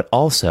stuff, but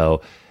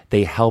also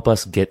they help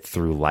us get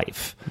through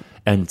life.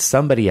 And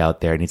somebody out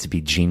there needs to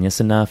be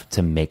genius enough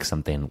to make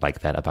something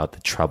like that about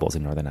the Troubles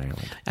in Northern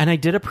Ireland. And I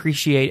did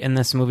appreciate in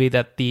this movie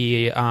that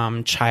the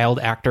child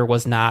actor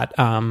was not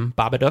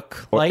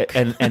Babadook-like.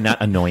 And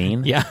not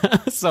annoying.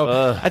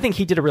 So I think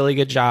he did a really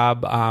good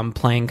job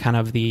playing kind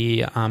of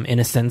the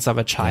innocence of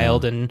a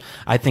child. And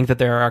I think that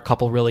there are a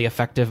couple really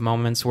effective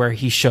moments where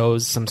he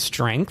shows some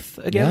strength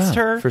against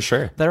her. For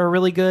sure. That are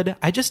really good.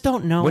 I just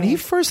don't know. When he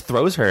first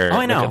throws her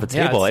at the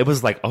table, it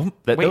was like, oh,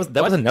 that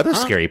was another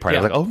scary part.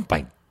 I was like, oh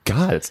my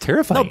God, it's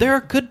terrifying. No, there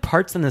are good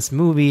parts in this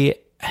movie.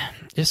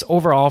 Just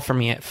overall, for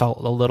me, it felt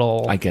a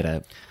little... I get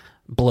it.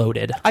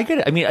 Bloated. I get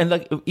it. I mean, and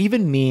like,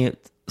 even me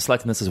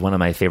selecting this as one of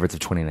my favorites of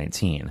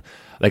 2019,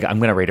 like, I'm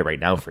going to rate it right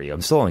now for you.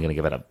 I'm still only going to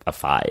give it a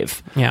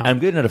 5. Yeah. And I'm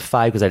giving it a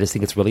 5 because I just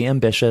think it's really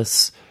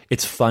ambitious.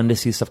 It's fun to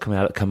see stuff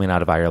coming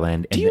out of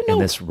Ireland in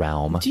this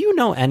realm. Do you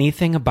know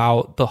anything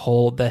about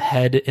the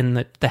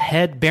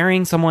head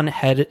burying someone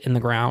head in the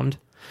ground?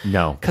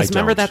 No, because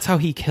remember that's how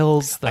he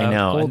kills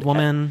the old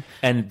woman,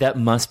 and that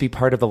must be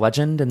part of the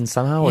legend, and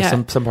somehow, or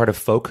some part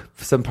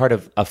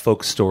of a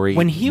folk story.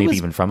 When he maybe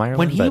even from Ireland.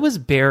 When he was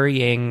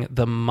burying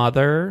the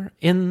mother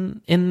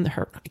in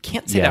her, I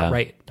can't say that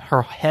right.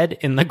 Her head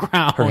in the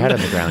ground. Her head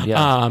in the ground.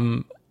 Yeah.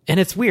 And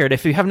it's weird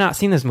if you have not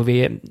seen this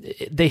movie.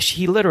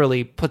 He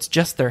literally puts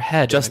just their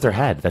head. Just their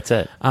head. That's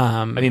it.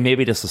 I mean,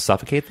 maybe just to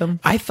suffocate them.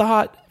 I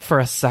thought for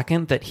a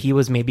second that he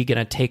was maybe going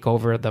to take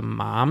over the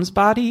mom's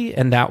body,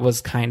 and that was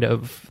kind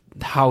of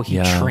how he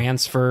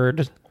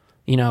transferred,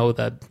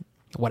 the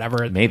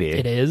whatever maybe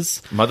it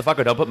is.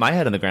 Motherfucker, don't put my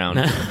head in the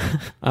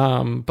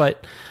ground.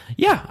 But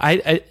yeah,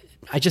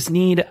 I just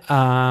need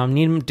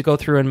him to go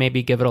through and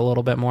maybe give it a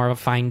little bit more of a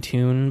fine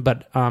tune.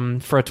 But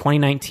for a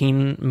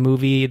 2019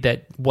 movie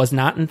that was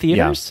not in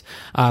theaters,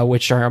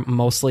 which are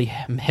mostly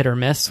hit or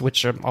miss,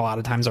 which a lot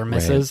of times are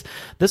misses,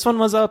 this one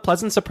was a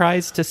pleasant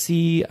surprise to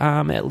see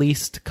at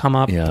least come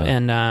up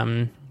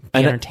and be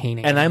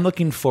entertaining. And I'm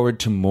looking forward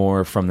to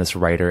more from this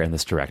writer and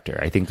this director.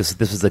 I think this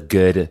is a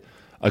good,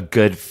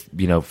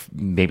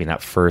 maybe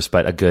not first,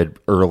 but a good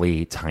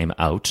early time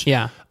out.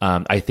 Yeah.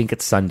 I think at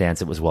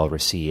Sundance it was well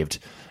received.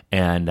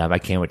 And I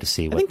can't wait to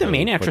see. I think the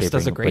main actress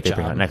does a great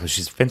job. Next.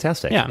 She's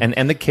fantastic. Yeah.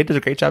 And the kid does a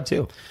great job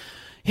too.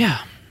 Yeah.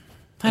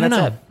 I don't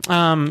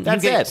know.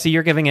 That's it. So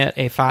you're giving it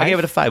a 5? I gave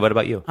it a 5. What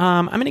about you?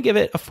 I'm going to give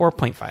it a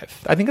 4.5.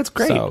 I think that's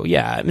great. So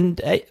yeah, I mean,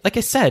 like I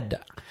said,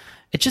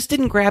 it just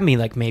didn't grab me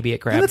like maybe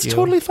it grabbed you. That's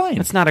totally fine.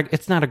 It's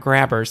not a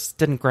grabber. It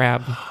didn't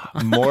grab.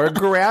 More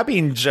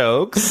grabbing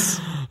jokes.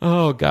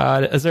 Oh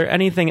God. Is there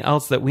anything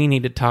else that we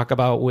need to talk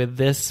about with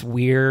this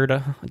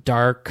weird,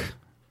 dark,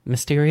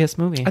 mysterious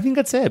movie? I think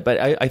that's it, but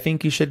I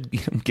think you should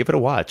give it a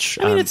watch.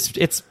 I mean,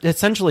 it's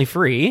essentially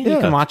free. You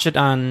can watch it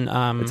on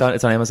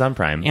it's on Amazon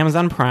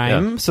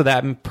Prime. So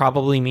that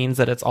probably means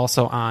that it's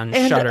also on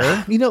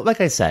Shudder. Like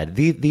I said,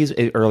 these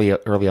early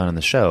on in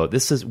the show,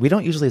 we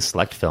don't usually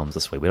select films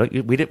this way.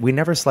 We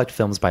never select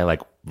films by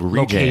like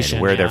region location,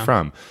 where they're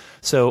from.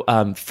 So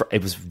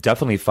it was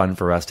definitely fun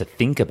for us to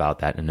think about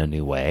that in a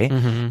new way.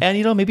 Mm-hmm.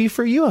 And, maybe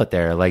for you out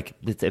there, like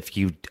if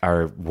you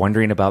are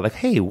wondering about like,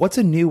 hey, what's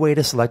a new way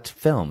to select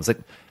films? Like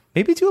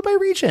maybe do it by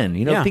region,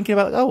 thinking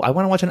about, I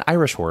want to watch an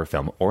Irish horror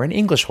film or an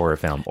English horror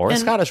film or a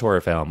Scottish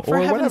horror film or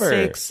whatever. For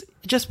heaven's sakes,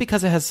 just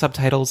because it has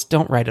subtitles,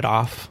 don't write it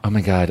off. Oh my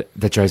God,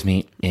 that drives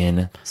me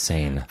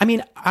insane. I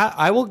mean,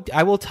 I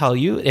will tell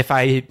you if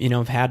I,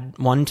 have had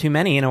one too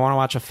many and I want to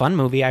watch a fun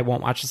movie, I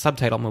won't watch a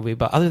subtitle movie.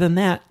 But other than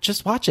that,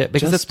 just watch it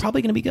because it's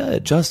probably going to be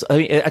good.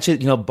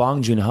 Actually,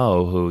 Bong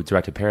Joon-ho, who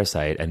directed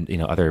Parasite and,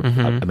 other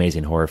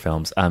amazing horror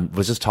films,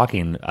 was just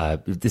talking,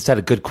 just had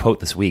a good quote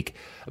this week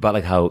about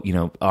like how,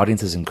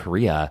 audiences in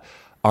Korea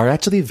are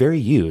actually very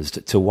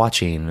used to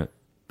watching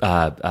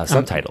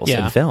subtitles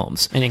in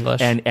films in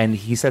English, and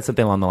he said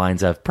something along the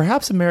lines of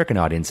perhaps American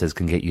audiences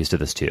can get used to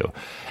this too.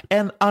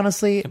 And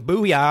honestly,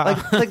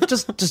 booyah! like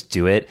just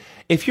do it.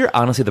 If you're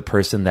honestly the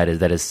person that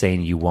is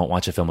saying you won't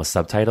watch a film with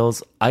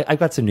subtitles, I've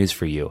got some news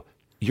for you.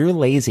 You're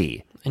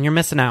lazy. And you're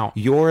missing out.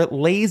 You're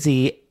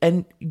lazy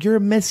and you're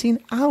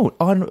missing out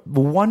on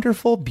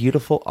wonderful,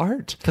 beautiful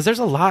art. Because there's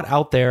a lot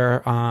out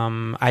there.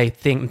 I'm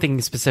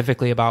thinking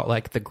specifically about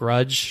like the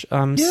Grudge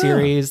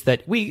series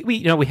that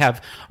we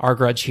have our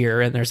Grudge here,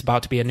 and there's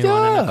about to be a new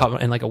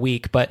one in like a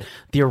week. But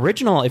the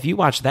original, if you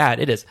watch that,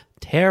 it is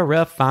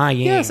terrifying.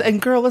 Yes, and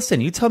girl,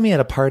 listen, you tell me at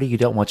a party you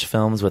don't watch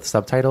films with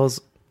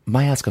subtitles,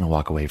 my ass going to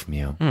walk away from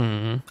you.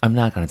 I'm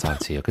not going to talk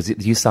to you because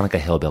you sound like a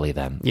hillbilly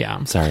then. Yeah.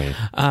 I'm sorry.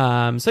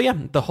 So yeah,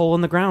 The Hole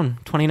in the Ground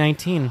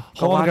 2019.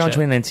 Hole in the Ground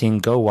 2019.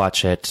 Go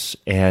watch it.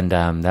 And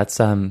that's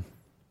the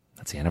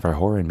end of our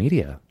horror and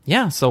media.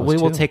 Yeah. So we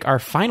will take our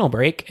final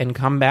break and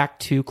come back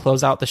to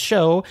close out the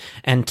show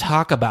and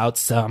talk about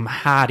some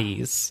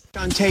hotties.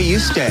 Shantae, you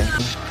stay.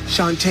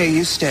 Shantae,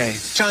 you stay.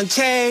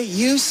 Shantae,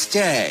 you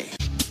stay.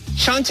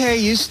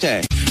 Shantae, you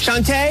stay.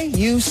 Shantae,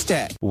 you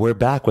stay. We're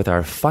back with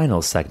our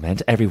final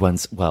segment.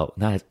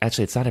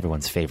 It's not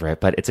everyone's favorite,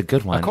 but it's a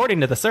good one.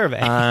 According to the survey.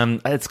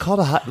 It's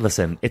called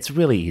listen, it's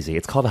really easy.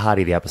 It's called a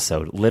Hottie the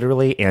episode.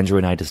 Literally, Andrew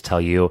and I just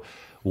tell you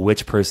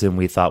which person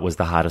we thought was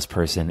the hottest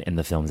person in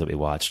the films that we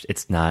watched.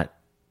 It's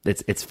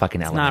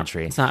fucking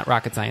elementary. It's not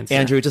rocket science.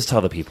 Andrew, just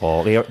tell the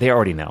people. They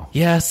already know.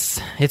 Yes,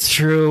 it's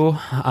true.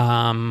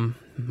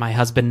 My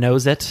husband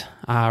knows it.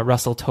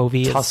 Russell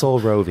Tovey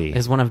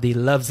is one of the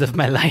loves of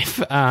my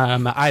life.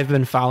 I've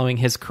been following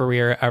his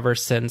career ever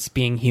since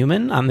Being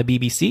Human on the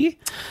BBC.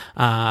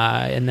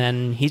 And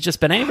then he's just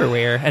been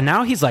everywhere. And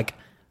now he's like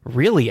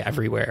really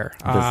everywhere.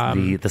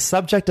 The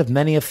subject of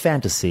many a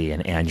fantasy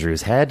in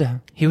Andrew's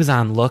head. He was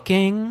on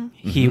Looking.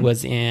 He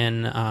was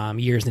in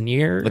Years and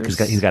Years. Look,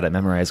 he's got it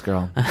memorized,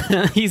 girl.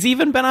 He's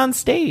even been on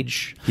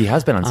stage. He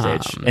has been on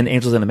stage in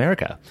Angels in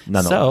America.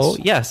 Nonetheless.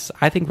 So yes,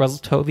 I think Russell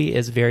Tovey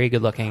is very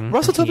good looking.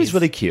 Russell Tovey's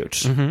really cute.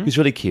 He's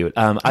really cute.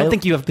 I don't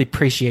think you have the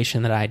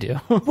appreciation that I do.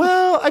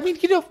 Well, I mean,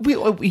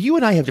 you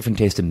and I have different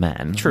taste in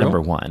men. True.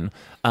 Number one.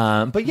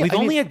 But yeah, we've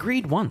only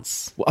agreed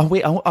once.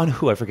 Wait, on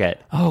who? I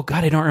forget. Oh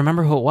God, I don't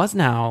remember who it it was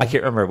now. I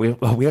can't remember.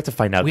 We have to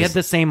find out. We had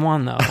the same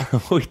one though.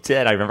 We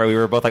did. I remember we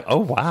were both like, "Oh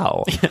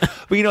wow!"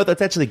 But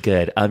that's actually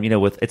good.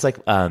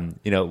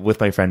 With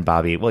my friend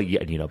Bobby. Well,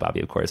 you know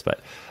Bobby, of course, but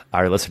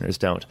our listeners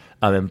don't.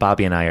 And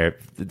Bobby and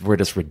we're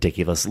just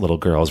ridiculous little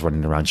girls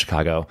running around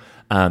Chicago,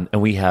 and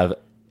we have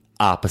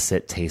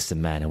opposite taste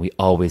in men, and we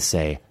always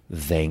say,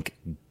 "Thank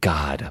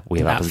God we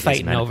have opposite taste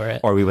in men," over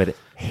it, or we would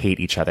hate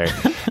each other.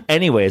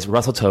 Anyways,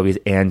 Russell Tovey's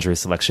Andrew's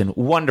selection,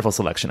 wonderful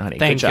selection, honey.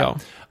 Thank Good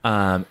job.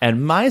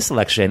 And my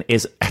selection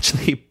is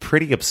actually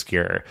pretty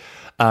obscure.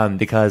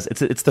 Because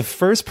it's the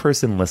first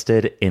person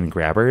listed in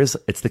Grabbers.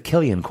 It's the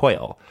Killian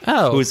Coyle,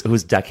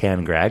 who's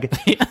Deckhand Greg.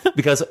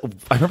 Because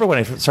I remember when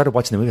I started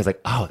watching the movie, I was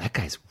like, "Oh, that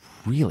guy's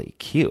really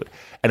cute,"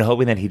 and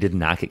hoping that he did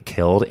not get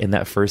killed in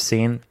that first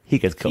scene. He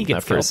gets killed in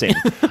that first scene.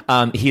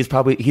 He's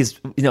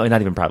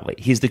not even probably.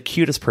 He's the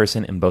cutest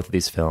person in both of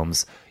these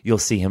films. You'll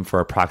see him for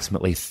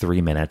approximately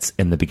 3 minutes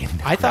in the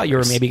beginning. I thought you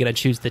were maybe going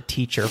to choose the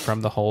teacher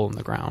from The Hole in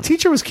the Ground.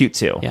 Teacher was cute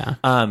too. Yeah.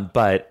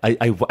 But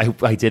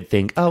I did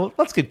think,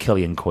 let's give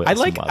Killian Coyle some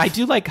love. I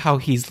do like how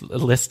he's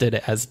listed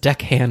as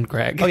Deckhand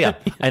Greg. Oh yeah.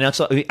 And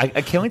actually,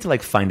 I can't wait to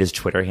find his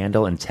Twitter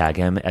handle and tag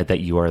him at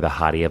that you are the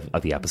hottie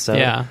of the episode.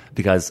 Yeah.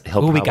 Because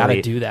we got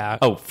to do that.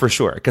 Oh, for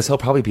sure. Because he'll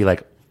probably be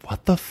like,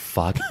 "What the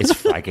fuck is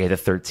Friday the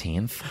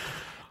 13th?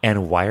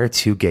 And why are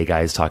two gay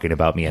guys talking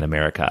about me in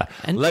America?"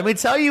 And let me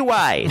tell you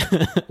why.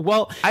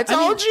 Well, I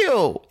told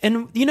you.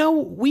 And,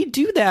 we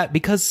do that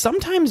because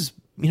sometimes,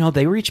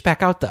 they reach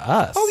back out to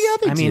us. Oh,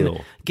 yeah, they do.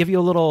 Give you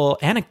a little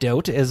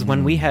anecdote is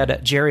when we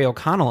had Jerry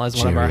O'Connell as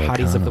one of our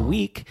hotties of the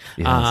week,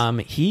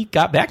 he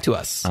got back to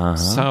us. Uh-huh.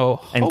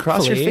 So and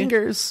cross your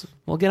fingers.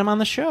 We'll get him on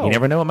the show. You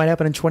never know what might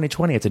happen in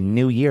 2020. It's a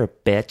new year,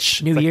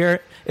 bitch. New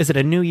year. Is it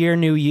a new year,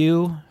 new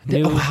you?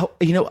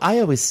 I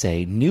always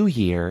say new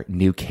year,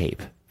 new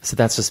cape. So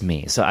that's just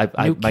me. So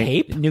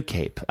cape? New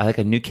cape. I like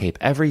a new cape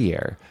every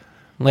year.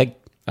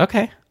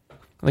 Okay.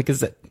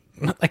 Is it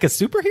like a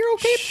superhero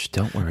cape? Shh,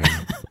 don't worry.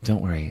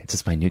 Don't worry. It's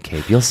just my new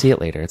cape. You'll see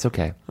it later. It's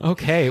okay.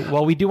 Okay.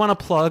 Well, we do want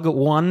to plug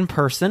one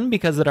person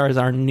because it is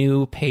our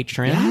new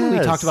patron. Yes.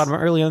 We talked about him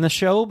earlier in the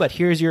show, but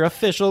here's your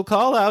official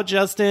call out,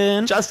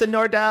 Justin. Justin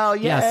Nordell.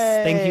 Yay.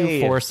 Yes. Thank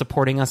you for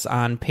supporting us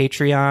on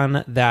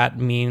Patreon. That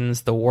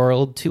means the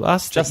world to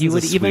us. Justin's that you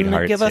would even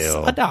give us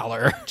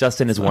 $1.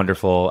 Justin is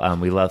wonderful.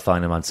 We love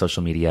following him on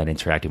social media and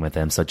interacting with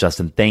him. So,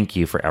 Justin, thank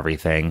you for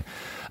everything.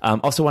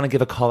 Also want to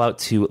give a call out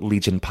to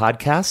Legion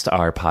Podcast,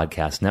 our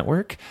podcast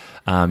network.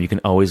 You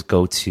can always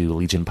go to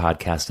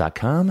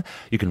legionpodcast.com.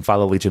 You can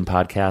follow Legion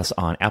Podcast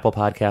on Apple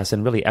Podcasts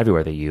and really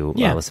everywhere that you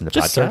listen to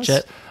just podcasts. Search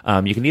it.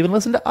 You can even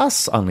listen to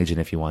us on Legion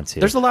if you want to.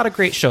 There's a lot of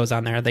great shows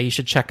on there that you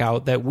should check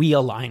out that we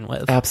align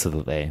with.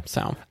 Absolutely.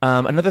 So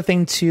another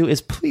thing too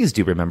is please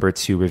do remember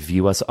to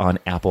review us on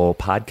Apple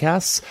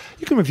Podcasts.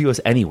 You can review us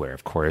anywhere,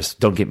 of course.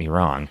 Don't get me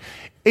wrong.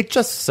 It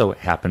just so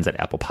happens that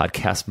Apple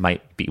Podcasts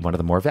might be one of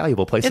the more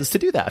valuable places to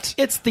do that.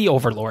 It's the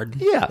overlord.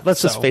 Yeah,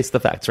 let's just face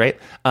the facts, right?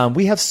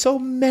 We have so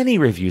many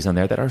reviews on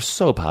there that are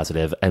so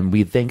positive, and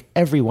we thank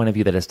every one of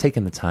you that has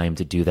taken the time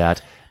to do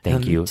that.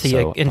 Thank you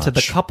so much. And to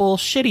the couple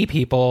shitty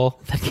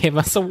people that gave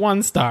us a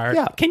 1-star.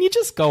 Yeah. Can you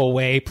just go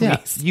away, please?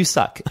 Yeah, you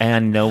suck,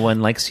 and no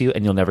one likes you,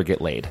 and you'll never get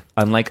laid.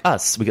 Unlike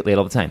us, we get laid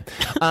all the time.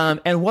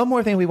 And one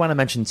more thing we want to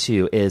mention,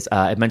 too, is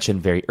I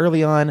mentioned very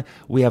early on,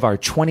 we have our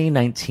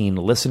 2019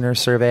 listener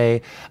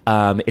survey.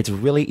 It's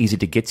really easy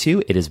to get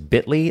to. It is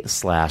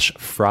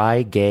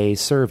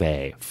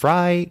bit.ly/FryGaySurvey.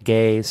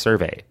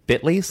 FryGaySurvey.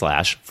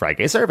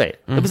 bit.ly/FryGaySurvey.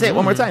 Let me say it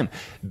one more time.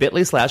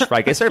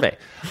 bit.ly/FryGaySurvey.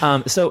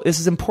 So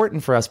this is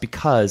important for us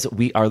because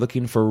we are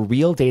looking for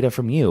real data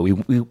from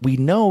you. We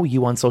know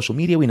you on social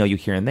media. We know you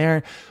here and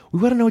there. We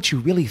want to know what you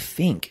really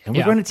think. And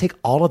we're going to take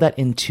all of that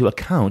into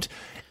account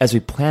as we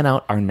plan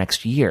out our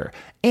next year.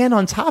 And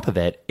on top of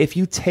it, if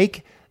you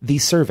take the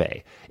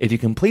survey, if you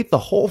complete the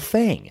whole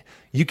thing,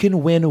 you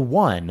can win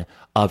one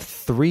of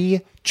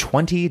 3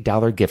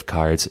 $20 gift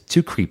cards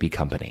to Creepy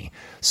Company.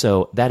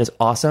 So that is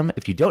awesome.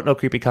 If you don't know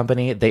Creepy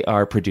Company, they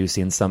are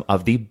producing some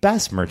of the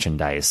best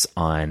merchandise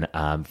on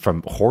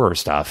from horror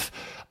stuff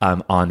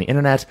on the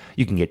internet.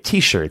 You can get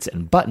T-shirts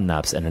and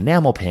button-ups and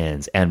enamel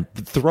pins and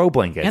throw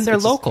blankets. And they're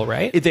local,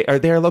 right? They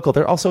are local.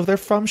 They're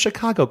from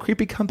Chicago.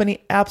 Creepy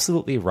Company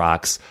absolutely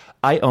rocks.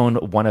 I own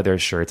one of their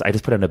shirts. I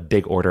just put in a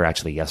big order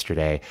actually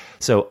yesterday.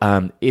 So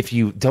if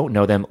you don't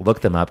know them,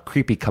 look them up,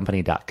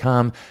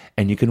 creepycompany.com,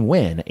 and you can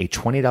win a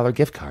 $20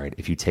 gift card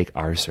if you take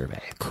our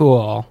survey.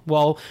 Cool.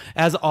 Well,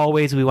 as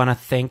always, we want to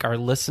thank our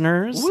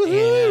listeners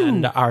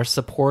and our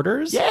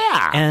supporters.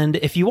 Yeah. And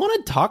if you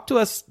want to talk to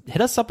us,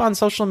 hit us up on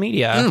social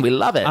media. We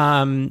love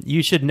it.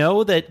 You should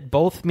know that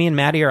both me and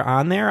Matty are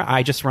on there.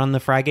 I just run the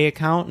Friday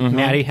account. Mm-hmm.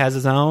 Matty has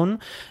his own.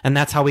 And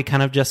that's how we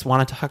kind of just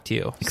want to talk to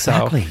you.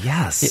 Exactly. So,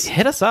 yes.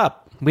 Hit us up.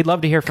 We'd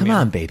love to hear from you.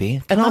 Come on,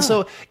 baby. And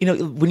also,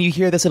 when you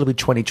hear this, it'll be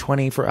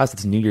 2020 for us.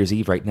 It's New Year's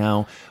Eve right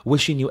now.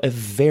 Wishing you a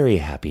very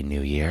happy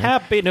New Year.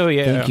 Happy New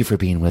Year. Thank you for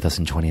being with us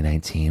in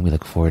 2019. We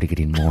look forward to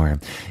getting more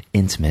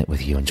intimate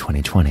with you in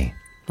 2020.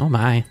 Oh,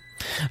 my.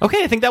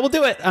 Okay, I think that will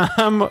do it.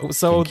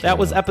 So that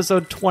was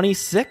episode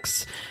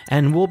 26,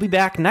 and we'll be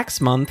back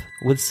next month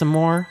with some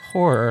more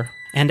horror.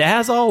 And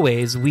as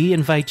always, we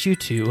invite you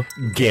to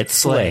get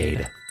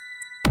slayed.